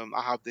this.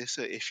 I have this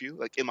issue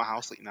like in my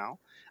house like now,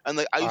 and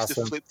like I used to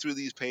Awesome. flip through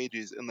these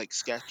pages and like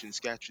sketch and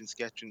sketch and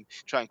sketch and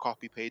try and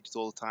copy pages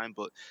all the time.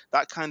 But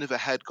that kind of a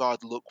head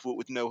guard look, but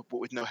with no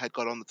head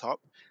guard on the top.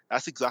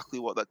 That's exactly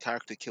what that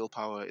character kill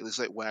power is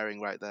like wearing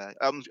right there.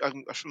 I'm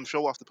sure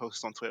we'll have to post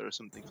this on Twitter or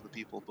something for the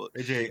people. But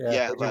AJ, Yeah.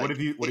 yeah, AJ, what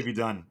like have you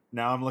done?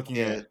 Now I'm looking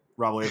yeah. at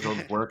Rob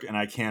Liefeld's work, and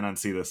I can't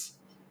unsee this.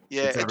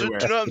 Yeah, It's do everywhere.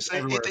 you know what I'm It's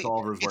saying? everywhere. It's all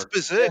over his It's work.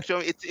 Berserk. You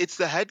know, it's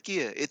the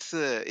headgear. It's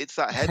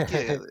that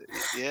headgear.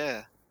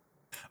 Yeah,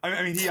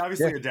 I mean, he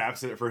obviously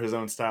adapts it for his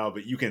own style,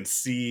 but you can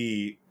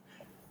see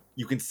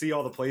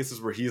all the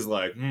places where he's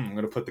like, I'm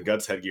going to put the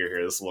guts headgear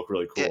here. This will look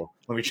really yeah, cool.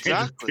 Let me change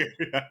exactly. it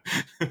here.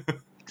 Yeah.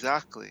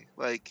 Exactly.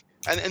 Like,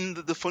 and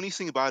the funny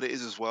thing about it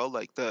is as well,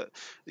 like that,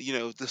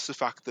 just the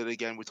fact that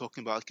again we're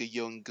talking about like a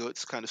young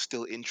Guts kind of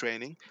still in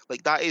training,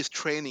 like that is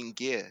training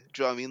gear.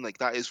 Do you know what I mean? Like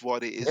that is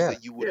what it is Yeah.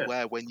 that you would Yeah.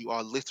 wear when you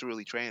are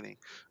literally training.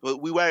 Well,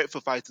 we wear it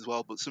for fights as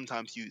well, but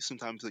sometimes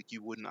like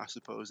you wouldn't, I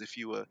suppose, if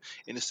you were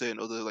in a certain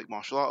other like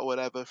martial art or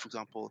whatever. For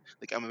example,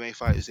 like MMA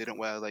fighters, they don't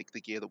wear like the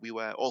gear that we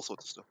wear, all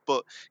sorts of stuff.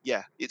 But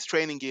yeah, it's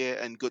training gear,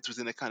 and Guts was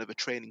in a kind of a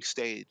training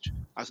stage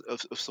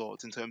of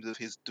sorts in terms of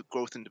his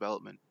growth and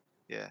development.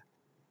 Yeah.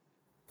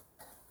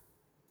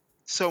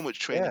 So much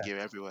training Yeah. gear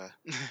everywhere.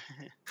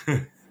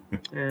 Yeah,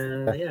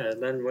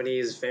 and then when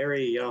he's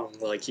very young,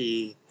 like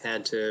he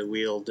had to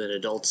wield an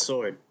adult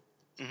sword.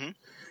 Mhm.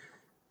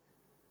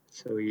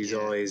 So he's Yeah.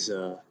 always.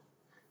 Oh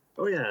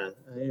yeah,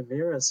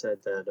 Miura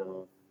said that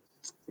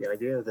the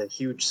idea of the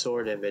huge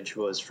sword image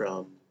was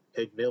from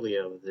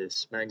Pygmalion,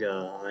 this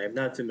manga. I'm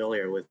not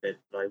familiar with it,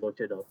 but I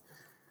looked it up.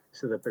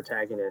 So the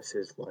protagonist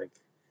is like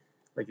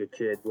a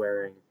kid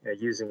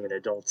using an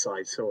adult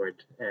sized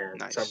sword, and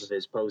some of Nice.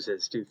 his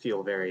poses do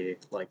feel very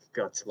like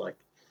Guts like.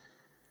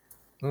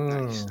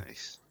 Nice. Mm.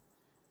 Nice.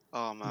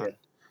 Oh Yeah. man.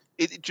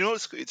 Do you know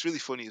it's really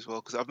funny as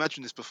well because I've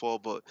mentioned this before,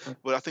 but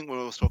I think when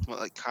I was talking about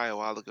like Kai a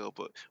while ago.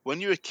 But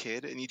when you're a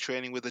kid and you're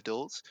training with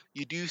adults,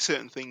 you do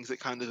certain things that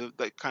kind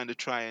of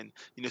try and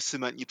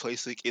cement your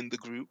place like in the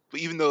group. But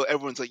even though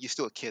everyone's like you're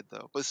still a kid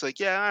though, but it's like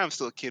yeah I am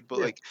still a kid, but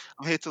Yeah. like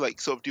I'm here to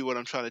like sort of do what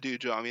I'm trying to do.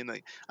 Do you know what I mean?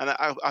 Like, and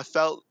I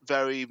felt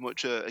very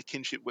much a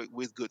kinship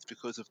with Guts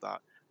because of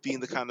that. Being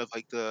the kind of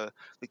like the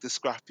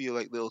scrappy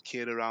like little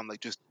kid around like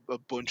just a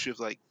bunch of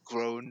like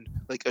grown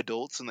like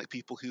adults and like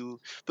people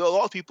who but a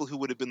lot of people who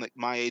would have been like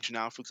my age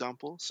now, for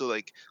example. So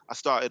like I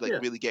started like Yeah.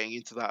 really getting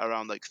into that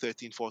around like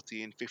 13,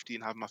 14,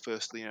 15, having my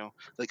first,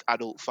 like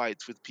adult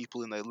fights with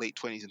people in their late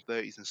 20s and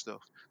 30s and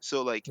stuff.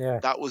 So like Yeah.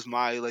 that was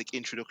my like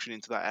introduction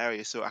into that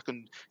area. So I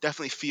can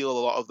definitely feel a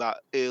lot of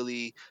that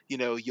early,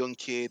 young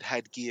kid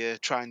headgear,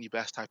 trying your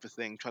best type of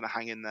thing, trying to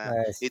hang in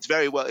there. Nice. It's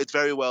very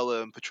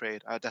well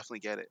portrayed. I definitely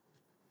get it.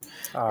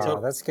 Oh,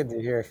 So- that's good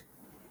to hear.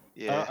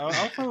 Yeah. I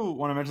also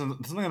want to mention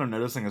something that I'm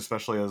noticing,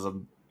 especially as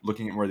I'm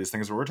looking at more of these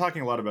things, where we're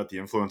talking a lot about the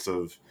influence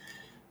of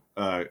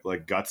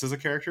like Guts as a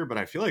character, but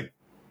I feel like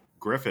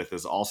Griffith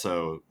is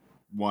also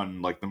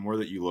one, like the more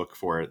that you look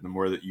for it, the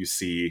more that you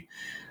see.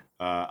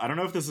 I don't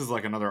know if this is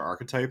like another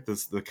archetype,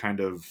 the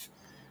kind of,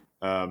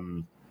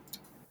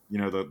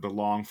 the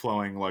long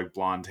flowing, like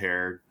blonde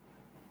hair,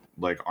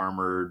 like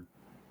armored,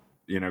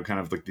 kind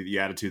of like the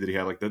attitude that he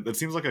had, like that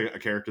seems like a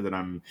character that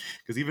I'm,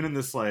 because even in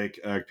this like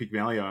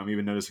Pygmalion, I'm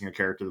even noticing a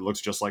character that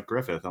looks just like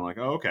Griffith. I'm like,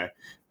 oh, okay.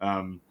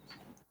 And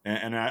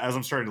as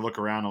I'm starting to look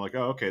around, I'm like,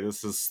 oh, okay,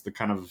 this is the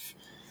kind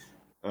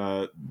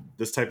of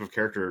this type of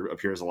character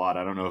appears a lot.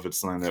 I don't know if it's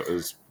something that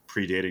was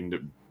predating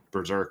to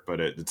Berserk, but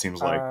it seems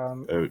like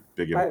a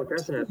big Oh,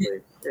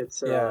 definitely.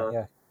 It's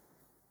Yeah.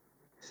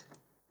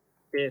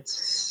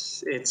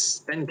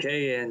 it's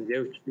Benkei and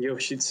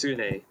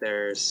Yoshitsune.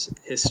 There's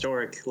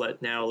historic,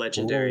 now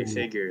legendary Ooh.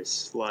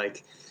 figures.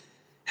 Like,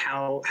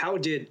 how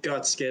did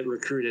Guts get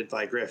recruited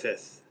by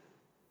Griffith?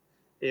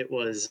 It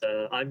was,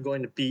 I'm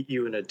going to beat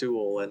you in a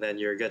duel, and then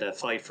you're gonna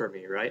fight for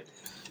me, right?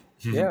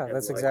 Yeah, And,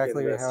 that's like,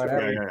 exactly in the how it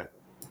story, happened.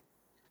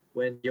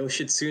 when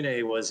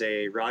Yoshitsune was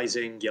a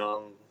rising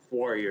young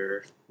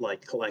warrior,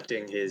 like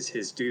collecting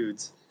his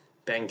dudes,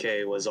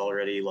 Benkei was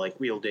already like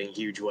wielding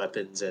huge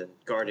weapons and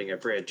guarding a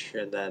bridge,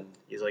 and then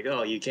he's like,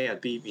 "Oh, you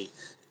can't beat me,"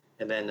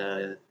 and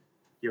then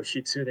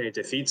Yoshitsune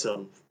defeats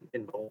him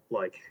in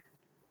like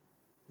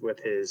with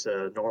his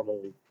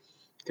normal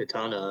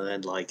katana,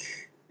 and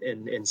like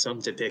in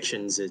some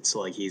depictions, it's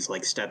like he's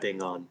like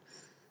stepping on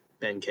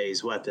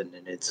Benkei's weapon,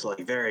 and it's like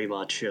very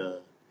much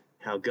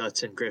how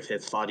Guts and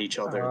Griffith fought each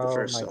other the Oh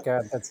first my time.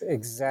 god, that's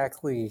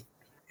exactly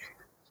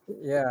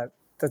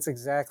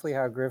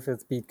how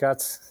Griffith beat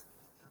Guts.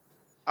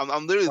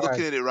 I'm literally God.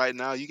 looking at it right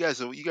now. You guys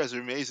are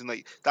amazing.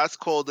 Like that's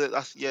called the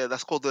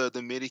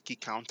Miriki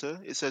counter.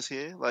 It says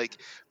here. Like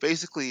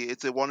basically,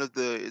 it's a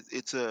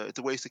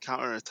ways to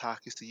counter an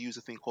attack is to use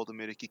a thing called the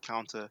Miriki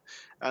counter,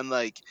 and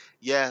like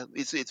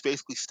it's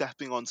basically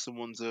stepping on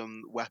someone's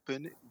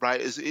weapon.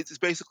 Right? It's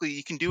basically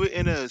you can do it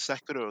in a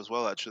Sekiro as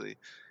well. Actually,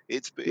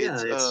 it's Yeah,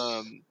 it's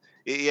it's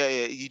yeah,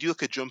 you do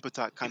like a jump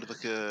attack, kind of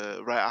like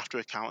a right after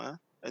a counter.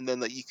 and then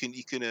like you can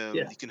Yeah.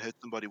 you can hurt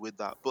somebody with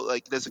that. But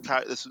like there's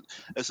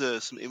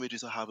some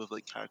images I have of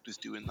like characters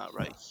doing that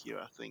right here,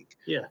 I think.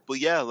 Yeah. But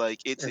yeah, like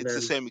it's And the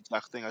then same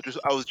exact thing.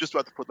 I was just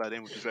about to put that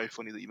in, which is very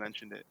funny that you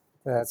mentioned it.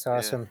 That's Yeah.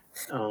 awesome.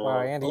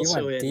 Wow, Andy, you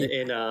also went deep.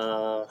 in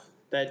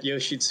that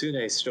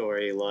Yoshitsune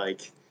story,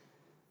 like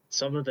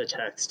some of the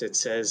text, it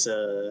says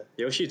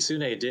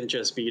Yoshitsune didn't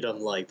just beat him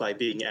like by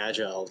being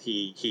agile.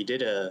 He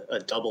did a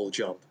double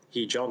jump.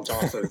 He jumped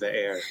off of the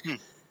air.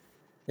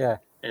 Yeah.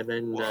 And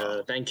then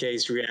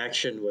Benkei's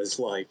reaction was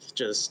like,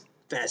 just,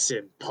 that's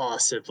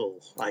impossible.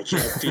 I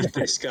can't beat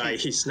this guy.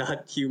 He's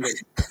not human.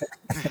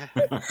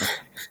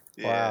 Yeah.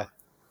 Wow.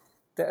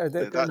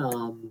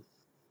 The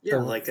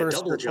Like a first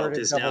double jump recorded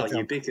is double now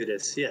jump.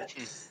 ubiquitous. Yeah.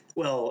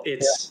 Well,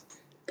 it's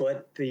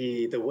but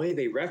the way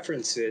they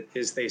reference it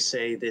is they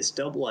say this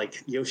double,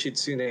 like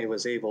Yoshitsune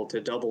was able to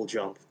double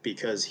jump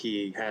because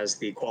he has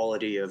the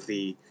quality of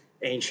the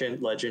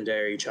ancient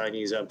legendary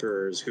Chinese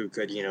emperors who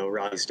could,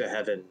 rise to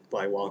heaven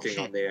by walking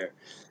on the air.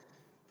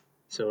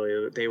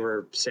 So they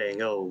were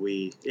saying, "Oh,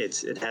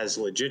 it has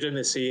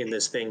legitimacy in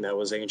this thing that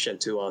was ancient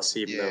to us,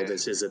 even though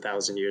this is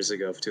 1,000 years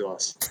ago to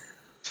us."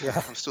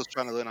 Yeah. I'm still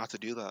trying to learn how to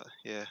do that.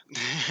 Yeah.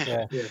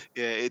 Yeah.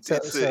 It's So-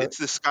 it's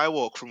the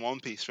Skywalk from One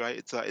Piece, right?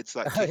 It's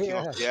that kicking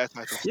off the air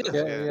type of stuff.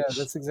 Yeah,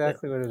 that's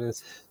exactly what it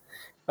is.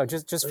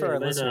 Just for Yeah, our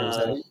then,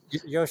 listeners,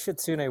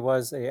 Yoshitsune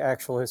was a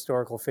actual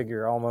historical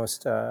figure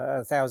almost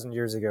 1,000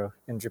 years ago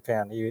in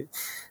Japan.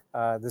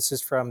 This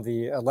is from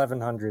the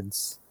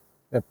 1100s.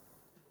 Let's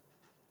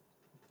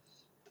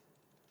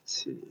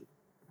see.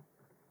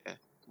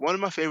 One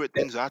of my favorite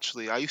things,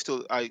 actually, I used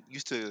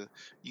to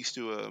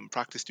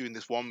practice doing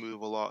this one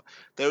move a lot.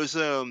 There was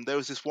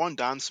this one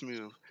dance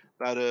move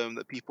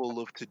that people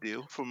love to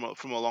do from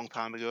a long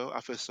time ago. I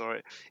first saw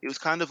it. It was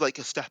kind of like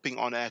a stepping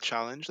on air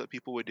challenge that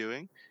people were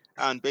doing,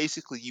 and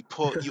basically you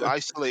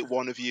isolate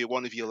one of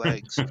your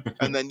legs,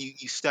 and then you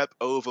step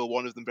over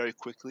one of them very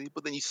quickly,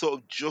 but then you sort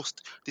of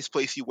just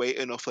displace your weight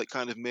enough, like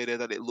kind of midair,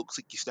 that it looks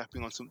like you're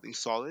stepping on something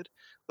solid,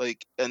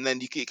 like, and then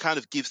it kind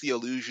of gives the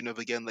illusion of,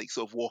 again, like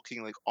sort of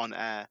walking like on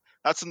air.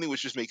 That's something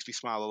which just makes me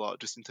smile a lot,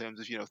 just in terms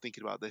of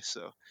thinking about this.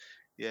 So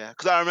yeah,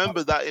 because I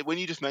remember that when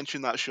you just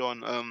mentioned that,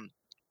 Sean,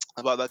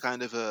 about that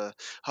kind of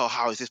how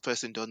has this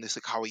person done this,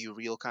 like how are you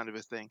real kind of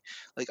a thing.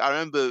 Like I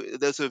remember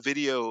there's a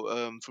video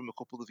from a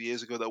couple of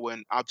years ago that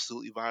went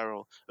absolutely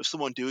viral of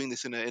someone doing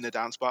this in a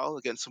dance battle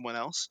against someone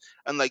else,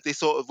 and like they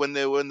sort of when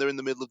they're in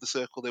the middle of the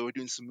circle, they were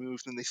doing some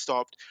moves, and they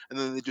stopped, and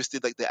then they just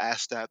did like the air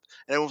step,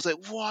 and everyone was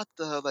like, what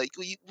the, like,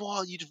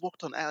 you just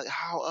walked on air, like,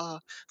 how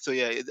so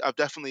yeah, I've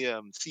definitely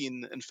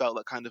seen and felt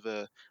that kind of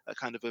a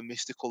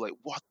mystical, like,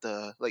 what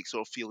the, like,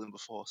 sort of feeling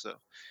before. So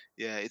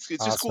yeah, it's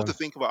just cool to Awesome.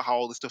 think about how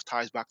all this stuff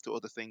ties back to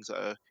other things that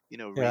are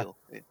Yeah. real.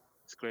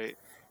 It's great.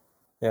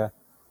 Yeah.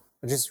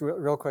 Just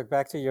real quick,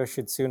 back to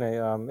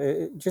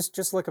Yoshitsune.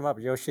 Just look him up,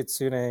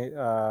 Yoshitsune.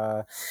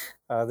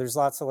 There's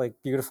lots of like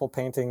beautiful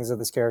paintings of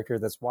this character.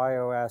 That's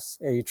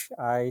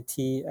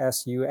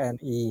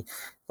Yoshitsune.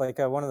 Like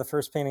one of the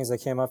first paintings that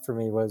came up for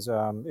me was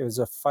it was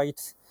a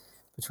fight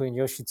between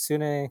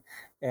Yoshitsune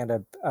and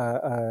a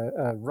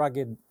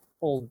rugged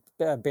old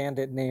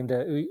bandit named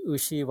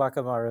Ushi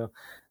Wakamaru,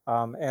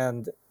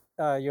 and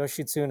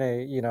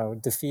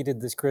Yoshitsune,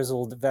 defeated this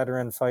grizzled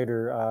veteran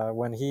fighter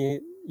when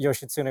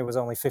Yoshitsune was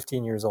only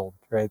 15 years old,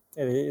 right?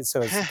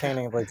 So it's a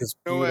painting of like this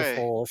No way.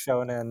 beautiful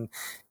shonen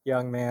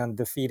young man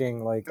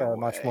defeating like No a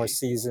much more way.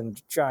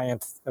 seasoned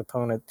giant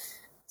opponent.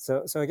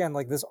 So again,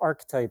 like this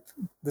archetype,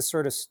 this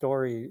sort of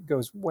story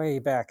goes way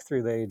back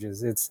through the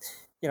ages. It's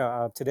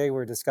today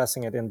we're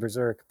discussing it in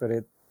Berserk, but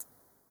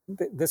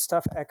this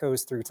stuff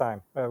echoes through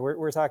time.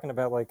 We're talking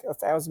about like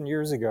 1,000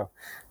 years ago.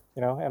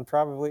 And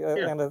probably,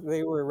 and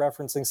they were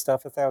referencing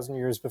stuff 1,000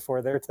 years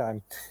before their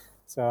time.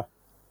 So,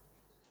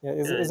 yeah,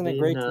 isn't it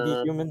great to be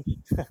human?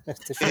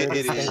 To share It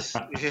these is.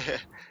 things?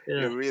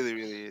 Yeah, it really,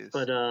 really is.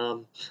 But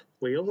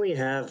we only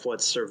have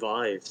what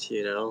survived,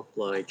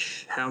 like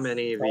how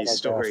many of Oh my these gosh.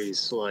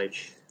 stories like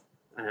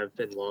have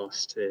been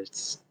lost.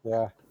 It's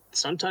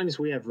sometimes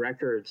we have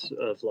records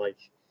of like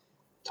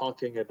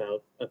talking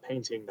about a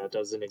painting that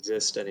doesn't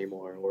exist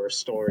anymore or a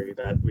story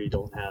that we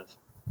don't have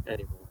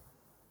anymore.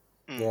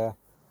 Yeah.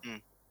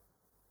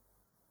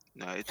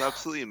 No, it's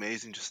absolutely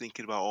amazing just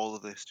thinking about all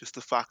of this. Just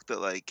the fact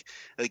that, like,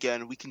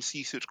 again, we can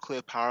see such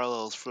clear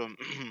parallels from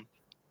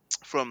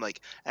from like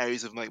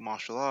areas of like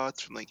martial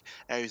arts, from like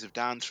areas of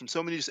dance, from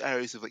so many just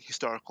areas of like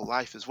historical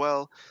life as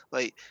well.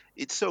 Like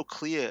it's so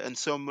clear, and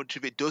so much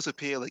of it does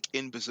appear like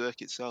in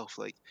Berserk itself.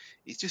 Like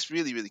it's just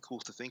really, really cool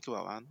to think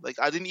about, man. Like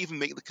I didn't even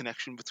make the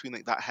connection between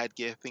like that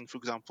headgear thing, for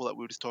example, that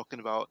we were just talking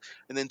about,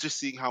 and then just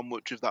seeing how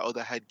much of that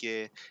other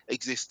headgear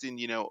exists in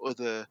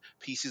other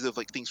pieces of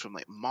like things from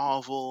like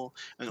Marvel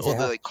and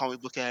other like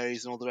comic book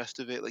areas and all the rest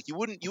of it. Like you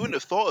wouldn't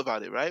have thought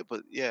about it, right?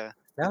 But yeah,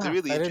 it's a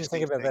really I didn't interesting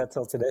think about thing. that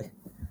till today.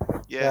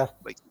 Yeah,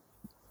 like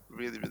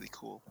really, really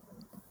cool.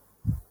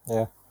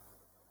 Yeah.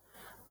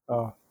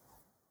 Oh.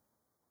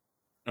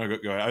 Oh,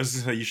 go ahead. I was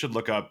just saying you should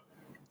look up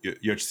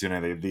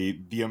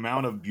Yoshitsune. The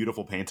amount of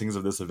beautiful paintings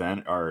of this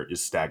event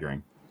is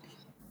staggering.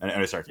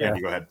 And sorry,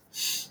 Andy, go ahead.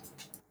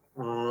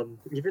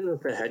 Even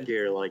with the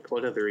headgear, like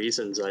one of the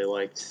reasons I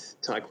liked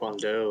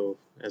Taekwondo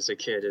as a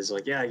kid is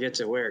like, yeah, I get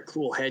to wear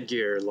cool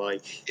headgear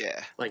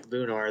Yeah, like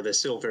Lunar the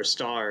Silver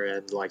Star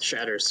and like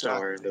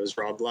Shatterstar and exactly. those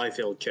Rob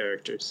Liefeld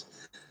characters.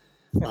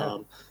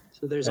 Um,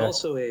 so there's Yeah.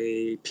 also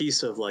a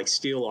piece of like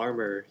steel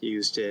armor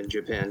used in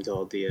Japan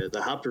called the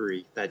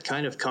hapuri that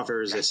kind of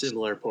covers a Yes.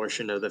 similar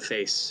portion of the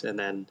face and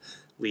then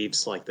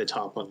leaves like the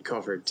top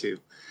uncovered too.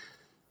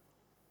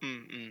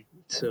 Mm-mm.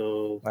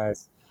 So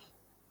Nice.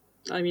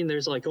 I mean,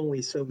 there's like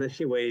only so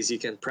many ways you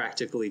can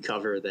practically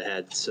cover the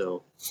head.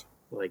 So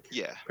like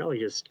Yeah. probably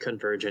just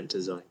convergent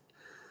design.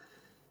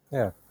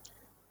 Yeah.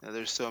 Yeah,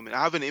 there's so many.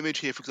 I have an image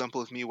here, for example,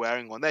 of me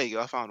wearing one. There you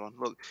go. I found one.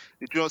 Look,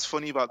 do you know what's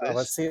funny about Let's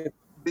this? see it.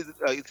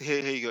 Here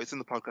you go. It's in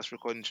the podcast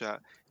recording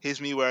chat. Here's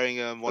me wearing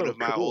one Oh, of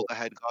my cool. older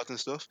head guards and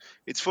stuff.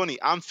 It's funny.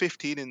 I'm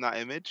 15 in that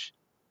image,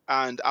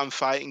 and I'm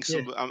fighting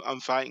Yeah. I'm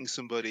fighting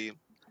somebody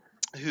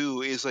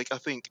who is like, I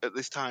think at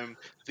this time,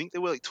 I think they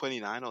were like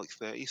 29 or like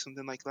 30,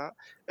 something like that.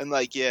 And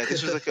like, yeah,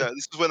 this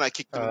is when I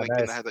kicked them Oh, in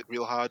the nice. head like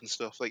real hard and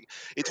stuff. Like,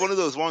 it's one of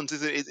those ones,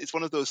 is it? It's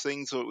one of those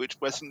things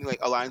where something like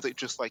aligns like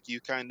just like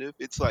you kind of.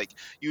 It's like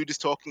you were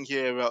just talking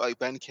here about like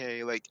Ben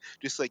K, like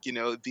just like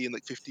being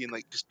like 50 and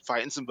like just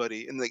fighting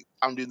somebody, and like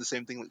I'm doing the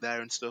same thing like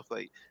there and stuff.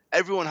 Like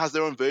everyone has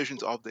their own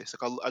versions of this.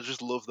 Like I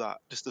just love that,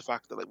 just the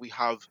fact that like we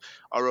have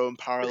our own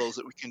parallels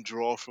that we can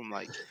draw from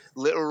like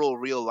literal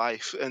real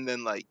life, and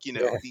then like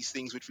Yeah. these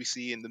things which we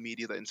see in the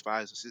media that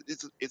inspires us.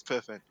 It's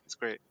perfect. It's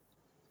great.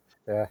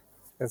 Yeah.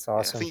 That's Yeah, I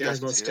awesome. think you Yeah, guys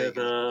can see. There you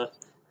go.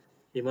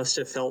 he must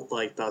have felt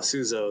like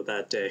Basuzo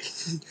that day.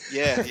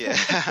 Yeah, yeah,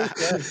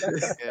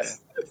 yeah,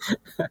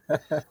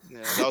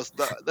 yeah. That was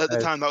at the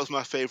Nice. time. That was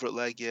my favorite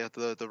leg. Yeah,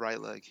 the right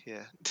leg.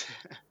 Yeah.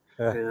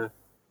 Yeah.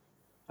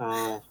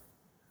 Yeah.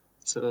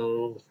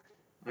 So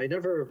I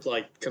never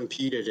like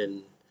competed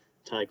in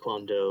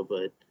Taekwondo,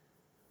 but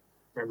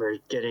remember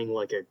getting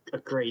like a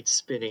great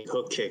spinning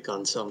hook kick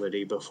on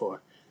somebody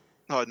before.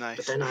 Oh, But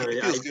nice. then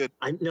It feels good.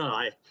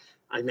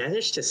 I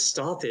managed to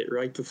stop it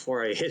right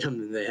before I hit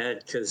him in the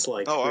head because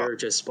like Oh we wow. were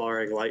just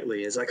sparring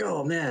lightly. It's like,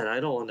 oh man,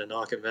 I don't want to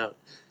knock him out.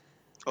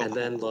 Oh And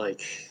cool. then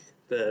like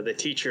the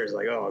teacher is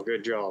like, oh,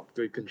 good job,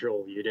 good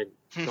control. You didn't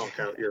knock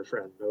out your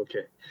friend.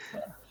 Okay.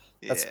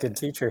 That's a Yeah. good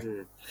teacher.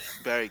 Mm,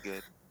 Very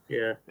good.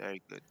 yeah.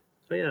 Very good.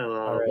 But yeah,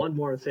 All right. one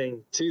more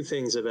thing, two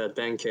things about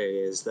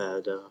Benkei is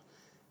that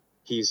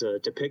he's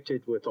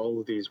depicted with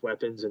all of these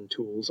weapons and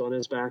tools on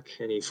his back,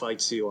 and he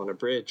fights you on a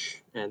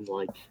bridge, and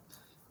like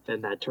then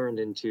that turned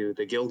into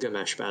the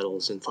Gilgamesh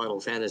battles in Final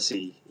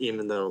Fantasy,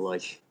 even though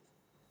like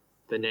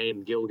the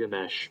name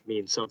Gilgamesh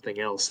means something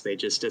else. They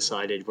just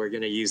decided we're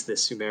going to use the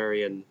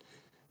Sumerian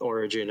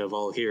origin of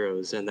all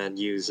heroes and then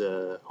use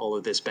all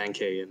of this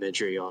Benkei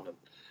imagery on him.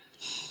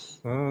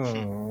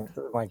 Oh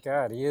my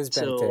God, he is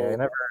Benkei. I So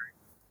never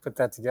put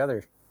that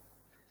together.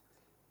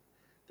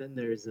 then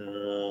there's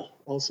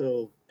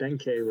also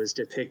Benkei was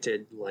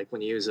depicted like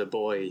when he was a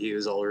boy, he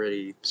was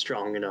already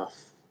strong enough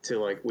to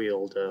like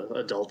wield a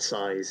adult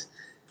size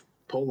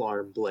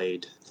polearm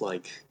blade,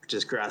 like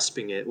just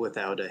grasping it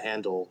without a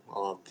handle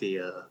of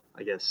the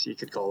I guess you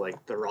could call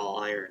like the raw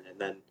iron, and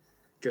then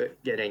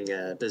getting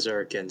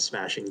berserk and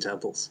smashing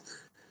temples.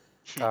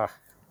 Ah,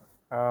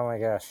 oh my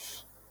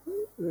gosh,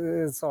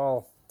 it's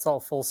all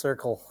full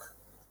circle.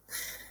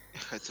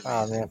 It's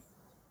Oh amazing. man.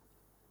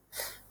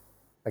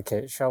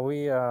 Okay, shall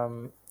we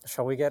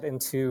get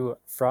into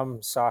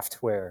From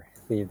Software,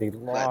 the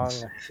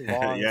Let's.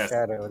 long Yes.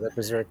 shadow that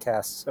Berserk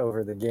casts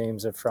over the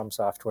games of From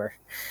Software?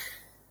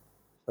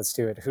 Let's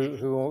do it.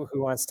 Who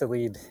wants to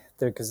lead?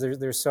 Because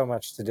there's so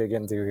much to dig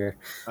into here.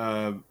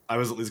 I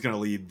was at least going to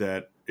lead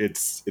that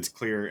it's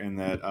clear in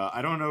that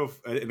I don't know if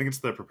I think it's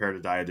the Prepare to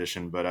Die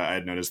edition, but I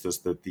had noticed this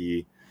that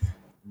the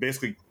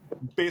basically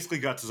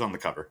Guts is on the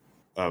cover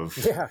of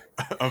Yeah,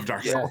 of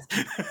Dark Yeah. Souls.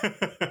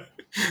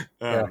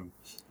 Yeah.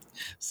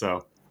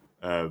 So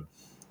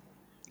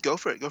Go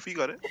for it. Go for it. You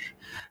got it.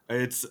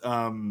 it's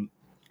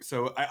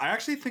so I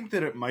actually think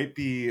that it might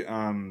be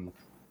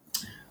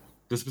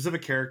the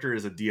specific character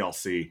is a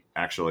DLC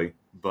actually,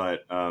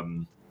 but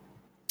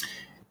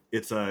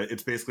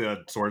it's basically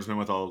a swordsman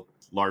with a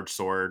large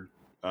sword.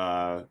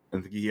 I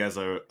think he has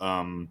a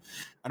I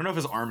don't know if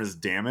his arm is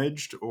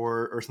damaged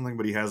or something,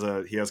 but he has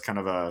kind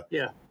of an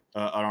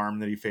arm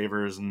that he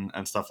favors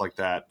and stuff like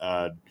that.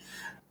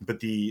 But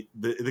the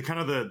kind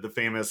of the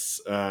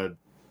famous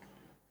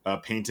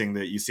painting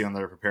that you see on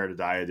the Prepare to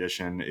Die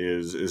edition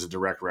is a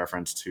direct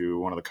reference to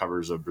one of the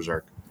covers of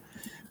Berserk.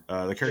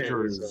 The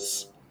character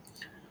is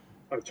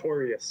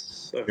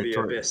Artorias of the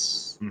Victoria.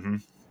 Abyss. Mm-hmm.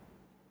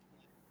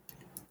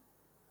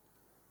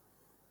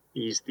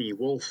 He's the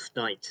Wolf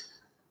Knight.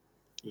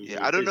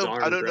 Yeah, I don't His know. I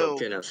arm don't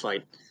broke know. in a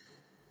fight.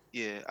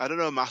 Yeah, I don't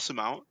know a mass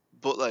amount,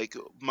 but like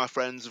my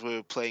friends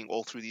were playing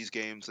all through these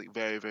games like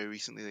very, very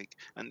recently, like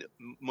and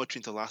much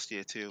into last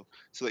year too.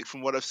 So like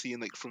from what I've seen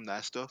like from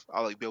their stuff,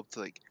 I'll like be able to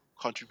like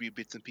contribute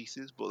bits and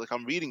pieces. But like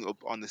I'm reading up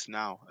on this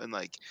now, and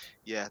like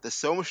yeah, there's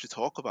so much to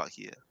talk about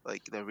here.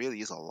 Like there really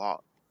is a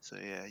lot. So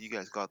yeah, you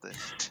guys got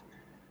this.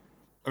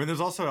 I mean,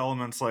 there's also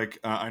elements like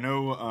I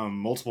know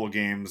multiple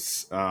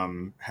games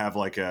have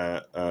like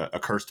a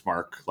cursed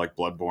mark, like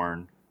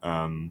Bloodborne.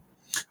 I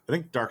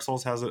think Dark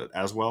Souls has it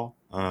as well.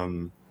 I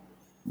don't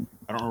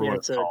remember Yeah, what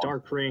it's it's a called.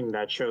 dark ring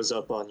that shows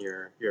up on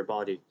your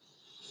body.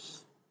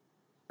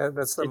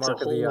 That's the It's a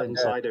mark of the hole undead.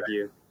 inside of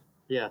you.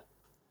 Yeah,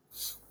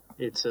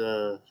 it's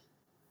a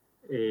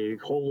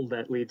hole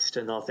that leads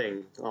to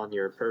nothing on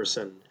your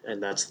person,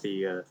 and that's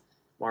the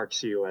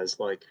marks you as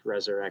like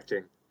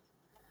resurrecting.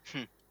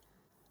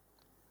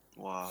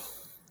 Wow.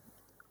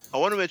 I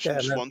want to mention Yeah,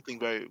 just one thing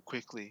very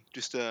quickly.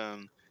 Just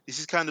this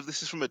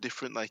is from a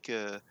different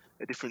a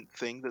different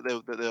thing that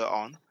they're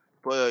on,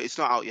 but it's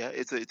not out yet.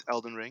 It's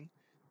Elden Ring.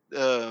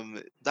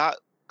 That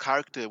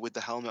character with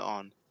the helmet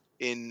on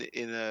in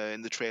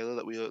the trailer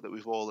that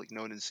we've all like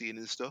known and seen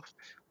and stuff.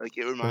 Like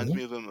it reminds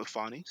me of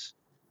Fanis,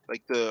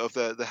 like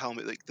the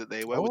helmet like that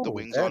they wear with the oh,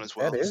 wings on as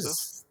well and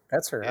stuff.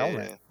 that's her Yeah,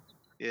 helmet. yeah,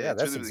 yeah. Yeah,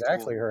 It's that's really really cool.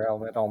 exactly her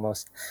helmet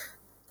almost.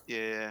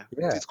 Yeah,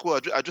 Yeah, it's cool.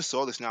 I just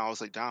saw this now. I was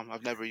like, damn,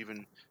 I've never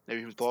even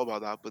thought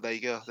about that. But there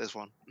you go. There's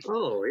one.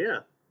 Oh yeah,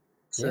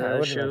 yeah, I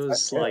wouldn't have thought.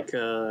 shows Yeah, like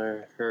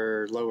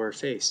her lower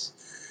face.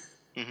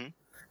 Mm-hmm.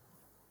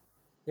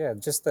 yeah,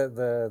 just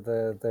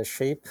the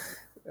shape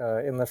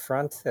in the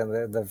front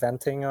and the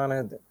venting on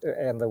it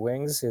and the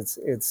wings.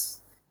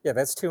 It's yeah,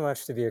 that's too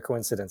much to be a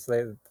coincidence.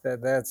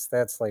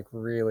 That's like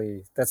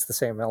really that's the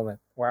same helmet.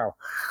 Wow,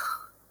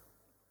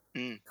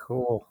 Mm.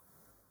 cool.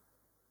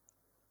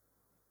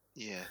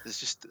 Yeah, there's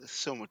just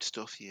so much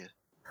stuff here.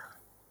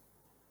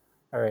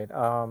 All right,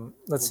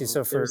 let's see.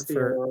 So There's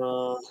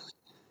for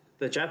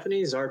the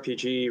Japanese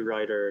RPG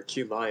writer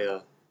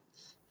Kumaya.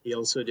 He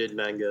also did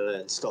manga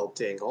and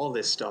sculpting, all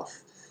this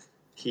stuff.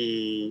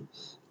 He's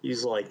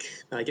like,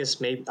 I guess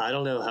maybe I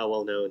don't know how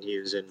well known he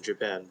is in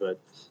Japan, but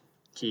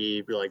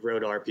he like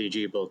wrote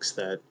RPG books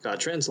that got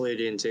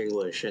translated into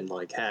English and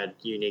like had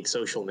unique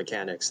social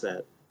mechanics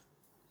that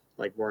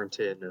like weren't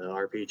in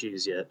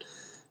RPGs yet.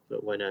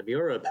 But when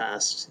Miura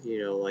passed,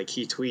 like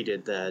he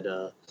tweeted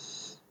that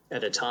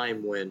at a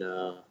time when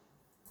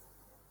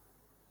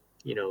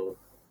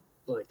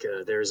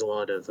there's a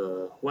lot of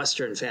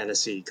Western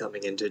fantasy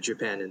coming into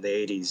Japan in the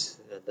 80s,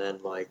 and then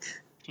like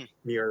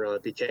Miura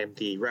became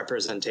the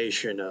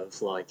representation of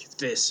like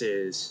this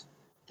is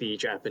the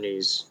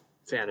Japanese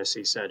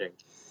fantasy setting.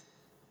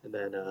 And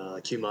then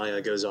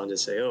Kumaya goes on to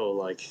say, oh,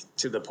 like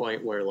to the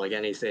point where like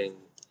anything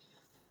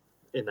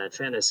in that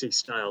fantasy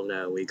style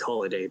now, we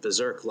call it a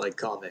Berserk like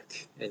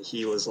comic. And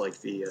he was like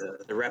the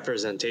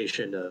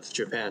representation of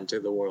Japan to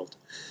the world.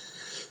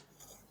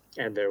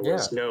 And there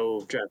was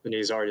no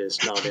Japanese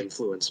artist not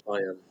influenced by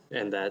him.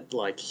 And that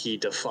like he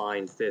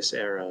defined this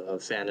era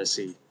of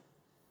fantasy.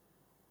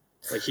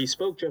 Like he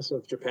spoke just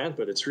of Japan,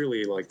 but it's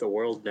really like the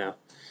world now.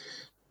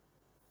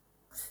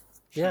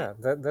 Yeah,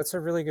 that's a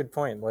really good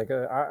point. Like,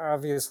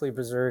 obviously,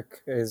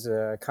 Berserk is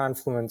a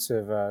confluence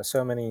of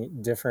so many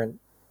different,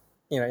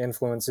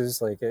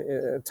 influences, like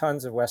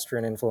tons of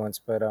Western influence.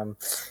 But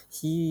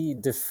he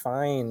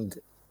defined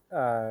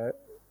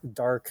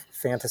dark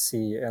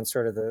fantasy and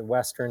sort of the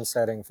Western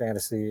setting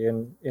fantasy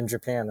in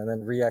Japan, and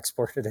then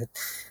re-exported it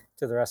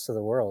to the rest of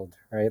the world.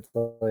 Right?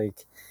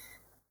 Like,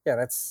 yeah,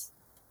 that's.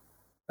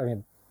 I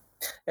mean,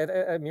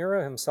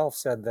 Miura himself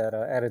said that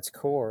at its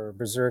core,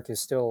 Berserk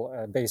is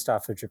still based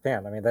off of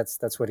Japan. I mean,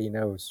 that's what he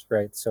knows,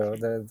 right? So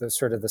the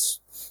sort of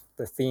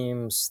the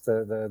themes,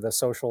 the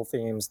social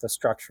themes, the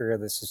structure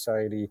of the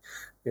society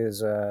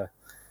is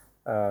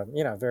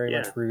very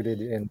much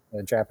rooted in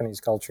Japanese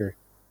culture.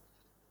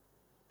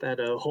 That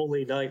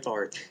Holy Night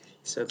arc, he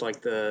said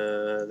like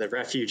the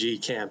refugee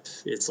camp.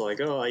 It's like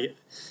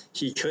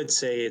he could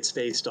say it's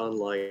based on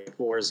like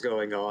wars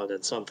going on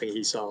and something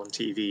he saw on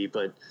TV,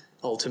 but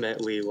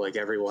ultimately like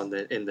everyone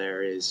that in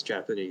there is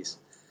Japanese,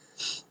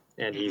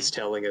 and he's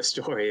telling a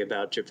story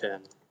about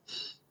Japan.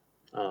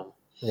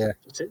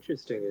 What's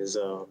interesting is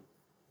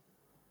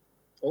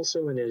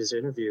also in his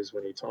interviews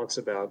when he talks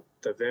about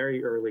the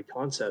very early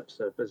concepts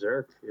of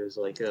Berserk, is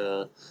like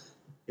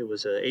it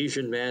was an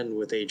Asian man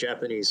with a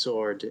Japanese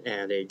sword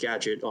and a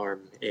gadget arm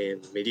in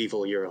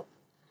medieval Europe.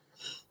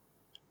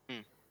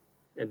 And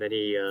then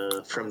he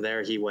from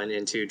there he went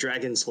into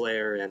Dragon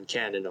Slayer and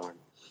Cannon Arm.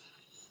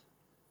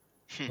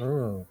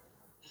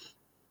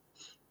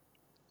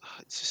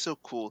 It's just so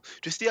cool.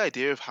 Just the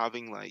idea of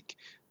having like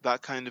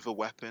that kind of a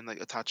weapon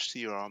like attached to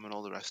your arm and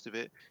all the rest of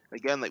it.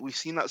 Again, like we've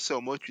seen that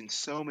so much in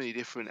so many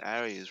different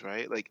areas,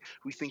 right? Like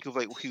we think of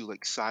like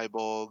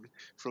Cyborg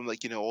from like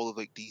all of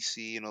like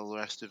DC and all the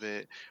rest of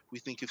it. We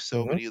think of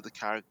so many other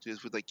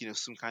characters with like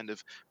some kind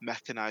of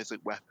mechanized like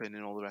weapon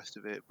and all the rest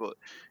of it. But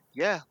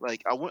yeah,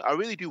 like I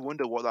really do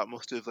wonder what that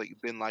must have like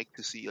been like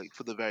to see like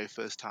for the very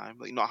first time,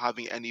 like not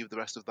having any of the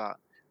rest of that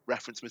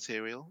reference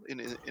material in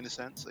a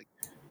sense, like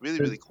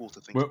really cool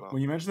to think about.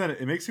 When you mention that,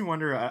 it makes me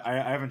wonder. I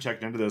haven't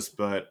checked into this,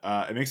 but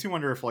it makes me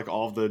wonder if like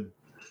all of the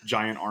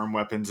giant arm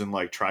weapons and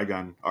like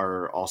Trigun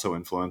are also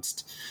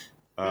influenced.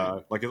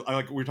 Like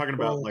we're talking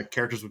about like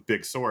characters with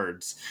big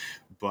swords,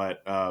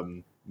 but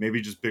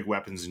maybe just big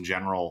weapons in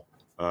general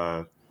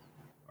are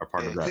are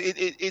part of Yeah,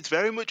 that. it's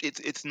very much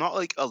it's not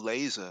like a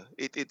laser.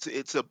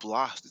 It's a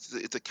blast.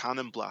 It's a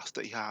cannon blast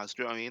that he has.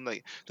 Do you know what I mean?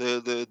 Like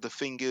the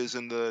fingers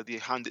and the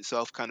hand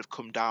itself kind of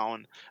come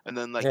down, and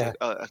then like Yeah,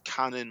 a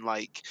cannon,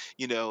 like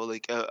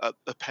like a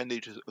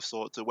appendage of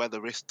sorts, or where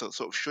the wrist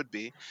sort of should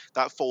be,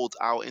 that folds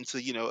out into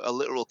a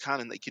literal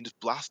cannon that you can just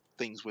blast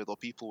things with or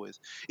people with.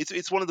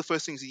 It's one of the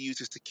first things he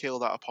uses to kill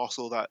that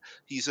apostle that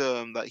he's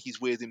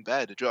with in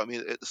bed. Do you know what I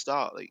mean? At the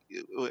start, like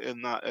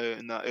in that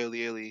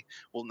early,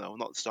 well, no,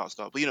 not the start,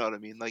 but you know what I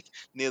mean, like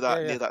yeah, near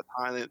yeah. that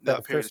time, near The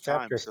that period of first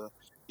time. chapter. So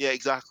yeah,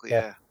 exactly,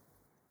 Yeah, yeah,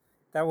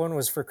 that one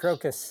was for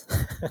Crocus.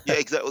 yeah,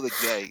 exactly.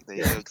 Yeah, there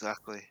you Yeah. go,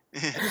 exactly.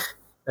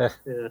 Yeah,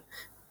 Yeah.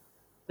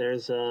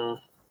 There's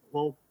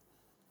well,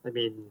 I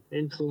mean,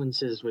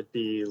 influences would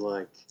be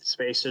like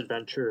Space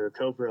Adventure.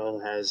 Cobra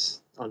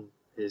has on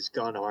his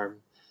gun arm,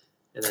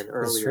 and then it's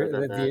earlier true.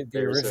 than that, The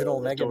there's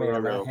original Mega Man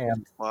Dororo,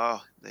 hand.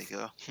 Wow, there you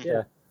go.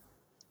 Yeah,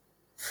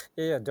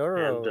 yeah. and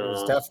Dororo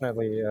is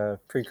definitely a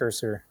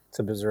precursor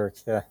to Berserk.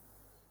 Yeah.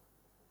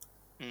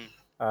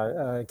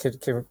 Mm,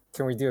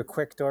 Can we do a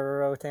quick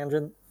Dororo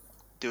tangent?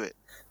 do it.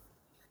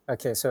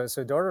 Okay, so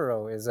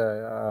Dororo is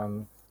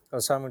a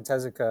Osamu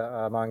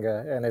Tezuka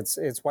manga, and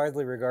it's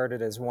widely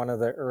regarded as one of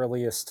the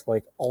earliest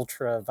like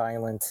ultra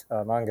violent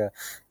manga,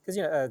 because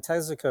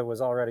Tezuka was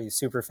already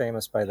super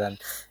famous by then,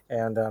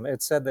 and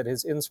it's said that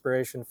his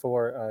inspiration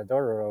for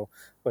Dororo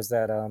was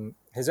that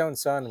his own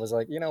son was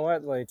like, you know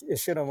what, like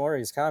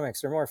Ishinomori's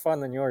comics are more fun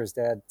than yours,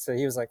 Dad. So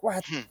he was like,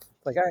 what?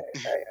 Like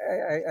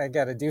I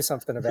got to do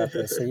something about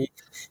this. So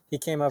he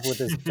came up with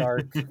this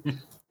dark.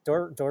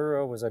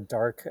 Dororo was a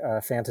dark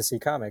fantasy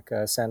comic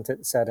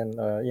set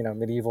in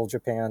medieval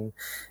Japan,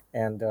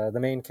 and the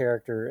main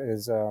character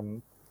is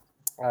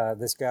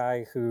this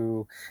guy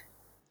who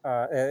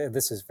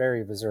this is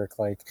very Berserk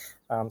like.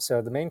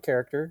 So the main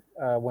character,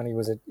 when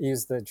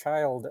he's the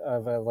child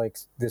of like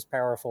this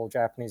powerful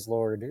Japanese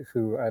lord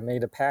who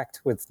made a pact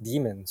with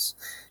demons.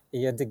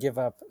 He had to give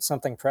up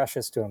something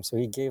precious to him, so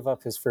he gave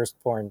up his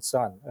firstborn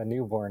son, a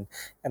newborn,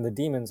 and the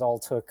demons all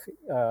took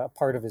a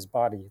part of his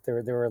body.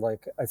 There were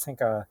like I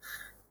think I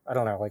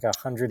don't know, like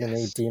 108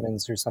 Yes.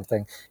 demons or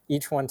something.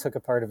 Each one took a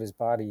part of his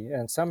body,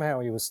 and somehow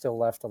he was still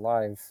left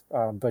alive,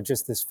 but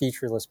just this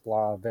featureless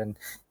blob. And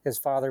his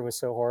father was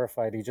so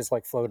horrified, he just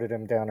like floated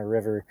him down a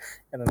river.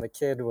 And then the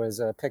kid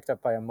was picked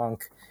up by a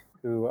monk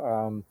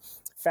who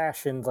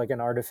fashioned like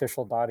an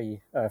artificial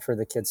body for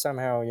the kid.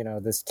 Somehow,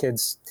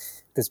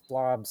 this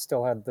blob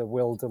still had the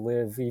will to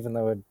live, even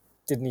though it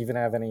didn't even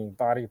have any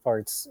body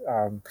parts.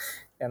 And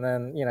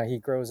then, he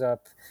grows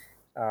up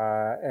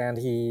and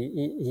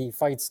he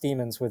fights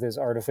demons with his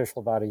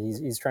artificial body.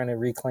 He's trying to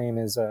reclaim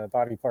his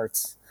body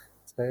parts.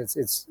 So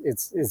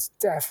it's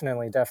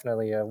definitely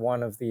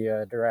one of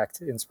the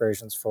direct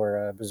inspirations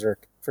for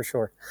Berserk for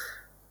sure.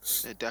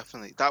 Yeah,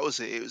 definitely. That was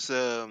it. It was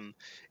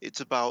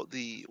it's about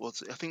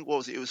I think what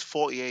was it? It was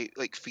 48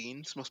 like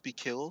fiends must be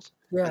killed.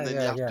 And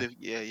Yeah, then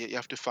yeah, yeah, you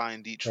have to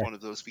find each yeah, one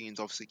of those fiends,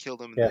 obviously kill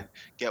them, and yeah, then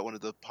get one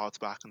of the parts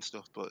back and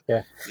stuff. But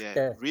yeah, yeah,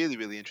 yeah. really,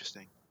 really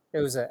interesting. It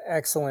was an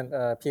excellent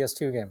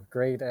PS2 game.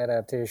 Great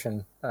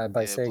adaptation by Yeah,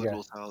 Blood Sega.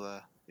 Will Tell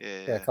there. Yeah,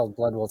 Yeah, yeah, called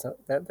Blood Will Tell.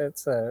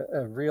 That's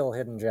a real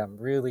hidden gem.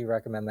 Really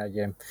recommend that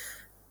game.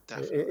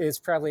 definitely. It's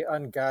probably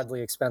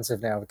ungodly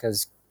expensive now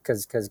because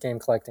game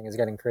collecting is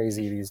getting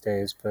crazy these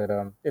days. But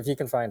if you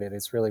can find it,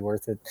 it's really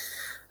worth it.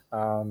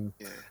 Yeah.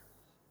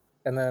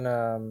 And then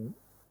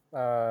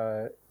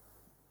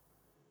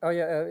oh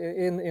yeah,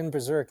 in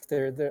Berserk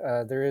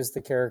there is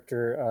the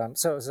character.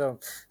 So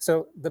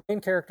the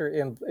main character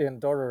in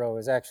Dororo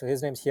is actually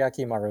his name's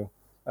Hyakimaru.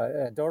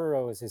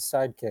 Dororo is his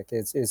sidekick.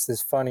 It's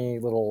this funny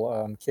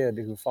little kid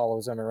who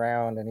follows him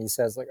around, and he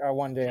says like, "Oh,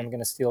 one day I'm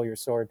going to steal your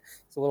sword."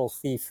 He's a little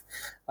thief.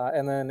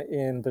 And then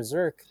in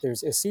Berserk,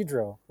 there's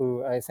Isidro,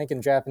 who I think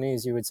in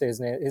Japanese you would say his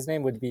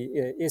name would be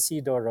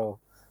Isidoro,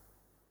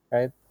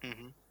 right?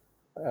 Hmm.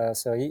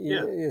 So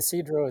Yeah.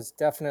 Isidro is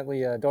definitely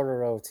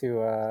Dororo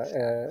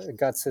to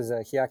Guts'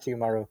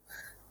 Hyakimaru.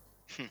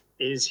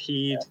 Is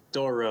he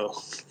Doro?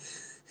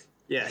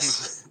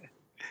 Yes.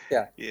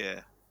 Yeah.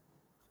 Yeah.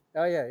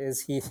 Oh yeah,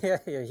 is he? Yeah,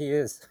 he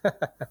is.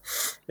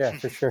 Yeah,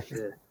 for sure.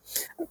 Yeah.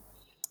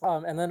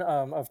 And then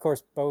of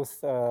course both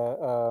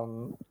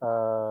Dororo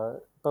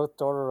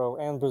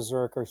and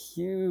Berserk are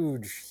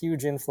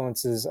huge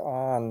influences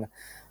on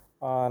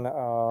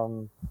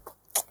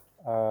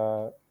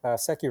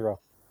Sekiro,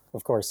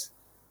 of course.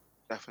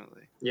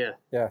 Definitely. Yeah.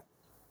 Yeah.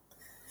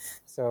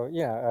 So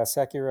yeah,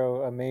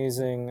 Sekiro,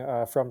 amazing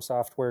From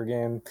Software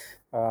game.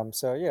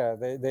 So yeah,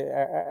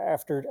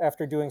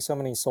 after doing so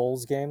many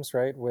Souls games,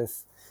 right,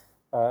 with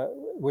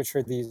which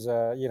are these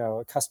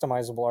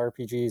customizable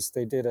RPGs,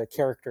 they did a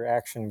character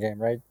action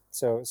game, right?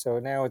 So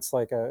now it's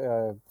like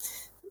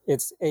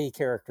it's a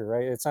character,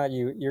 right? It's not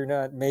you. You're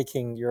not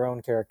making your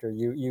own character.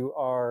 You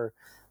are,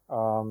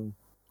 the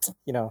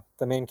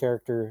main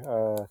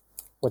character.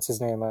 What's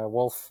his name?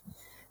 Wolf,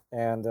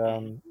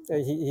 and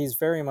he's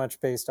very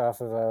much based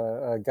off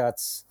of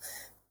Guts.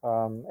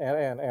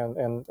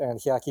 and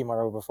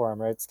Hyakimaru before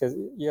him, right? Because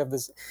you have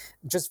this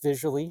just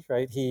visually,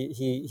 right?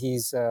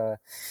 He's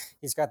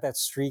got that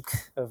streak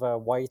of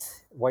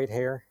white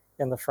hair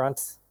in the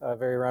front,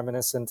 very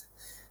reminiscent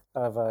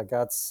of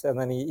Guts, and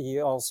then he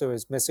also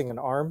is missing an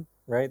arm,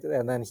 right?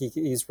 And then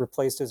he's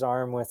replaced his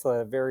arm with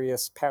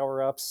various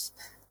power ups,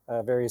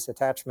 various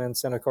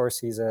attachments, and of course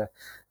he's a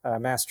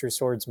master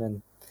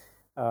swordsman.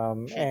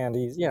 And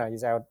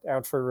he's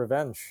out for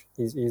revenge.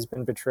 He's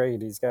been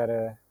betrayed. He's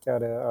gotta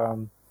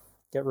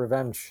get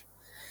revenge.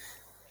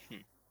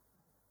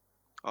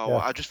 Oh, Yeah. well,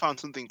 I just found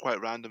something quite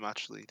random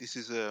actually. This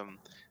is a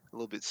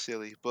little bit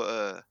silly,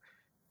 but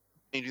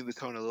changing the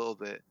tone a little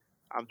bit.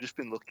 I've just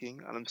been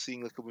looking and I'm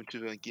seeing like a bunch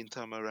of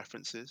Gintama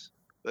references,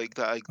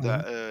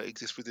 that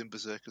exist within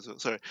Berserk as well.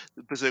 Sorry,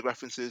 the Berserk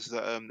references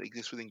that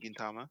exist within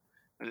Gintama,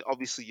 and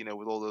obviously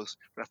with all those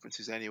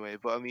references anyway.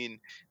 But I mean,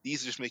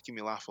 these are just making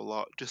me laugh a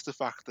lot. Just the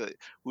fact that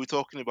we were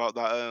talking about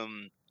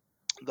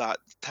that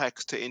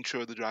text to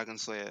intro the Dragon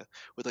Slayer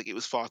with like it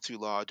was far too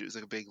large. It was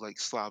like a big like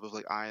slab of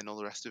like iron and all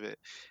the rest of it.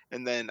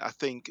 And then I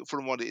think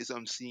from what it is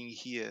I'm seeing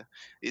here,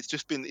 it's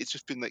just been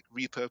like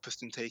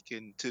repurposed and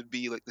taken to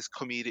be like this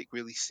comedic,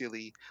 really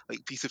silly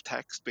like piece of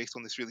text based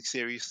on this really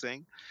serious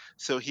thing.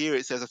 So here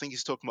it says, I think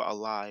he's talking about a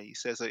lie. He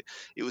says like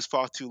it was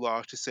far too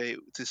large to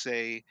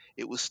say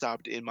it was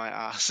stabbed in my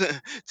ass.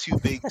 Too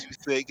big, too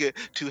thick,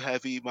 too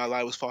heavy. My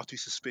lie was far too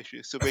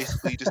suspicious. So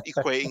basically just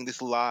equating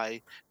this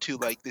lie to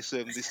like this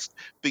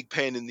big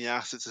pain in the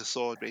ass. It's a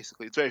sword,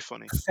 basically. It's very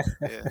funny.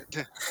 Yeah,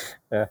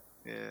 Yeah.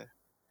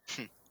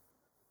 yeah,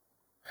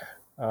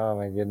 Oh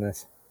my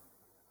goodness.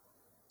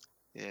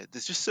 yeah.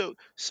 There's just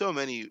so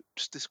many,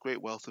 just this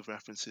great wealth of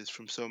references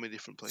from so many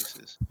different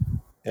places.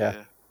 Yeah.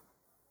 Yeah.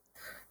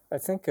 I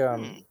think,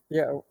 Hmm.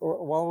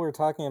 while we're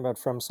talking about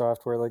From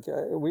Software, like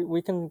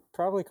we can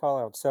probably call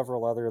out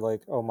several other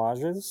like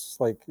homages,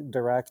 like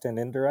direct and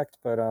indirect.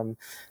 But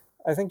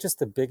I think just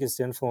the biggest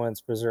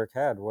influence Berserk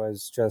had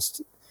was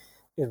just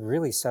it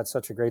really set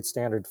such a great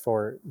standard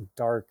for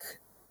dark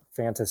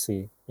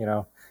fantasy. Hmm.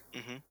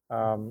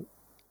 Um,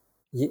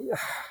 yeah,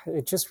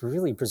 it just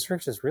really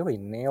Berserk just really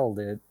nailed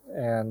it,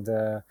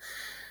 and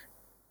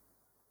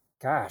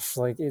gosh,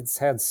 like it's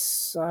had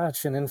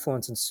such an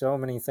influence in so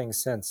many things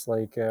since,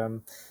 like.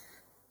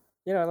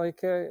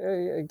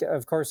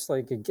 Of course,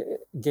 like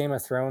Game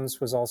of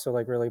Thrones was also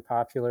like really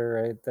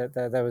popular, right?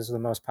 That was the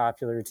most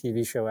popular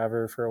TV show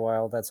ever for a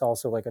while. That's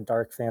also like a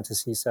dark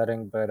fantasy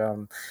setting, but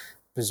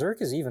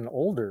Berserk is even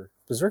older.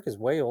 Berserk is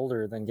way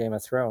older than Game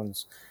of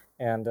Thrones,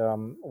 and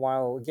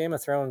while Game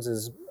of Thrones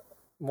is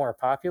more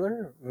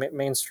popular,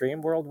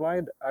 mainstream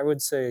worldwide, I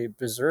would say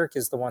Berserk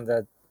is the one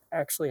that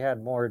actually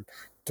had more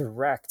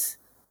direct,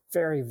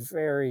 very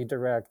very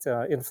direct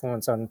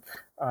influence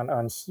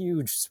on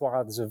huge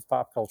swaths of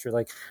pop culture.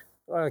 Like,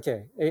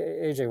 okay,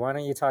 AJ, why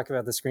don't you talk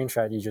about the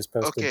screenshot you just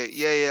posted? Okay,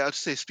 yeah. I'll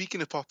just say,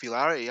 speaking of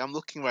popularity, I'm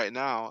looking right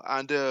now,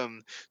 and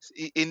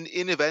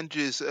in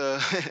Avengers,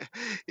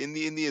 in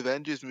the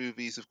Avengers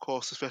movies, of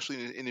course,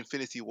 especially in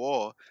Infinity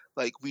War,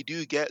 like we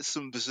do get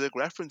some Berserk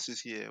references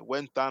here.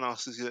 When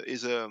Thanos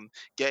is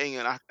getting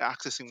and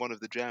accessing one of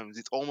the gems,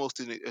 it's almost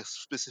in a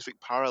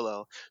specific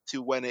parallel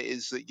to when it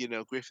is that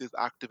Griffith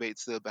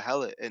activates the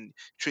Behelit and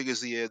triggers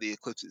the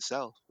eclipse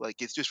itself.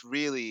 Like it's just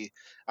really,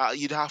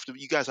 you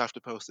guys have to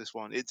post this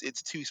one.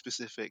 It's too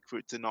specific for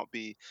it to not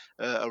be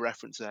a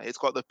reference there. It's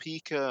got the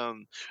peak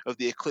of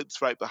the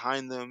eclipse right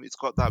behind them. It's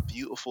got that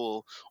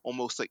beautiful,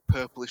 almost like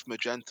purplish,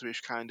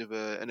 magentaish kind of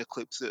an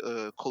eclipse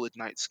colored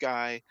night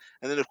sky.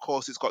 And then, of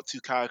course, it's got two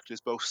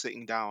characters both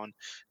sitting down,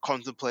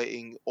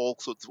 contemplating all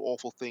sorts of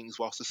awful things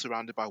whilst they're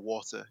surrounded by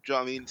water. Do you know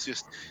what I mean? It's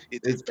just,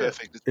 it's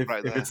perfect. It's If right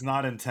if there. it's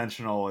not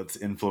intentional, it's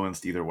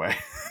influenced either way.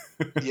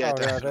 Yeah,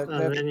 Oh no,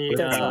 definitely. And then you,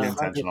 that's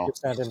Definitely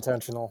uh, 100%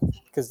 intentional,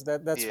 because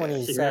that's when Yeah.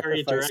 he he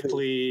very sacrificed.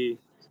 directly, Go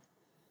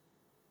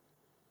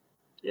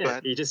yeah,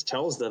 ahead. he just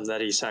tells them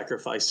that he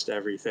sacrificed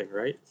everything,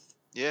 right?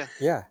 Yeah,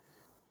 Yeah.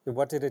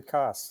 What did it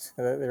cost?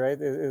 Right?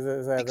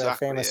 Is that exactly. Yeah.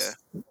 famous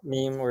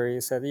meme where he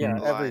said, "Yeah, Mm.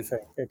 The line.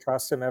 everything. It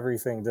cost him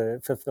everything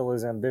to fulfill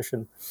his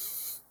ambition."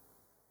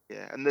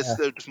 Yeah, and there's Yeah,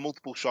 there's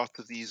multiple shots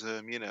of these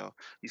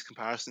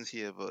comparisons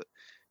here, but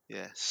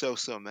yeah, so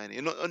many,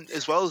 and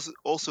as well as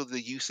also the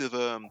use of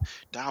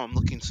now I'm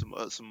looking some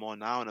more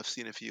now, and I've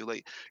seen a few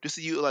like just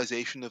the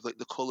utilization of like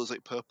the colors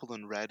like purple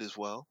and red as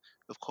well.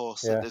 Of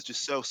course, like yeah, there's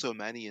just so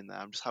many in there.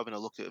 I'm just having a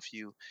look at a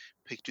few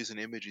pictures and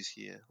images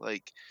here.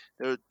 Like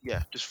they're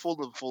just full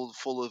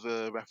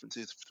of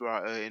references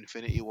throughout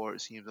Infinity War.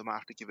 It seems I might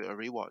have to give it a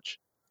rewatch.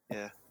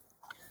 Yeah.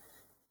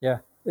 yeah.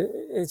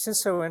 It's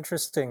just so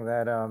interesting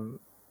that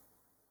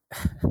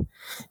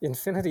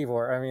Infinity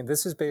War. I mean,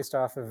 this is based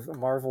off of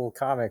Marvel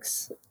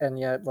comics, and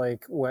yet,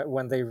 like,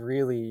 when they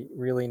really,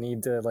 really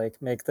need to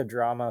like make the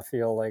drama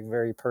feel like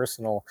very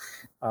personal,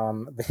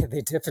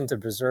 they dip into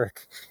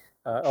Berserk.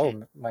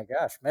 My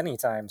gosh, many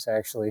times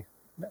actually.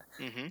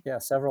 Mm-hmm. Yeah,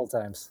 several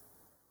times.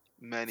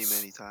 Many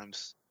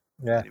times.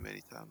 Yeah,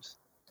 Many times.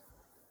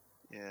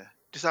 Yeah,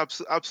 just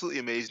absolutely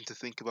amazing to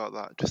think about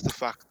that. Just the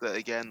fact that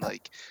again,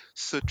 like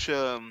such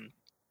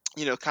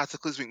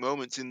cataclysmic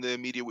moments in the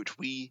media which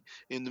we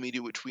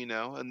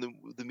know, and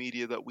the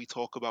media that we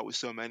talk about with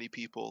so many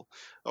people.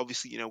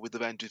 Obviously, with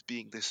Avengers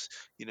being this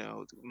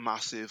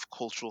massive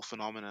cultural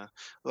phenomena.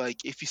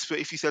 Like if you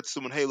said to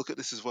someone, hey, look at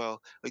this as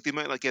well, like they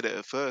might not get it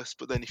at first,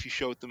 but then if you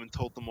showed them and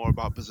told them more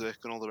about Berserk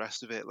and all the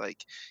rest of it,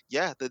 like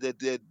yeah,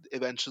 they'd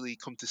eventually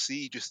come to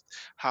see just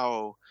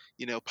how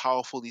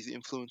powerful these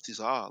influences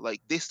are.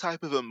 Like this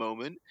type of a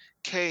moment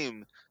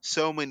came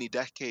so many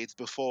decades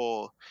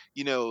before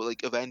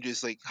like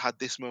Avengers like had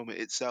this moment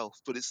itself,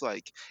 but it's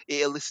like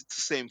it elicits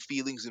the same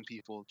feelings in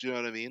people. Do you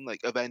know what I mean?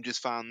 Like Avengers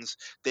fans,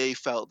 they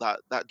felt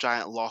that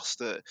giant loss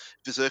that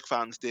Berserk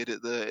fans did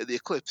at the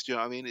eclipse. Do you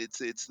know what I mean?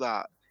 It's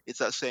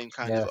that same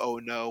kind of, Yeah, oh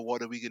no,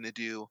 what are we gonna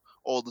do?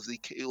 All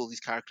these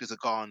characters are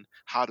gone.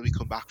 How do we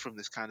come back from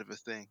this kind of a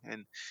thing?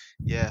 And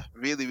yeah,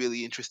 really,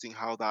 really interesting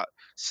how that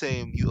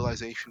same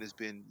utilization has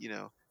been,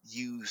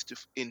 used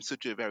in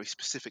such a very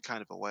specific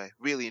kind of a way.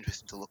 Really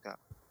interesting to look at.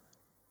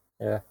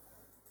 yeah.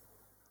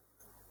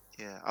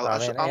 Yeah, Oh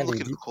man, I'm Andy,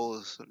 looking at the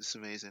colours. It's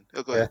amazing.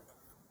 Oh, go yeah, ahead.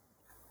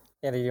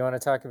 Andy, do you want to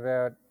talk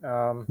about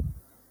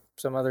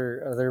some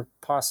other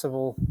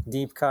possible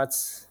deep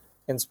cuts,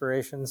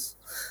 inspirations?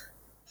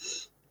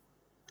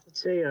 I'd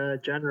say a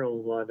general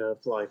one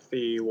of like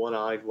the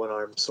one-eyed,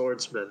 one-armed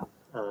swordsman.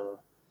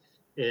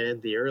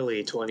 In the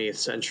early 20th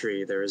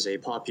century, there was a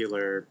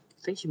popular.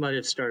 I think he might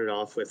have started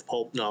off with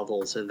pulp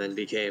novels and then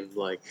became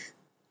like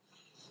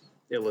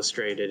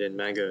illustrated in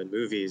manga and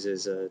movies.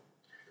 Is a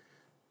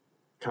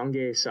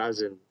Kange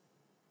Sazin.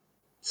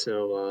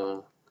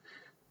 So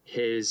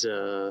his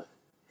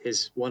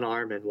one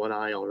arm and one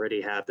eye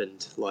already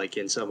happened like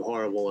in some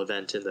horrible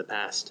event in the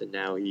past, and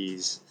now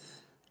he's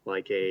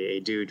like a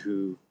dude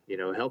who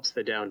helps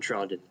the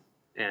downtrodden,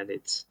 and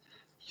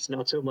he's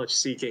not so much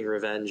seeking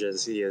revenge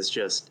as he is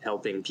just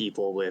helping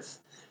people with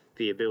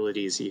the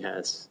abilities he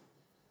has.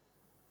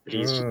 But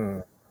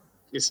Mm,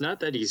 it's not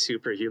that he's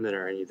superhuman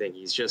or anything.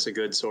 He's just a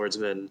good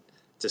swordsman,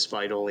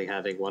 despite only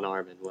having one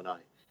arm and one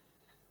eye.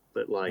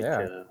 But like,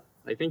 yeah,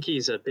 I think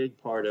he's a big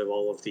part of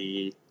all of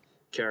the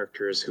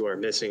characters who are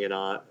missing an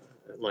eye,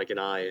 like an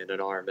eye and an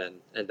arm,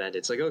 and then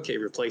it's like, okay,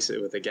 replace it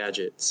with a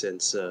gadget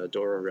since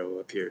Dororo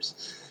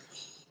appears.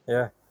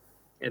 yeah,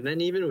 And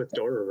then even with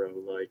Dororo,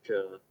 like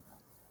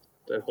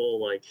the whole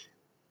like,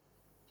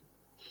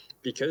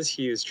 because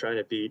he was trying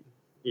to beat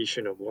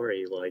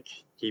Ishinomori, like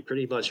he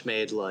pretty much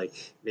made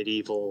like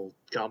medieval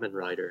Kamen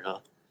Rider, huh?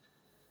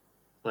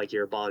 Like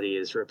your body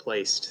is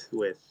replaced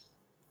with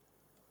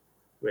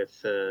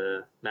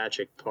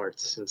magic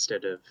parts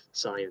instead of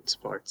science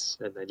parts,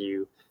 and then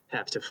you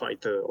have to fight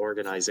the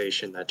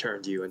organization that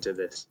turned you into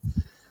this.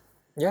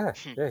 yeah,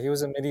 yeah. He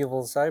was a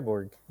medieval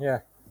cyborg. Yeah.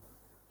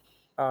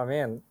 Oh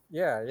man,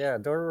 yeah, yeah.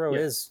 Dororo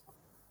Yeah. is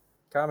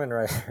Kamen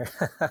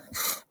Rider.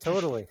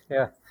 Totally.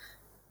 Yeah,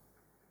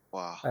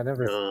 Wow. I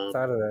never Um,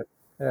 thought of that.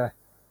 Yeah.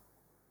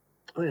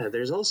 oh yeah,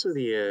 there's also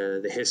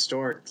the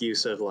historic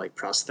use of like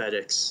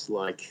prosthetics.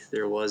 Like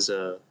there was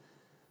a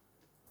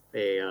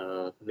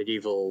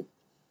medieval,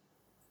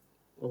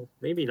 well,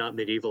 maybe not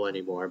medieval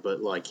anymore,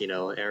 but like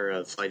era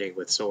of fighting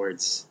with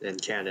swords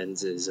and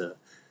cannons is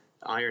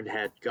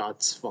Ironhead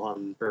Gotts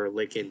von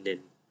Berlicken,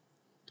 and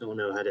don't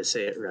know how to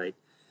say it right.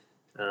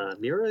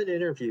 Miura in an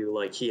interview,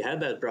 like he had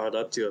that brought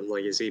up to him,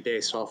 like, is he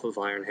based off of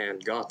Iron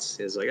Hand Guts?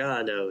 He's like,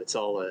 no, it's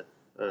all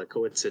a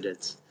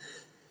coincidence.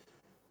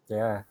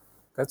 Yeah,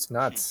 that's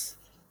nuts.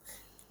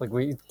 Like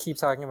we keep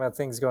talking about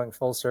things going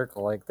full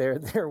circle. Like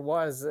there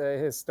was a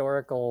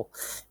historical,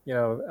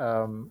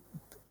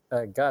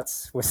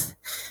 guts with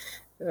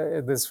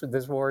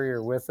this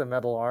warrior with a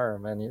metal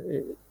arm,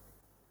 and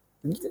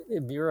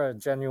Miura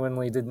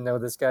genuinely didn't know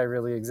this guy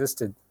really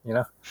existed.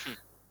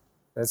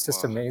 That's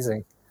just Wow.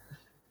 amazing.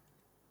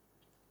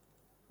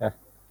 Yeah.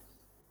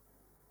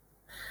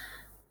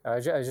 I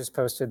just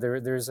posted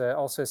there's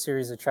also a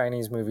series of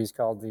Chinese movies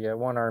called the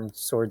One-Armed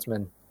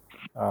Swordsman.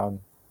 And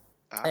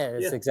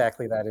it's Yeah.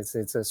 exactly that. It's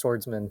a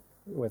swordsman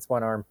with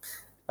one arm.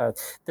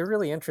 They're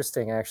really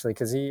interesting actually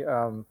because he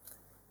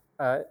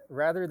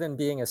rather than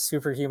being a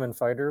superhuman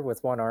fighter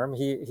with one arm,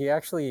 he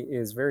actually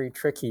is very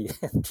tricky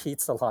and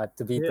cheats a lot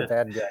to beat the Yeah.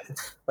 bad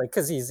guys. Like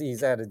because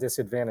he's at a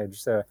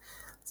disadvantage, so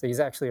he's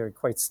actually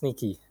quite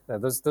sneaky.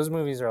 Those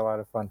movies are a lot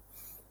of fun.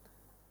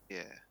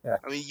 Yeah. Yeah.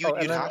 I mean, Oh, you'd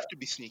and then have to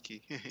be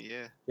sneaky.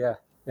 Yeah. yeah,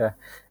 yeah.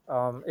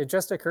 It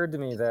just occurred to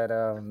me that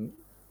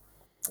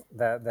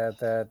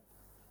that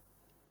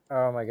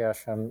oh my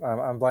gosh, I'm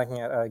blanking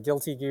at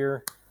Guilty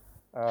Gear.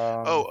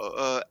 Oh,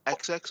 Um,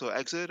 XX or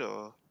Exit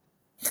or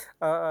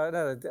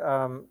no,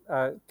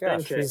 gosh,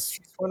 Benkei. she's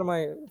one of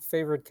my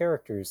favorite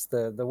characters.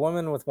 The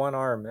woman with one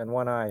arm and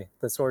one eye,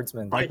 the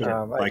swordsman.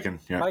 Biken. Viking,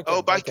 yeah.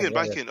 oh, Biken,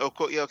 yeah, yeah, Biken.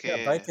 Oh, yeah, okay, yeah.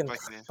 yeah. Biken,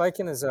 Biken. Yeah.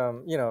 Biken is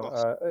Of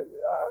course.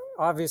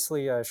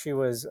 obviously she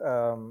was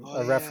Oh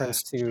a yeah.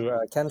 reference to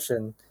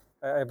Kenshin.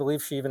 I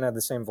believe she even had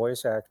the same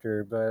voice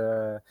actor,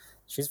 but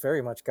she's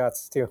very much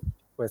Guts too,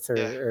 with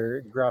Yeah.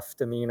 her gruff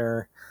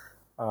demeanor.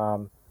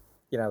 Um,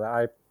 the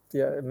eye,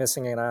 yeah,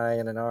 missing an eye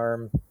and an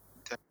arm,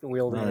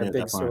 wielding Oh a yeah,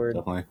 big sword.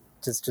 definitely.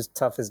 Just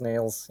tough as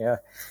nails. Yeah.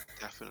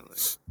 Definitely.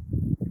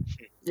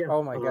 Yeah.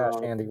 Oh my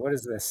gosh, Andy, what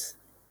is this?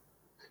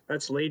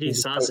 That's Lady You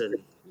just posted-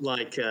 Sazin.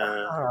 Like,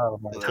 Oh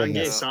my There you Kange go.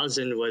 goodness.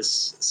 Sazin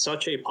was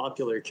such a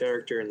popular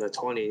character in the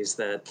 20s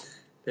that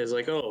it's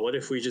like, oh, what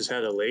if we just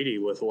had a lady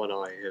with one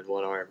eye and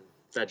one arm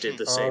that did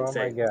the same Oh my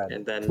thing? god.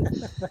 And then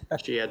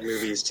she had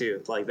movies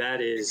too. Like,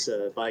 that is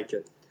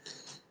Viking.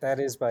 That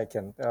is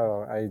Viking.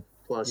 Oh,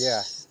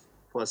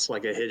 Plus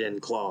like a hidden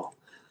claw.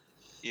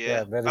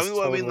 yeah, that I is mean,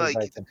 well, I mean, totally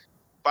like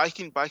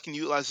Viking. Viking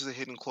utilizes a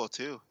hidden claw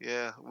too.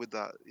 Yeah, with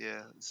that.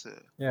 Yeah. It's,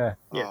 Yeah.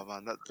 Yeah. Oh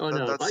man, Oh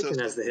no, that's so Viking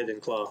has the cool.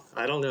 hidden claw.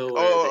 I don't know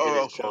where the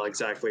hidden Okay, claw okay,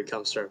 exactly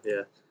comes from. Yeah.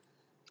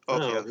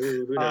 okay. Oh,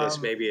 who knows?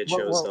 Maybe it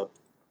shows up.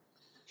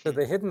 So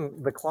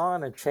the claw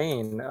on a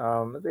chain,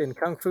 in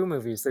kung fu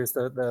movies, there's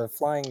the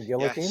flying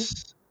guillotine,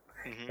 Yes.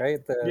 Mm-hmm. right?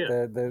 Yeah.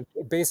 The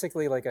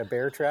basically like a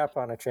bear trap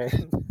on a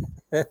chain,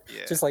 Yeah.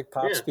 just like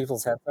pops Yeah.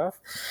 people's heads off.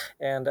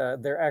 And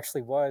there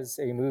actually was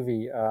a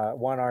movie,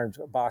 one-armed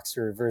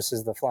boxer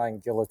versus the flying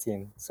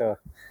guillotine. So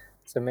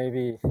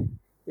maybe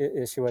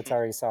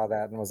Ishiwatari saw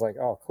that and was like,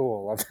 "Oh,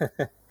 cool."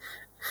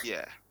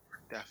 Yeah.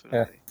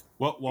 Definitely.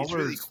 Well, while It's we're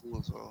really cool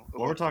as well.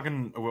 while we're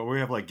talking, well, we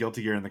have like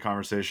Guilty Gear in the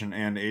conversation,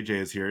 and AJ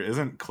is here.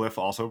 Isn't Cliff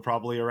also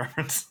probably a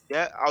reference?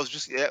 Yeah, I was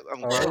just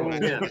I'm glad you Oh,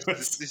 mentioned yeah.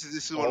 this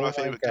is one of Oh my my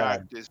favorite God.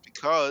 characters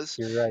because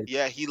You're right.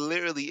 yeah, he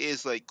literally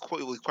is like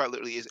quite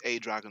literally is a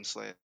dragon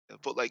slayer.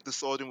 But like the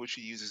sword in which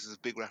he uses is a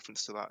big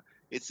reference to that.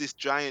 It's this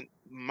giant,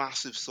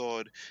 massive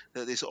sword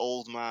that this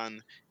old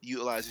man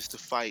utilizes to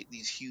fight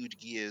these huge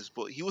gears.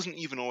 But he wasn't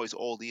even always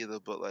old either.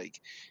 But like,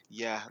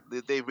 yeah,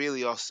 they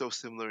really are so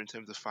similar in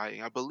terms of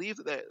fighting. I believe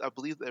that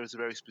there is a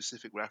very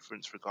specific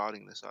reference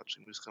regarding this.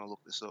 Actually, I'm just gonna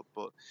look this up.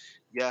 But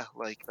yeah,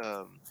 like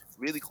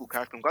really cool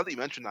character. I'm glad that you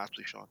mentioned that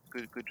actually, Sean.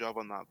 Good job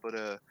on that.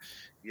 But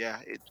yeah,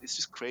 it's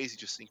just crazy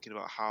just thinking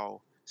about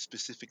how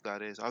specific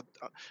that is. I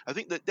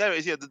think that there it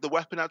is. Yeah, the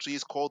weapon actually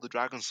is called the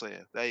Dragon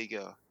Slayer. There you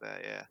go. There,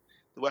 yeah.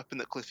 The weapon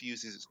that Cliff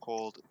uses is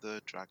called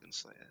the Dragon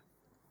Slayer.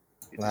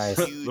 It's Nice.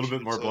 this A huge. little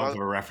bit more blunt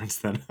of a reference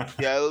then.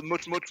 Yeah,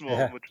 much more,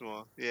 Yeah. much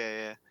more.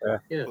 Yeah.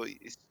 Yeah. But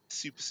it's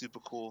super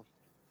cool.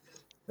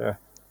 Yeah.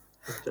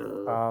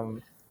 And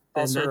Also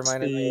that's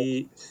reminded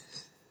me.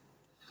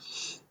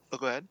 Oh,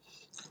 go ahead.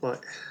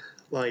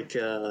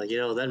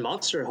 Then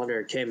Monster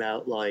Hunter came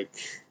out like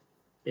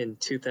in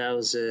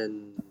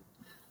 2000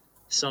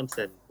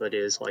 something, but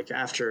is like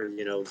after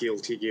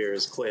Guilty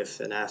Gear's Cliff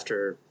and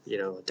after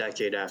a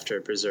decade after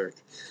Berserk.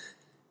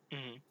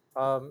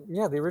 Mm-hmm.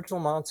 Yeah, the original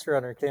Monster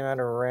Hunter came out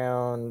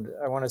around,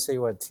 I want to say,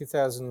 what,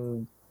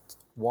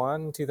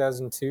 2001,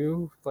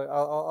 2002? But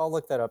I'll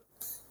look that up.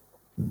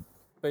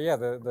 But yeah,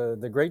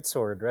 the Great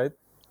Sword, right?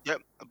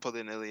 Yep, I put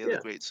in earlier Yeah.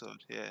 the Great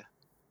Sword. Yeah.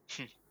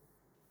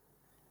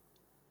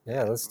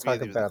 Yeah, let's talk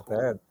really about cool.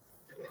 that.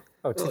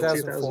 Oh,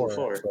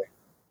 2004. Actually.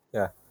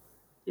 Yeah.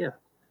 Yeah.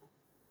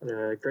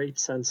 A great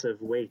sense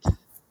of weight,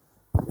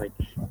 like,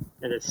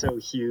 and it's so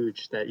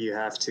huge that you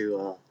have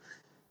to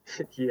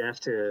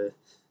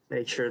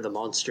make sure the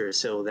monster is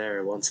still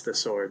there once the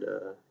sword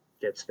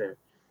gets there.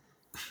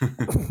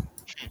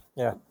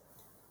 Yeah.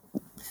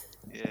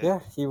 Yeah,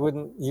 you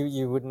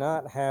would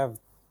not have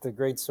the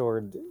Great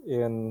Sword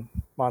in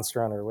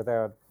Monster Hunter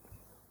without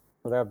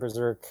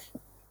Berserk,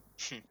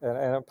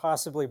 and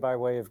possibly by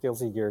way of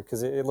Guilty Gear,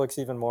 because it looks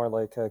even more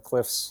like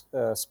Cliff's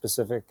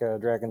specific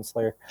Dragon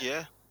Slayer.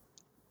 Yeah.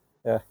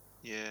 Yeah.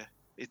 Yeah.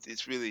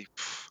 It's really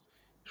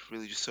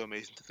just so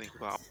amazing to think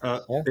about.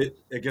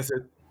 I guess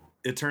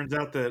it turns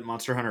out that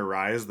Monster Hunter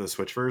Rise, the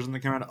Switch version that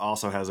came out,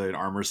 also has an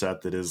armor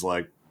set that is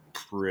like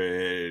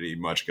pretty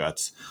much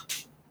guts.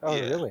 Oh,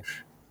 Yeah. really?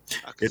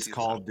 It's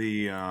called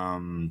the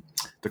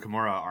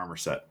Kimura armor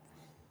set.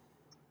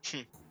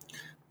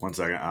 1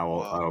 second, I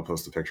will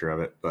post a picture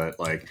of it. But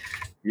like,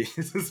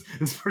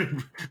 it's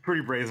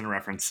pretty brazen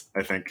reference,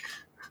 I think.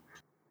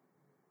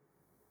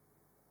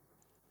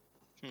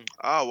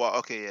 Oh wow,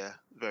 okay, yeah,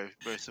 very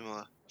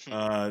similar.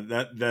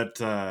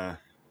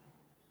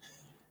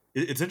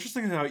 It's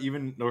interesting how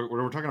even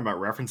we're talking about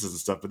references and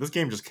stuff, but this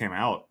game just came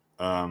out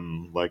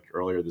like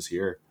earlier this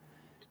year,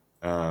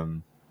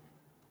 and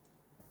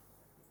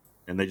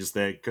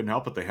they couldn't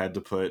help it. They had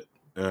to put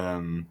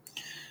armor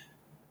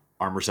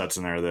sets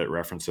in there that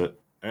reference it.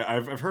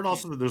 I've heard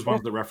also that there's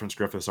ones that reference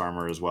Griffith's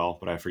armor as well,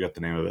 but I forget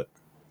the name of it.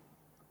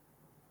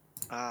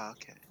 Ah,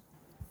 okay.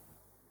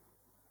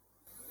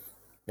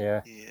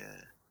 Yeah.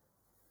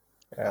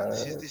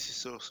 This is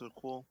so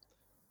cool.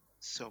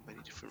 So many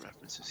different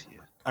references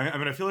here. I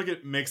mean, I feel like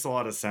it makes a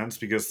lot of sense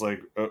because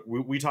like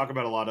we talk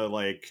about a lot of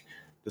like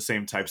the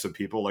same types of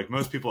people. Like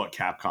most people at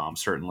Capcom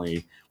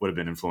certainly would have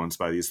been influenced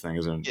by these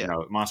things, and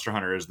Monster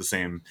Hunter is the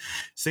same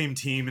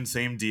team and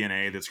same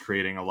DNA that's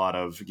creating a lot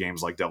of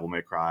games like Devil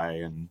May Cry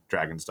and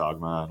Dragon's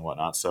Dogma and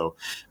whatnot. So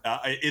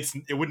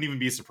it wouldn't even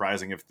be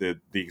surprising if the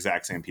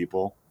exact same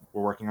people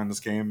were working on this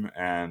game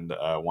and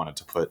wanted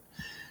to put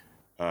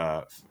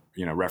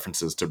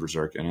references to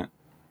Berserk in it.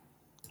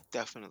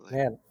 Definitely.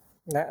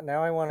 Man,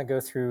 now I want to go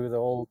through the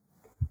old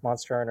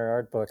Monster Hunter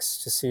art books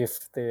to see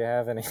if they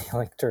have any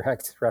like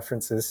direct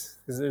references,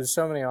 because there's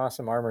so many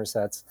awesome armor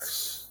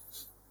sets.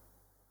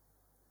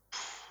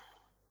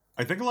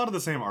 I think a lot of the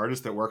same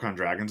artists that work on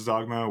Dragon's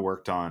Dogma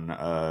work on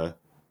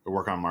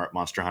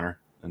Monster Hunter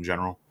in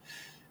general.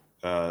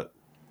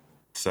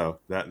 So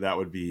that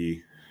would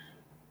be.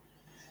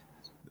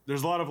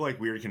 There's a lot of like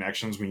weird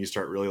connections when you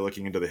start really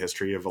looking into the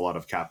history of a lot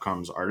of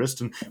Capcom's artists,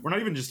 and we're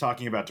not even just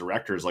talking about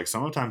directors. Like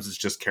sometimes it's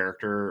just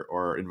character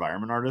or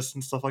environment artists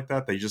and stuff like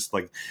that. They just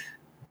like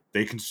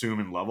they consume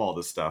and love all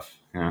this stuff.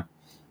 Yeah.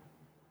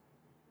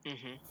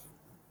 Mm-hmm.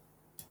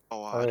 Oh,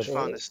 All I right, just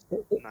found this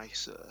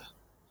nice.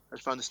 I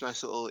just found this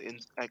nice little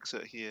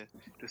excerpt here,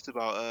 just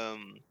about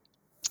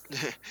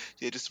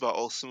yeah, just about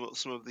all some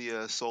of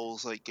the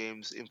Souls like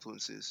games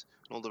influences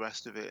and all the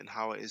rest of it, and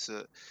how it is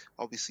that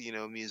obviously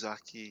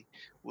Miyazaki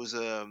was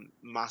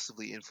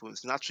massively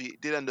influenced, and actually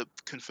did end up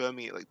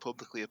confirming it like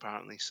publicly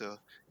apparently. So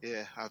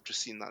yeah, I've just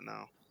seen that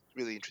now.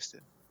 Really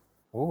interesting.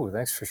 Ooh,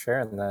 thanks for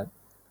sharing that.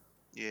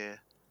 Yeah.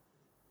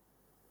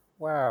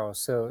 Wow.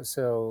 So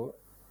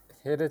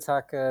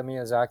Hidetaka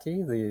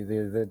Miyazaki,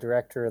 the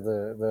director of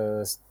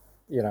the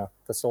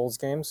Souls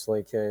games,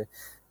 like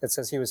it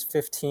says he was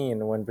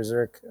 15 when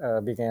Berserk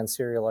began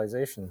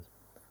serialization.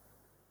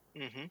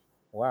 Mhm.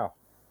 Wow.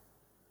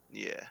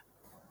 Yeah.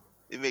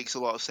 It makes a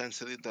lot of sense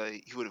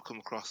that he would have come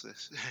across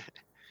this.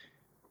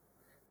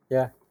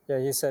 Yeah. Yeah.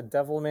 He said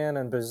Devilman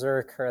and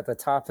Berserk are at the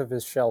top of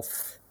his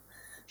shelf.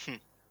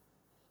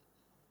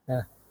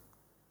 Yeah.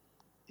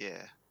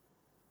 Yeah.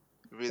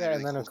 Really, Yeah, really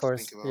and then cool of to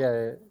course, think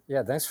about.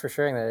 yeah. Thanks for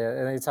sharing that. Yeah,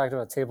 and then he talked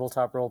about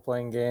tabletop role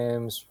playing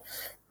games,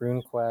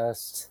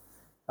 RuneQuest,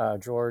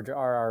 George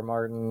R.R.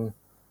 Martin.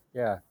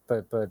 Yeah,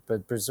 but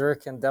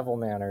Berserk and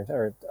Devilman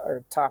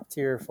are top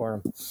tier for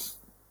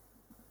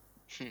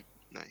him.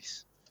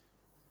 Nice.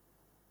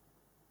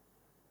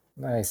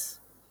 Nice.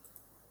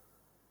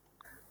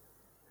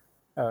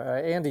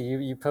 Andy,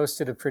 you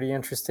posted a pretty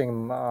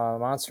interesting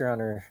Monster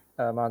Hunter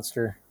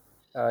monster.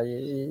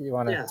 You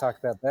want to Yeah. talk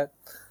about that?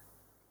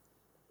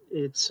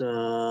 It's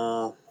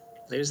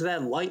there's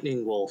that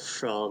lightning wolf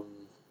from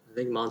I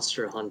think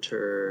Monster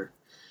Hunter.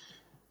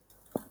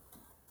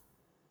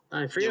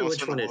 I forget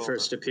Monster which one Hunter it World,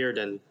 first appeared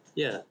in.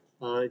 Yeah,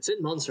 it's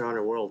in Monster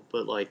Hunter World,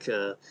 but like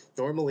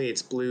normally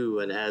it's blue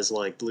and has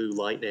like blue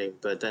lightning,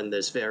 but then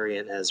this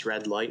variant has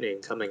red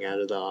lightning coming out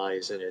of the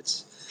eyes, and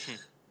it's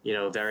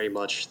very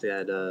much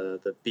that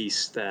the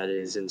beast that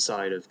is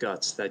inside of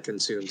Guts that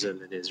consumes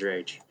him in his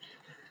rage.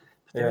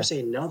 There's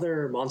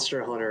another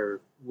Monster Hunter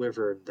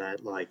wyvern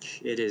that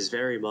like it is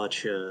very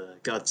much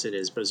Guts in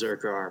his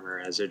berserker armor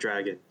as a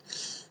dragon.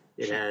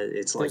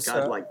 It's like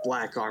got like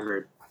black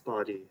armored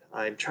body.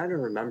 I'm trying to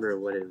remember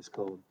what it was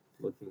called.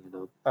 Looking it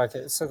up.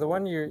 Okay, so the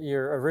one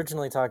you're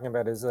originally talking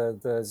about is the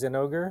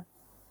Zinogre.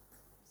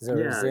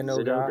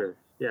 Zinogre.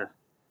 Yeah.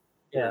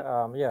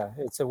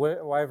 It's a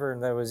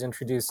wyvern that was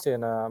introduced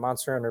in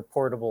Monster Hunter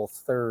Portable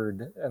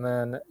Third, and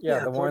then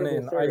the one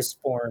in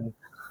Iceborne.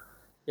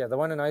 Yeah, the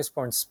one in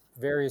Iceborne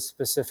very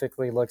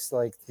specifically looks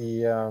like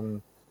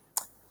the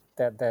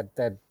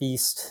that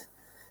beast.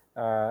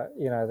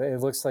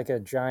 It looks like a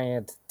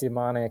giant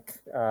demonic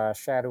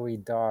shadowy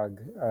dog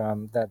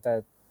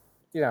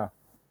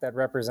that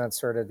represents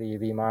sort of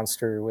the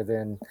monster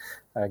within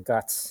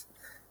Guts.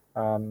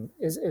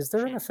 Is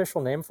there an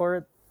official name for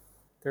it?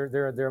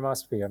 There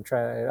must be. I'm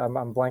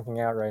blanking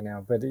out right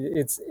now, but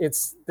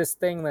it's this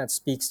thing that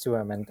speaks to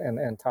him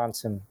and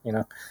taunts him.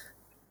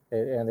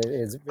 And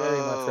it very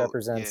much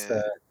represents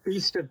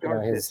Beast of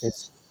Darkness.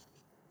 His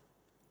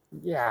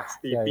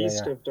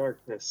Beast of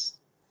Darkness.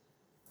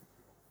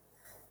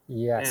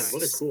 Yes. Man,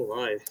 what a cool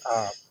eye.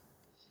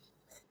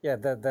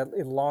 That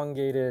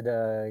elongated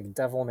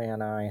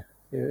Devilman eye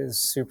is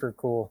super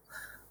cool.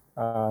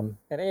 And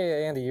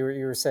Andy, you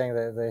were saying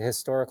that the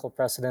historical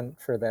precedent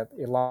for that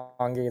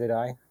elongated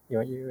eye. You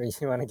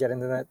want to get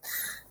into that?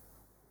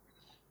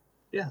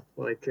 Yeah,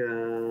 like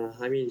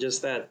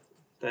just that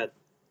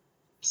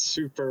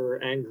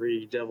super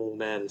angry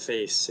Devilman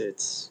face.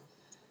 It's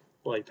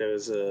like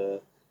those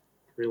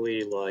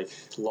really like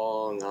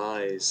long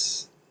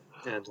eyes,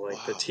 and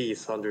like the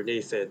teeth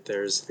underneath it.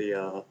 There's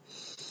the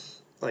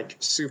like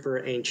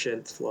super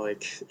ancient,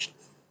 like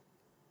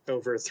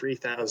over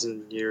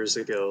 3,000 years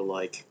ago,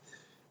 like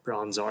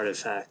bronze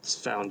artifacts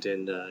found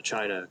in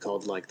China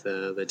called like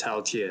the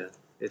Taotie.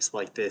 It's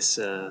like this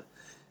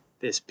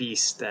this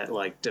beast that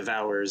like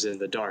devours in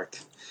the dark.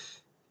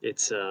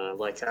 It's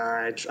like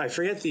I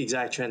forget the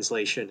exact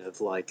translation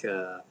of like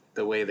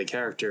the way the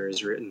character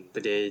is written,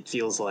 but it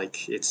feels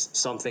like it's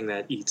something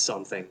that eats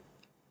something.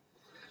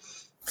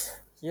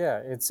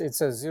 Yeah, it's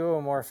a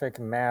zoomorphic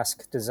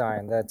mask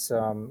design that's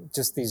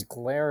just these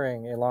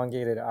glaring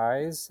elongated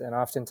eyes and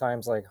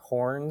oftentimes like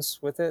horns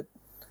with it.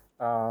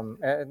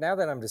 And now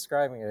that I'm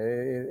describing it,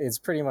 it's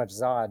pretty much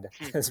Zod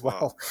as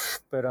well.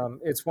 But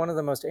it's one of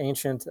the most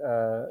ancient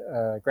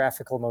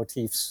graphical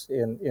motifs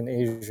in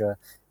Asia.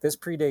 This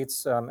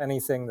predates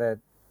anything that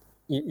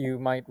you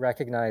might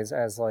recognize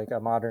as like a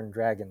modern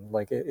dragon.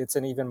 Like it's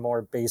an even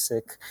more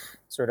basic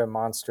sort of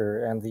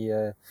monster, and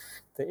the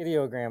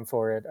ideogram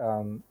for it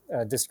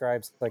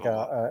describes like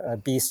a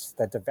beast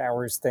that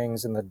devours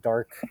things in the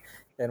dark.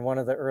 And one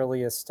of the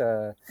earliest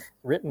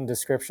written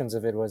descriptions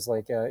of it was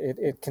like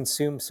it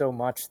consumes so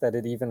much that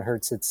it even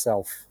hurts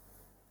itself.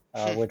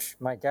 Which,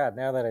 my God,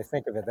 now that I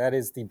think of it, that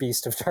is the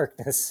beast of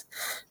darkness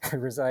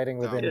residing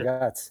within Yeah.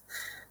 Guts.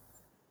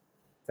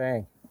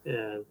 Dang.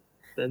 Yeah.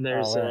 Then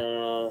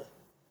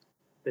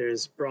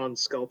there's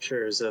bronze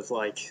sculptures of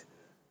like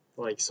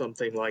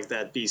something like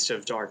that beast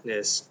of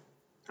darkness,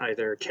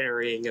 either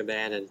carrying a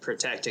man and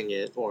protecting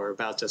it, or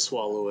about to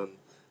swallow him,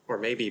 or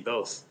maybe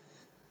both.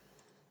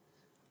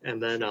 And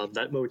then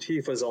that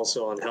motif was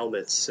also on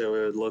helmets, so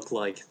it would look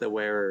like the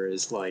wearer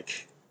is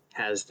like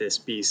has this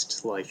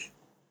beast like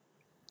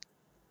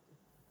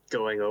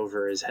going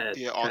over his head,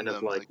 kind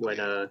of like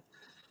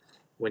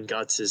when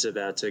Guts is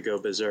about to go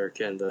berserk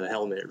and the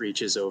helmet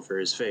reaches over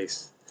his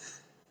face.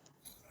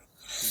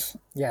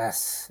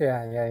 Yes.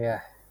 Yeah.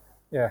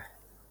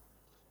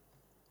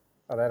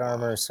 Oh, that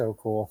armor is so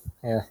cool.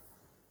 Yeah.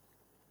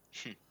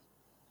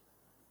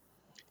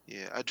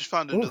 Yeah, I just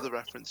found another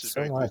reference just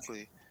so very much.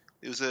 quickly.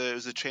 It was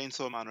a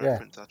Chainsaw Man Yeah.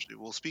 reference actually.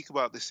 We'll speak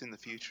about this in the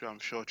future, I'm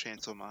sure,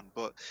 Chainsaw Man.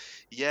 But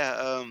yeah,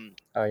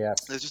 Oh,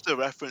 yes. there's just a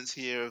reference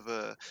here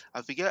of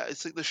I forget,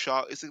 it's like the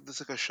shark, it's like there's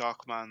like a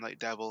shark man like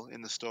devil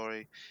in the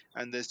story,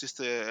 and there's just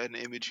an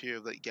image here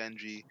of like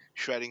Genji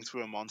shredding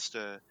through a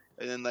monster,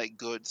 and then like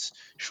Guts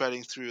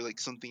shredding through like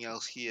something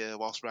else here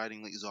whilst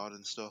riding like Zod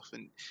and stuff,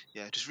 and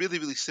yeah, just really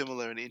really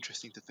similar and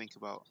interesting to think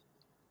about.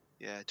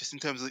 Yeah, just in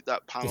terms of like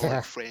that panel Yeah.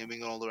 like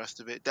framing and all the rest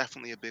of it,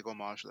 definitely a big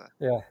homage there.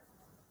 Yeah.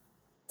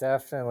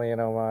 Definitely an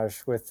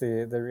homage with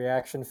the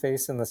reaction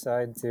face in the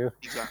side, too.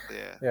 Exactly,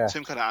 yeah. Yeah.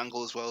 Same kind of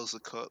angle as well as the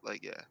cut,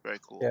 like yeah, very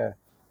cool. Yeah.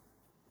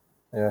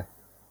 Yeah.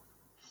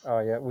 Oh,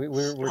 yeah. We're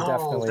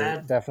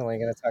definitely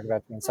going to talk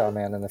about Chainsaw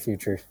Man in the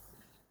future.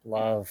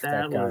 Love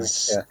that guy.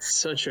 Was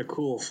such a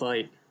cool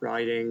fight,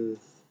 riding,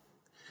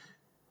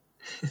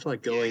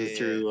 like going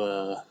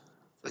through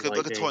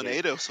like a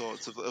tornado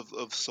sorts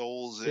of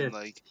souls and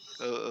like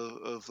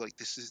of like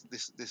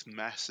this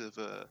mess of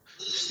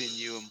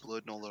sinew and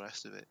blood and all the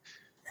rest of it.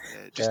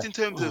 Yeah, just in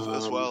terms of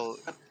as well,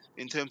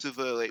 in terms of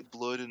like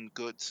blood and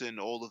guts and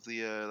all of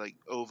the like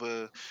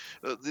over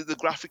the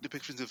graphic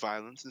depictions of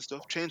violence and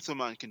stuff. Chainsaw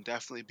Man can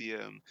definitely be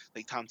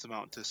like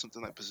tantamount to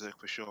something like Berserk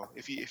for sure.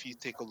 If you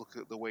take a look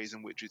at the ways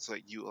in which it's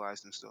like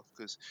utilized and stuff,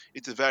 because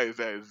it's a very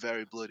very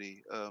very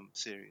bloody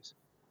series.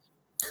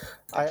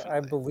 I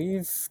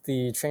believe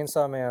the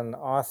Chainsaw Man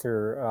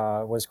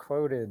author was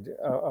quoted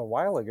a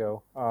while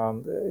ago,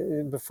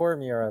 before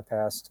Miura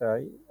passed.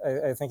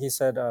 I think he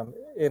said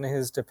in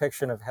his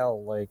depiction of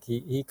hell, like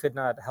he could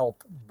not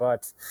help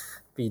but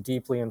be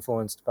deeply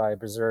influenced by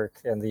Berserk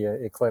and the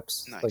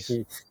Eclipse. Nice.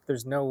 Like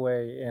there's no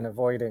way in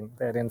avoiding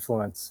that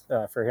influence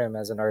for him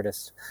as an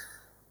artist.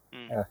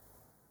 No,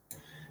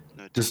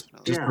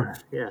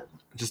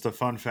 just a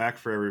fun fact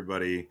for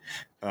everybody.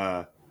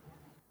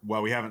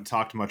 While we haven't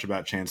talked much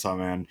about Chainsaw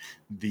Man,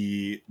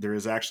 there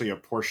is actually a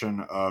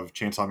portion of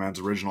Chainsaw Man's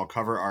original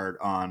cover art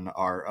on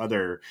our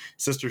other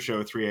sister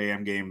show, 3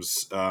 a.m.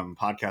 Games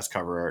podcast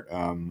cover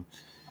art.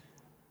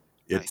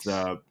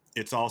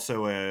 It's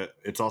also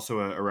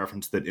a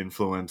reference that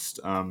influenced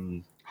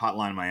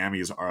Hotline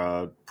Miami's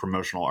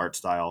promotional art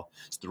style.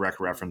 It's a direct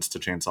reference to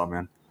Chainsaw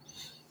Man.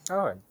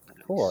 Oh,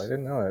 cool! I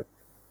didn't know that.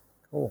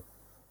 Cool.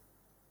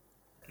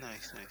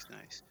 Nice.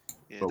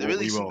 Yeah, but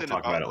we will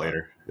talk about it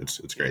later.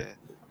 It's great. Yeah.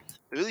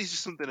 There really is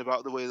just something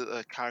about the way that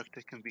a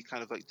character can be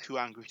kind of like too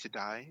angry to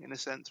die, in a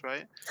sense,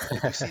 right?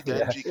 Like we see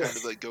Denji kind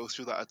of like go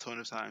through that a ton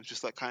of times,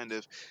 just like kind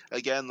of,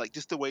 again, like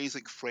just the way he's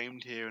like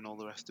framed here and all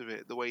the rest of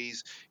it, the way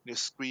he's,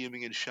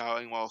 screaming and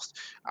shouting whilst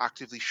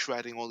actively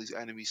shredding all these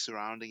enemies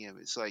surrounding him.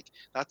 It's like,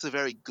 that's a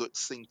very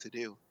Guts thing to do.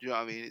 Do you know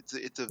what I mean?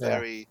 It's a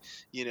very,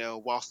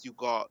 whilst you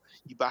got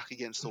you back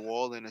against the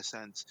wall, in a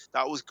sense.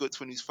 That was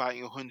Guts when he's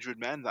fighting 100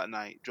 men that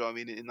night. Do you know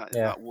what I mean?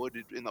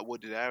 In that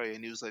wooded area,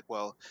 and he was like,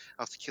 well,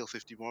 I have to kill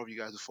 50 more of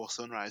you guys before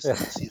sunrise to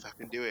see if I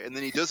can do it. And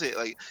then he does it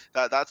like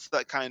that. That's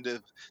that kind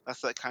of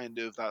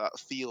that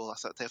feel.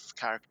 That's that type of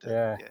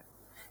character.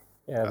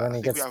 Yeah. Then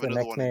he gets the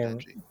nickname.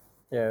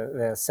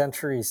 The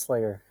Century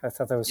Slayer. I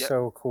thought that was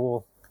so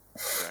cool.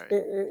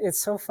 It's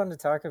so fun to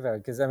talk about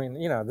because I mean,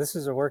 this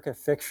is a work of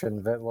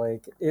fiction, but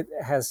like it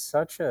has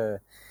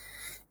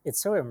it's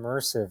so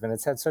immersive and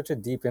it's had such a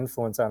deep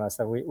influence on us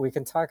that we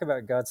can talk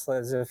about Guts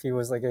as if he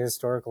was like a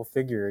historical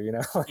figure,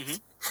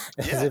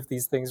 as if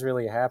these things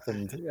really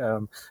happened,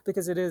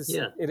 because it is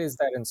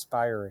that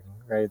inspiring,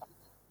 right?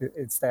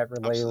 It's that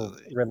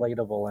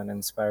relatable and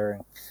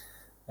inspiring.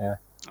 Yeah,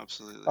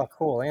 absolutely. Oh,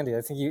 cool, Andy.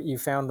 I think you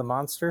found the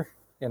monster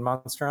in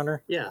Monster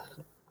Hunter. Yeah,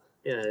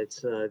 it's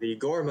the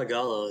Gore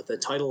Magala, the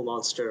title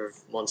monster of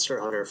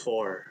Monster Hunter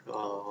 4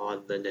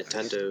 on the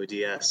Nintendo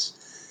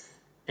DS,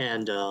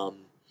 and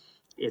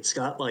it's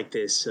got like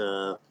this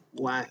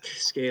black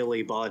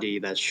scaly body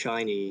that's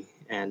shiny,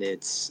 and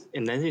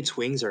then its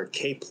wings are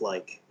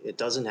cape-like. It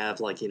doesn't have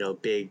like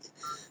big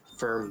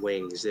firm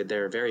wings.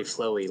 They're very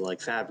flowy,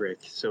 like fabric.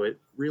 So it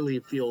really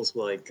feels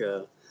like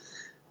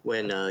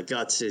when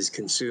Guts is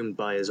consumed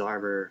by his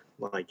armor,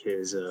 like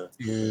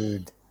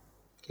Dude,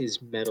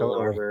 his metal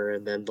totally. armor,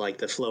 and then like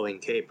the flowing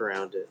cape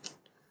around it.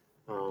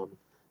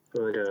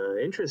 But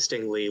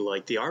interestingly,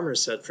 like the armor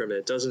set from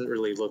it doesn't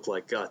really look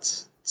like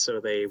Guts.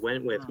 So they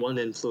went with one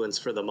influence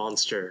for the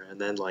monster,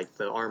 and then like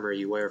the armor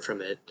you wear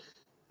from it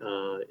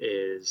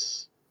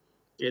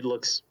it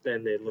looks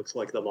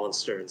like the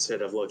monster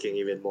instead of looking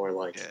even more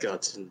like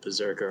Guts and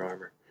Berserker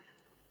armor.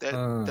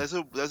 There's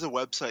a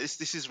website.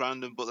 This is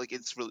random, but like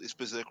it's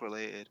Berserk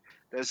related.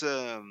 There's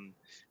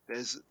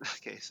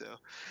okay, so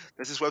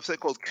there's this website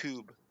called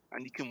Cube,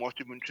 and you can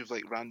watch a bunch of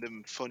like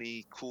random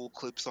funny cool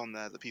clips on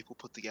there that people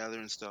put together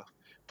and stuff.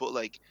 But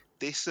like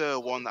this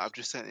one that I've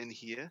just sent in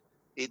here,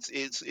 it's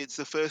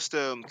the first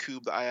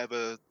Cube that I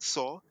ever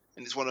saw,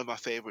 and it's one of my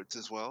favorites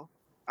as well.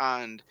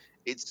 And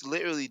it's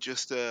literally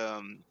just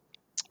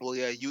well,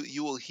 yeah,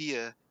 you will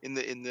hear in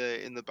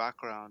the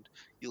background,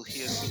 you'll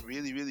hear some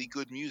really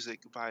good music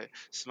by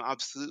some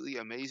absolutely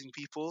amazing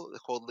people. They're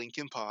called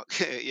Linkin Park.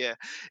 Yeah,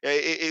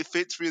 it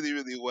fits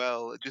really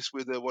well just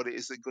with what it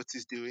is that Guts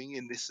is doing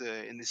in this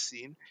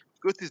scene.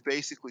 Guts is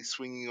basically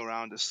swinging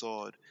around a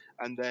sword,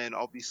 and then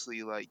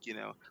obviously like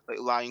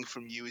Lying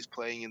From You is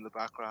playing in the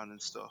background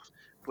and stuff.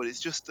 But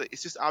it's just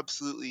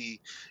absolutely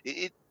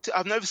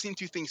I've never seen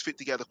two things fit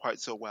together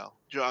quite so well.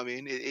 Do you know what I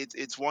mean?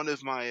 It's one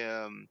of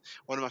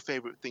my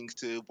favorite things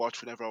to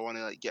watch whenever I want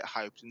to like get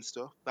hyped and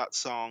stuff. That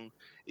song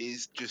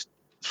is just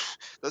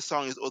that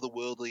song is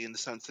otherworldly in the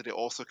sense that it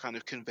also kind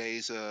of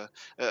conveys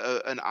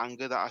an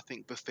anger that I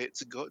think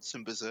befits Guts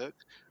and Berserk.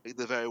 Like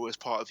the very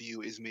worst part of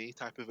you is me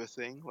type of a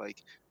thing.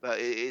 Like that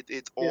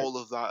it's all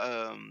of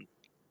that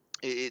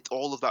it's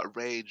all of that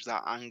rage,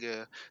 that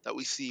anger that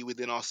we see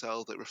within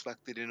ourselves, that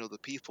reflected in other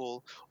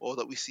people, or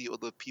that we see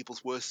other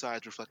people's worst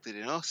sides reflected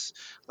in us.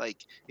 Like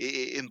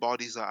it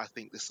embodies that. I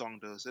think this song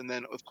does. And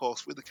then, of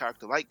course, with a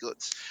character like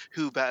Guts,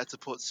 who better to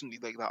put something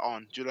like that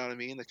on? Do you know what I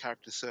mean? The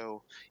character's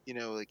so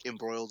like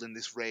embroiled in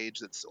this rage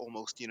that's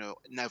almost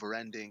never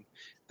ending.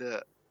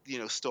 That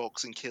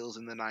stalks and kills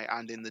in the night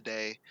and in the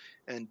day,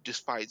 and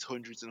just fights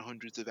hundreds and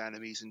hundreds of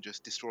enemies and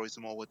just destroys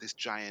them all with this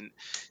giant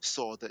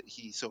sword that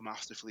he so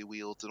masterfully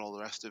wields and all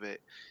the rest of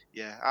it.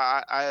 Yeah,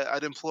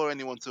 I'd implore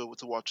anyone to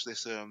watch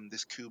this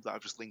Cube that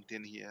I've just linked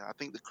in here. I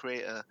think the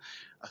creator,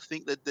 I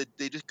think that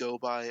they just go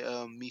by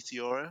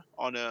Meteora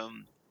on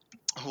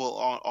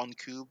well on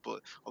Cube,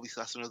 but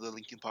obviously that's another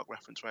Linkin Park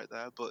reference right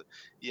there. But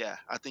yeah,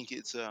 I think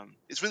it's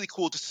really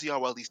cool just to see how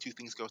well these two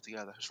things go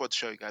together. Just wanted to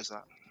show you guys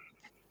that.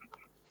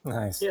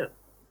 Nice. Yeah.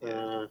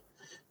 The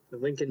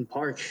Linkin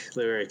Park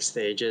lyrics,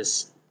 they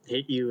just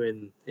hit you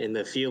in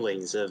the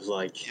feelings of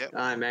like, Yep.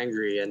 I'm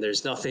angry and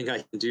there's nothing I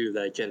can do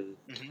that can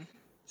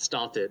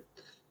stop it.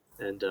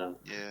 And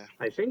Yeah.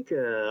 I think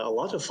a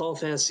lot of Final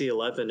Fantasy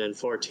 11 and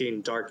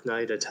 14 Dark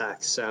Knight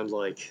attacks sound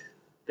like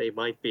they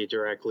might be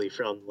directly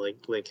from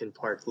Linkin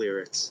Park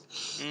lyrics.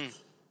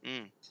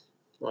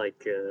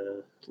 Like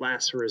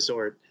Last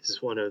Resort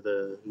is one of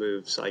the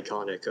moves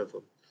iconic of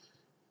them.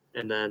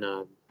 And then,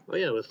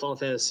 with Final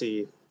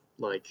Fantasy,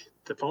 like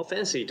the Final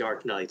Fantasy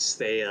Dark Knights,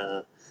 they,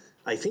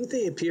 I think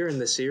they appear in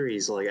the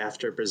series like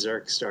after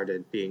Berserk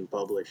started being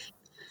published.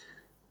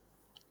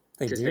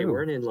 Because they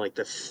weren't in like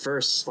the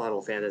first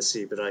Final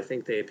Fantasy, but I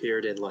think they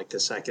appeared in like the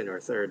second or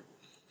third.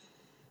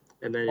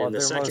 And then in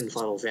the second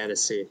Final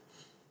Fantasy.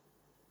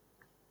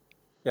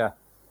 Yeah.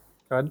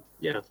 Go ahead.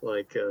 Yeah,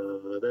 like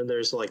then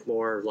there's like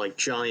more like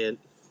giant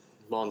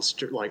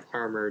monster, like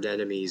armored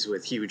enemies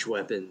with huge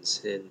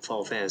weapons in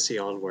Final Fantasy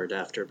onward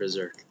after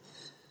Berserk.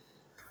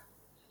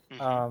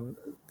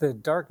 The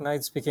Dark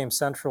Knights became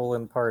central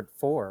in part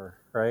 4,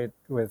 right?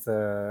 With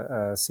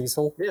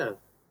Cecil. Yeah.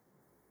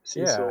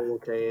 Cecil,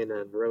 Kane,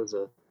 and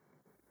Rosa.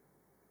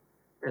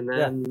 And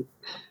then,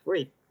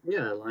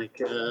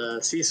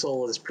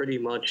 Cecil is pretty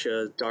much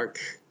a dark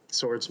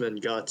swordsman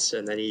Guts,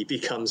 and then he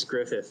becomes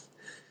Griffith.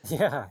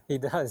 Yeah, he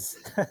does.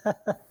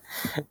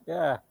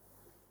 Yeah.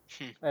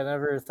 I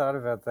never thought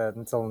about that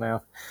until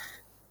now.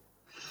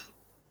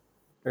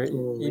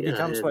 He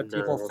becomes what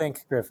people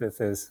think Griffith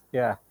is.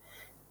 Yeah.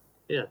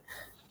 Yeah.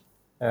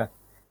 Yeah.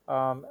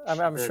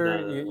 I'm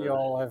sure you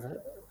all have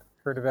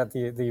heard about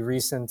the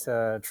recent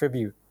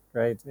tribute,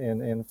 right,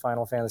 in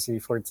Final Fantasy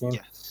 14.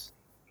 Yes.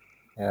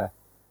 Yeah.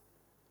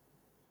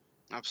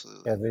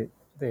 Absolutely. Yeah.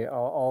 They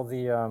all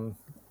the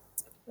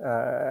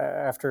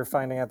after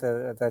finding out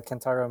that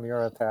Kentaro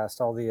Miura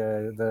passed, all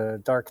the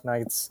Dark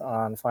Knights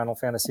on Final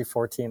Fantasy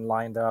 14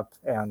 lined up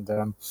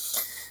and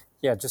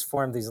just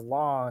formed these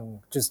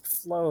long, just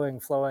flowing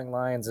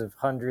lines of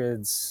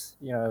hundreds,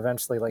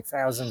 eventually like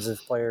thousands of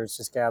players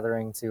just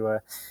gathering to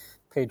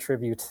pay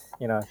tribute,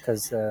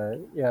 because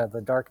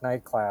the Dark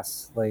Knight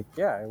class, it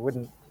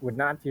would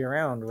not be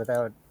around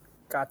without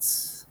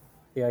Guts,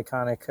 the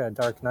iconic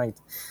Dark Knight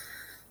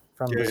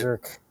from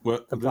Berserk,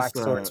 the Black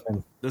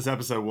Swordsman. This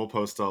episode will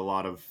post a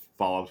lot of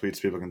follow-up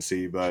tweets people can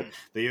see, but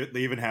they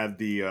even had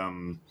the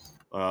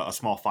a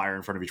small fire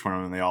in front of each one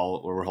of them, and they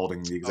all were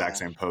holding the exact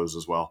same pose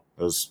as well.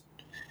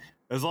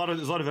 It there's a lot of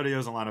videos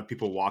and a lot of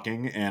people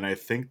walking, and I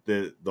think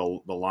that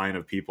the line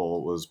of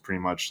people was pretty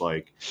much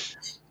like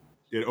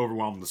it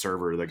overwhelmed the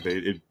server. Like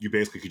you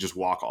basically could just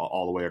walk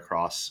all the way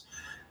across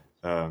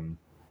the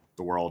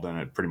world, and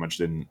it pretty much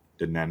didn't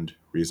end,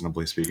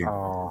 reasonably speaking.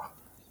 Oh,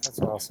 that's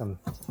awesome,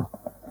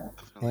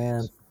 Definitely man.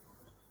 is.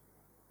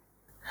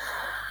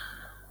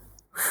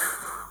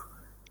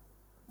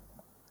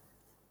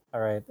 All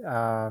right,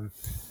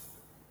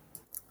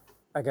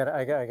 I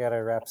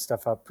gotta wrap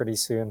stuff up pretty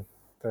soon,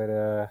 but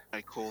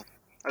Very cool.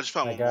 I just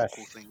found my one more gosh,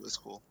 cool thing. It was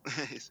cool.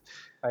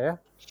 oh yeah,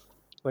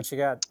 what you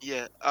got?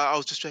 Yeah, I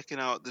was just checking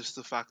out just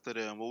the fact that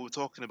what we were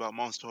talking about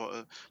Monster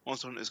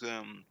Hunter's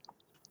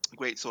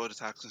great sword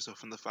attacks and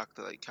stuff, and the fact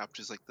that like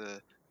captures like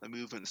the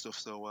movement and stuff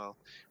so well.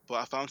 But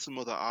I found some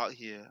other art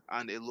here,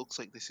 and it looks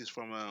like this is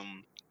from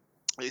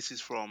was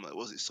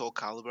it Soul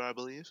Calibur, I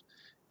believe.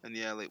 And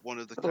yeah, like one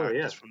of the Oh, yeah.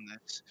 characters from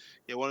this,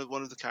 yeah, one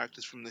of the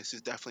characters from this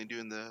is definitely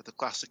doing the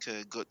classic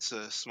guts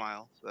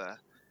smile there.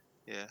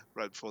 Yeah,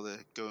 right before they're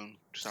going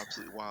just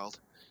absolutely wild.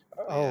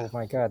 But yeah, Oh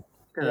my god,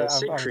 yeah, I'm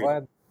Siegfried.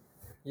 glad.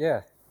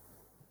 Yeah,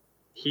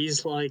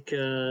 He's like,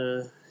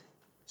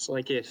 it's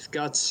like if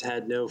Guts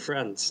had no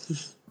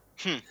friends.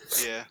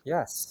 yeah,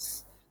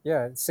 yes,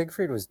 yeah.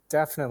 Siegfried was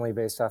definitely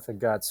based off of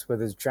Guts with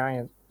his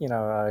giant,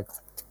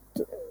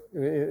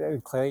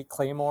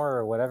 claymore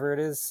or whatever it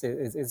is.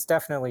 It's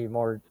definitely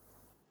more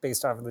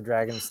based off of the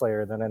Dragon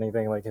Slayer than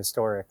anything like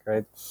historic,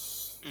 right?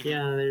 mhm.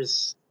 Yeah,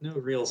 there's no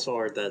real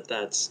sword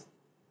that's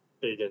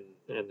big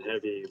and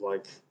heavy,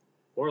 like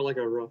more like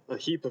a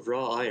heap of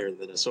raw iron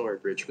than a sword,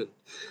 Richmond.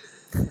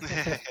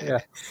 Yeah.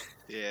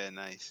 Yeah,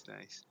 nice.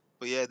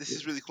 But yeah, this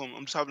is really cool.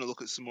 I'm just having a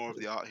look at some more of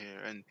the art here,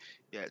 and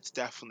yeah, it's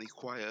definitely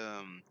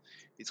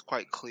it's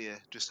quite clear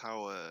just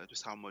how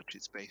much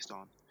it's based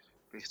on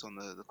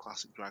the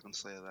classic Dragon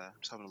Slayer there. I'm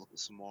just having a look at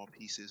some more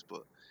pieces,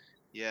 but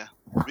yeah,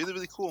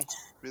 really cool,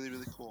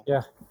 really cool.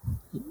 Yeah.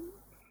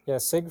 Yeah,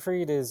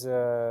 Siegfried is,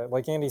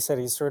 like Andy said,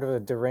 he's sort of a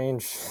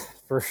deranged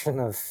version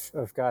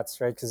of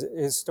Guts, right? Because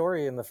his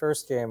story in the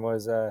first game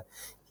was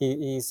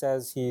he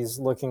says he's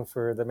looking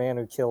for the man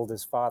who killed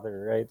his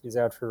father, right? He's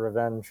out for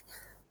revenge.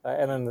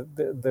 And then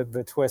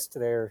the twist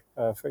there,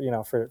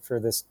 for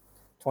this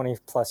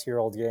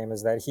 20-plus-year-old game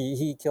is that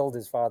he killed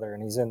his father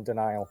and he's in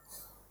denial.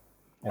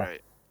 Yeah.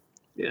 Right.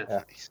 Yeah.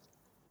 Nice.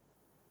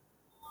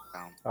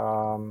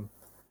 Down.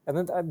 And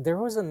then there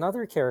was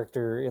another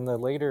character in the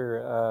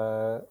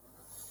later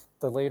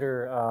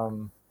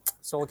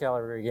Soul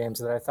Calibur games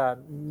that I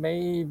thought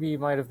maybe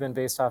might have been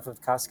based off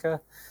of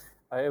Casca.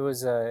 It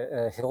was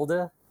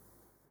Hilda,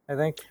 I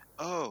think.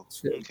 Oh,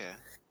 She- okay.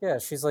 Yeah,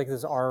 she's like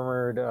this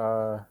armored,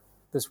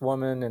 this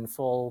woman in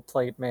full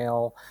plate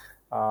mail,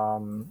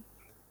 and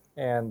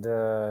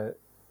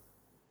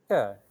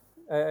yeah,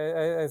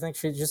 I think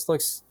she just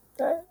looks.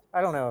 I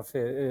don't know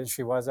if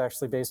she was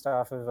actually based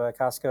off of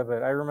Casca,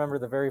 but I remember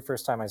the very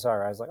first time I saw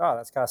her, I was like, "Oh,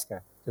 that's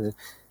Casca."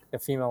 A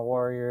female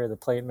warrior, the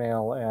plate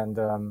mail, and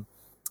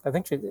I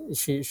think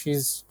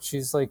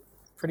she's like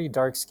pretty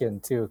dark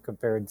skinned too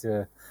compared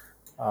to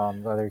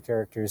the other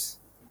characters.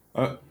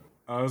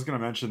 I was going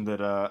to mention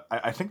that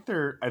I think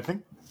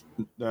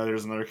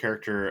there's another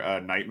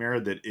character, Nightmare,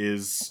 that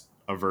is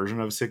a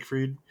version of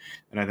Siegfried,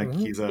 and I think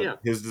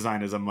his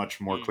design is a much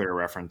more clear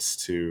reference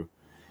to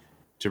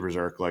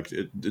Berserk, like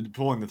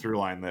pulling the through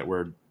line that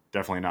we're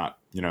definitely not,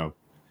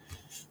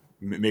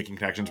 making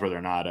connections where they're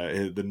not.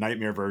 The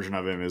Nightmare version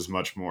of him is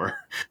much more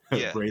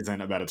brazen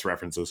about its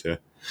references. Yeah,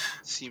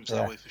 Seems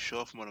that way for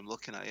sure from what I'm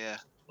looking at. Yeah,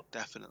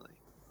 definitely.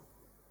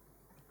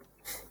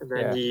 And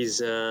then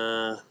he's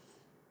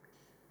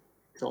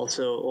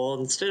also, well,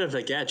 instead of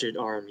a gadget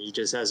arm, he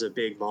just has a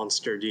big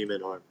monster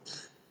demon arm.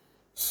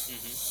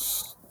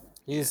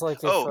 He's like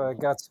if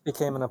Guts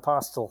became an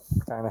apostle,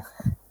 kind of.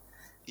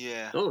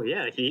 Yeah. Oh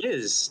yeah, he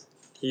is.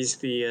 He's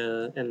the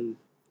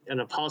an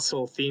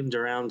apostle themed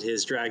around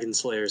his Dragon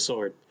Slayer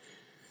sword.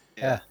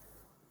 Yeah.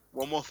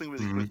 One more thing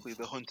really quickly,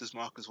 the Hunter's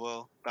Mark as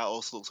well. That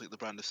also looks like the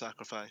brand of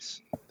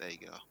sacrifice. There you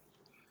go.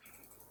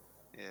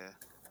 Yeah.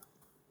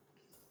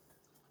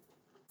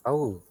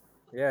 Oh,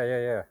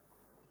 yeah.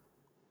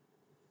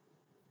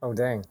 Oh,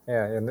 dang.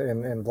 Yeah,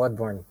 in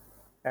Bloodborne.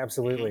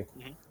 Absolutely.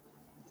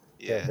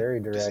 Yeah, very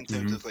direct. Just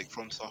in terms of like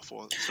from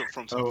software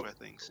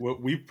things. Well,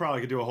 we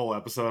probably could do a whole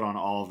episode on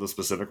all of the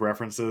specific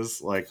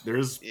references. Like,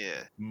 there's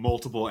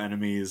multiple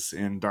enemies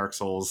in Dark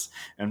Souls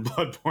and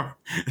Bloodborne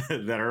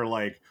that are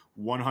like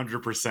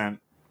 100%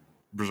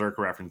 Berserk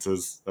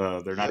references.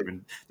 They're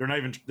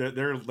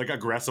like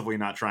aggressively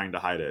not trying to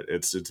hide it.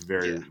 It's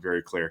very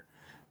very clear.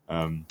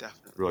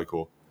 Definitely. Really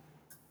cool.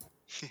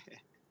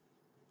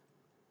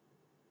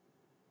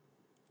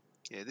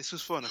 Yeah, this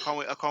was fun.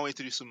 I can't wait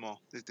to do some more.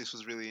 This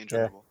was really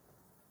enjoyable.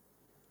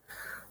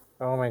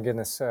 Oh my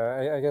goodness.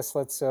 I guess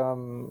let's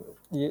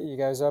you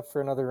guys up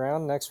for another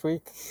round next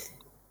week?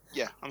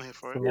 Yeah, I'm here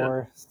for it.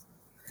 More.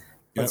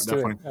 Let's do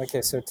definitely. it.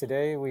 Okay, so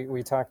today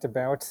we talked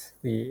about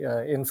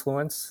the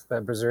influence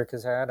that Berserk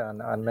has had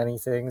on many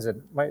things,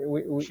 and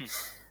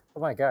Oh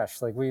my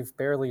gosh, like we've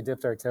barely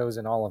dipped our toes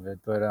in all of it,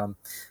 but I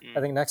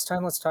think next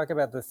time let's talk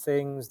about the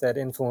things that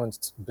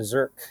influenced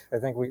Berserk. I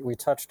think we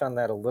touched on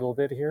that a little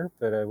bit here,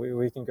 but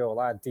we can go a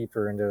lot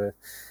deeper into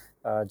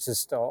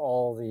just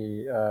all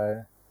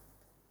the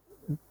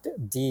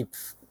deep,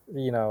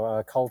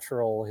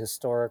 cultural,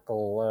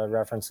 historical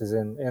references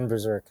in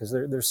Berserk, because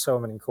there's so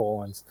many cool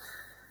ones.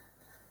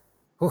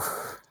 Whew.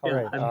 All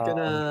right. I'm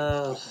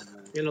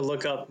gonna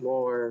look up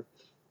more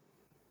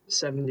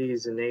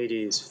 70s and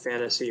 80s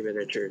fantasy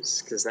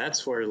miniatures, because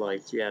that's where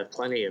like you have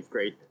plenty of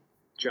great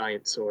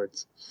giant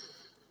swords.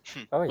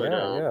 Oh But,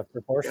 yeah,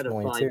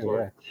 proportionally gotta find too. one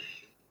Yeah,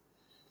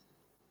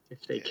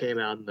 if they came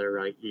out in the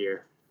right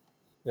year.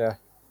 yeah.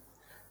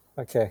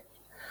 Okay.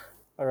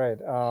 All right.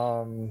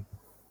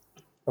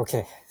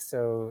 Okay.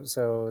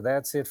 So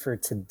that's it for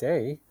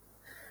today.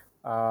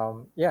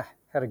 Yeah,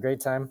 had a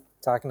great time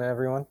talking to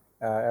everyone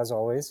as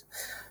always.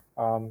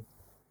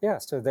 Yeah.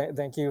 So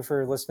thank you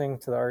for listening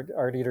to the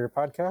Art Eater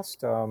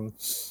podcast.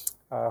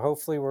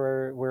 Hopefully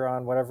we're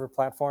on whatever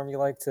platform you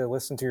like to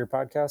listen to your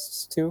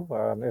podcasts to.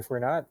 If we're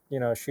not,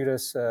 shoot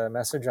us a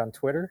message on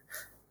Twitter.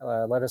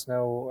 Let us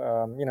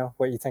know,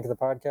 what you think of the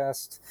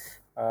podcast.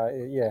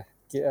 Yeah,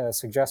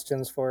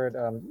 suggestions for it.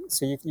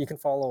 So you can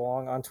follow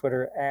along on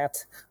Twitter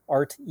at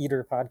Art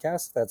Eater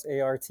Podcast. That's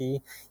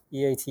ARTEATER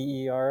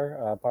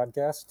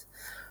podcast.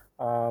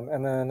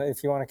 And then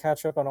if you want to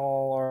catch up on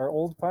all our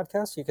old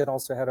podcasts, you can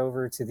also head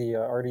over to the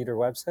Art Eater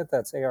website.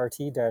 That's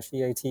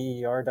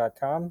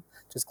art-eater.com.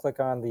 Just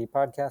click on the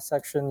podcast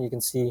section. You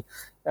can see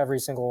every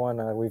single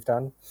one we've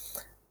done.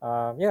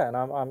 Yeah, and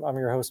I'm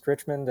your host,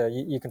 Richmond.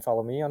 You can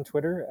follow me on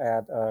Twitter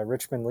at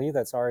Richmond Lee.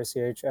 That's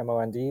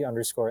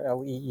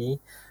RACHMOND_LEE.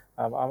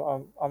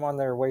 I'm on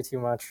there way too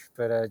much,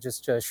 but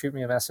just shoot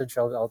me a message.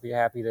 I'll be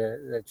happy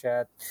to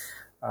chat.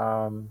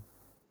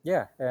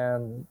 Yeah,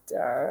 and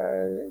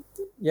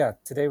yeah,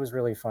 today was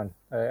really fun.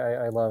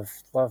 I love.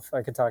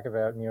 I could talk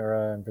about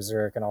Miura and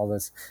Berserk and all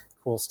this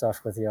cool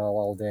stuff with y'all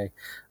all day.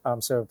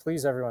 So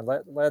please, everyone,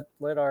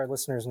 let our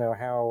listeners know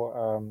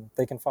how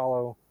they can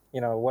follow.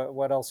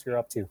 What else you're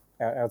up to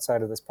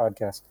outside of this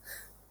podcast.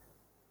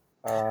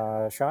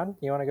 Sean,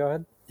 you want to go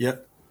ahead?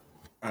 Yep.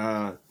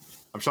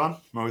 I'm Sean.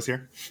 I'm always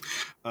here.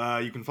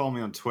 You can follow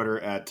me on Twitter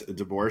at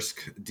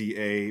Daborsk,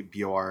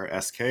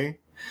 DABORSK.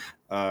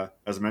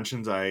 As I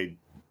mentioned, I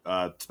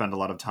spend a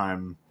lot of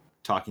time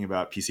talking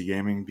about PC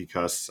gaming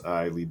because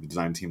I lead the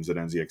design teams at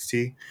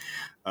NZXT.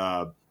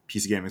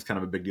 PC gaming is kind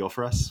of a big deal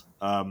for us.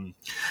 In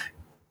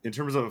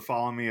terms of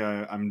following me,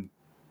 I'm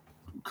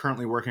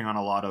currently working on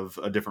a lot of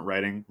different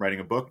writing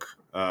a book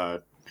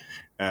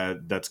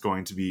that's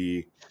going to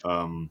be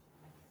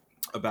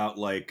about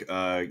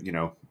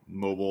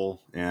mobile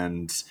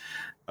and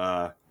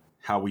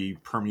how we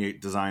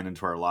permeate design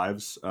into our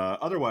lives.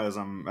 Otherwise,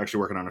 I'm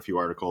actually working on a few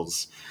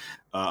articles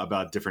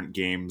about different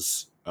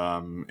games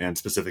and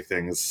specific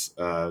things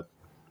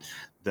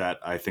that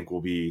I think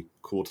will be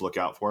cool to look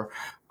out for.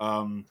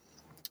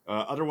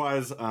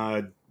 Otherwise,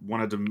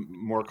 wanted to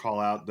more call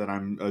out that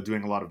I'm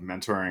doing a lot of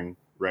mentoring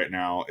right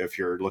now if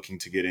you're looking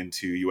to get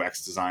into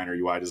UX design or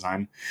UI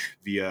design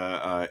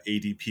via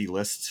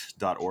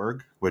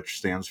adplist.org, which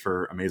stands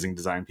for Amazing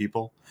Design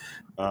People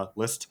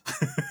list.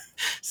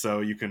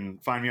 So you can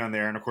find me on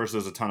there. And of course,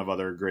 there's a ton of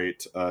other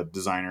great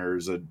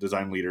designers,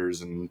 design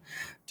leaders, and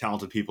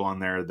talented people on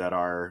there that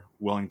are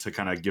willing to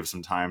kind of give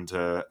some time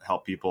to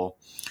help people.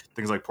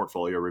 Things like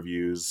portfolio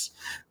reviews,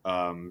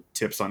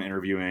 tips on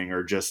interviewing,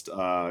 or just,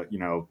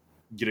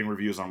 getting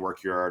reviews on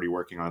work you're already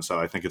working on. So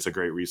I think it's a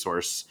great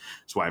resource.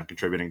 That's why I'm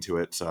contributing to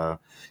it.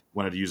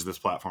 Wanted to use this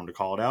platform to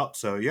call it out.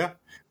 So yeah,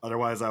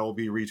 otherwise I will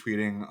be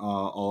retweeting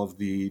all of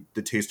the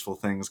tasteful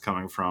things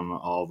coming from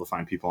all the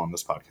fine people on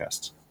this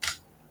podcast.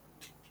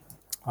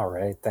 All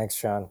right. Thanks,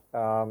 Sean.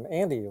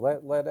 Andy,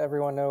 let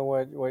everyone know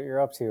what you're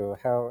up to,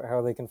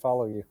 how they can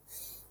follow you.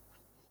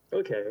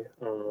 Okay.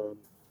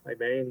 My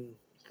main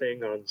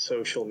thing on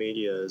social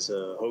media is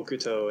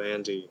Hokuto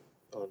Andy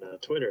on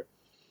Twitter.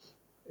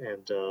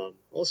 And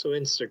also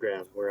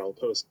Instagram, where I'll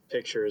post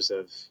pictures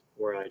of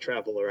where I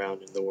travel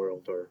around in the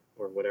world or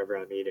whatever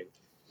I'm eating.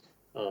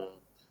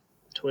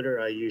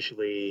 Twitter, I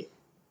usually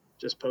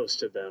just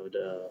post about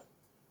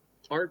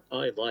art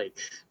I like,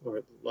 or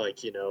I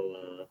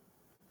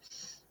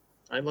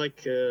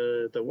like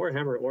the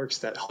Warhammer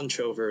orcs that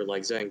hunch over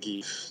like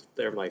Zangief.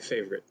 They're my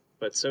favorite,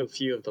 but so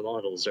few of the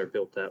models are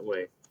built that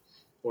way.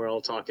 Where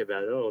I'll talk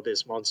about,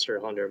 this Monster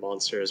Hunter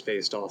monster is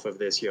based off of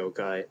this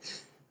yokai.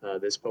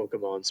 This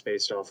Pokemon's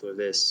based off of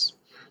this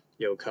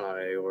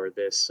yokai, or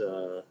this,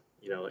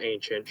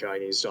 ancient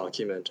Chinese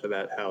document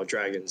about how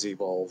dragons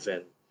evolve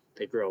and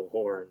they grow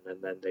horn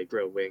and then they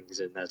grow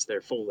wings and that's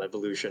their full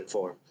evolution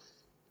form.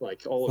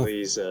 Like all of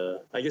these,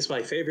 I guess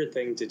my favorite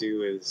thing to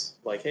do is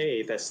like,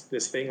 hey, that's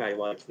this thing I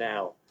like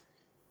now.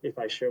 If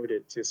I showed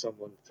it to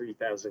someone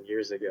 3,000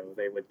 years ago,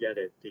 they would get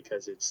it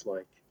because it's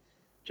like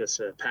just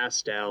a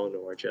passed down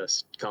or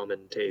just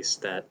common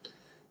taste that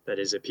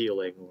is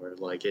appealing, or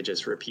like it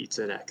just repeats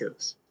and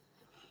echoes.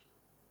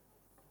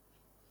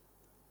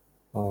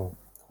 Oh,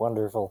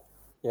 wonderful.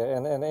 Yeah,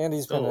 and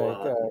Andy's been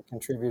a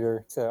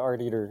contributor to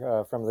Art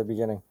Eater from the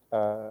beginning,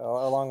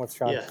 along with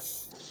Sean. Yeah.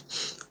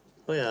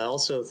 Oh yeah.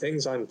 Also,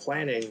 things I'm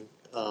planning.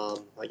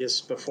 I guess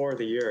before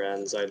the year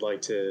ends, I'd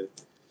like to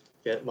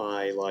get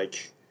my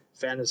like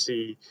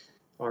fantasy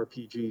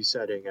RPG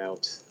setting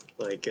out.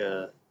 Like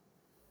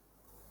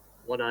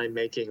what I'm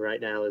making right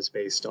now is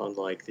based on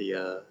like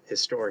the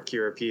historic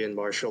European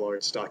martial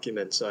arts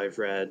documents I've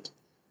read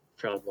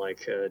from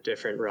like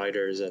different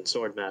writers and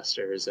sword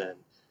masters,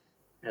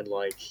 and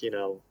like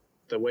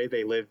the way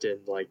they lived in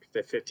like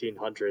the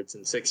 1500s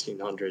and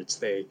 1600s,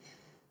 they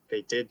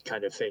did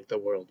kind of think the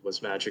world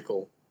was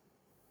magical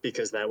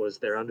because that was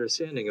their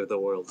understanding of the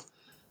world.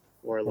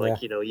 Or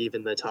like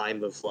even the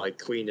time of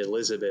like Queen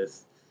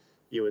Elizabeth,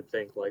 you would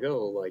think like,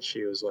 oh, like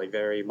she was like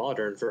very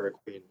modern for a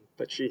queen,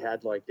 but she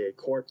had like a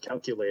court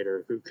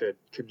calculator who could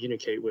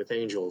communicate with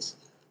angels.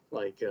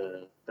 Like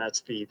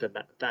that's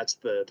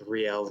the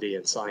reality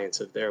and science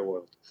of their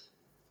world.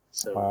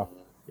 So Wow.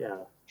 yeah.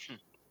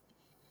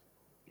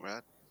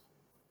 Right.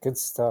 Good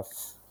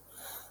stuff.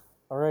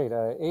 All right,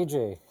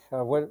 AJ,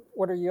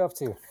 what are you up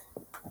to?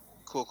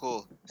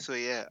 Cool. So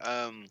yeah,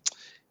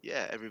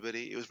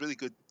 everybody. It was really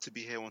good to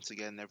be here once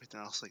again and everything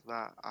else like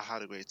that. I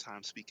had a great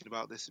time speaking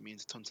about this. It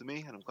means a ton to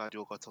me, and I'm glad you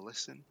all got to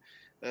listen.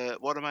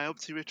 What am I up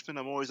to, Richmond?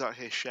 I'm always out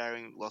here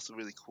sharing lots of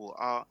really cool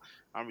art.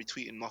 I'm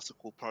retweeting lots of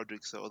cool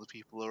projects that other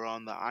people are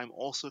on that I'm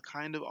also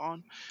kind of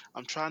on.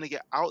 I'm trying to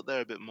get out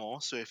there a bit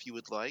more. So if you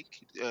would like,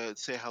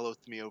 say hello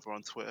to me over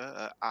on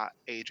Twitter at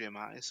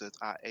AJMIS. So it's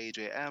at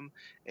AJMATTIS.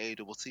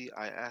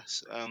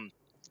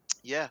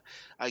 Yeah,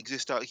 I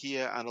exist out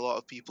here, and a lot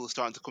of people are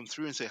starting to come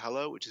through and say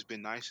hello, which has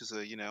been nice as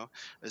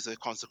a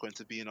consequence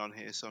of being on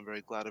here. So I'm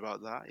very glad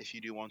about that. If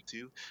you do want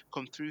to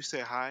come through,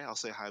 say hi. I'll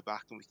say hi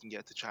back, and we can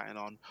get to chatting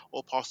on,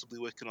 or possibly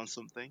working on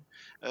something.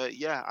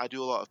 Yeah, I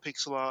do a lot of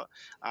pixel art.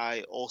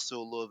 I also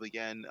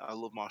I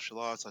love martial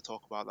arts. I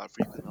talk about that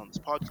frequently on this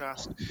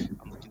podcast.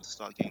 I'm looking to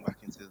start getting back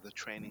into the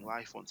training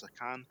life once I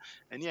can,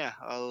 and yeah,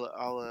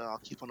 I'll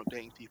keep on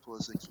updating people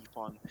as they keep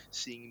on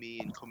seeing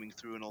me and coming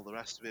through and all the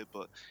rest of it.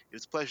 But it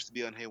was a pleasure to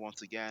be on here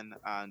once again,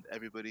 and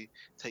everybody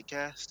take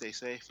care, stay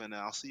safe, and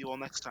I'll see you all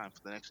next time for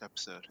the next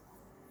episode.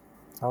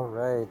 All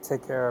right,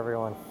 take care,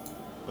 everyone.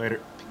 Later.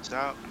 Peace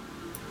out.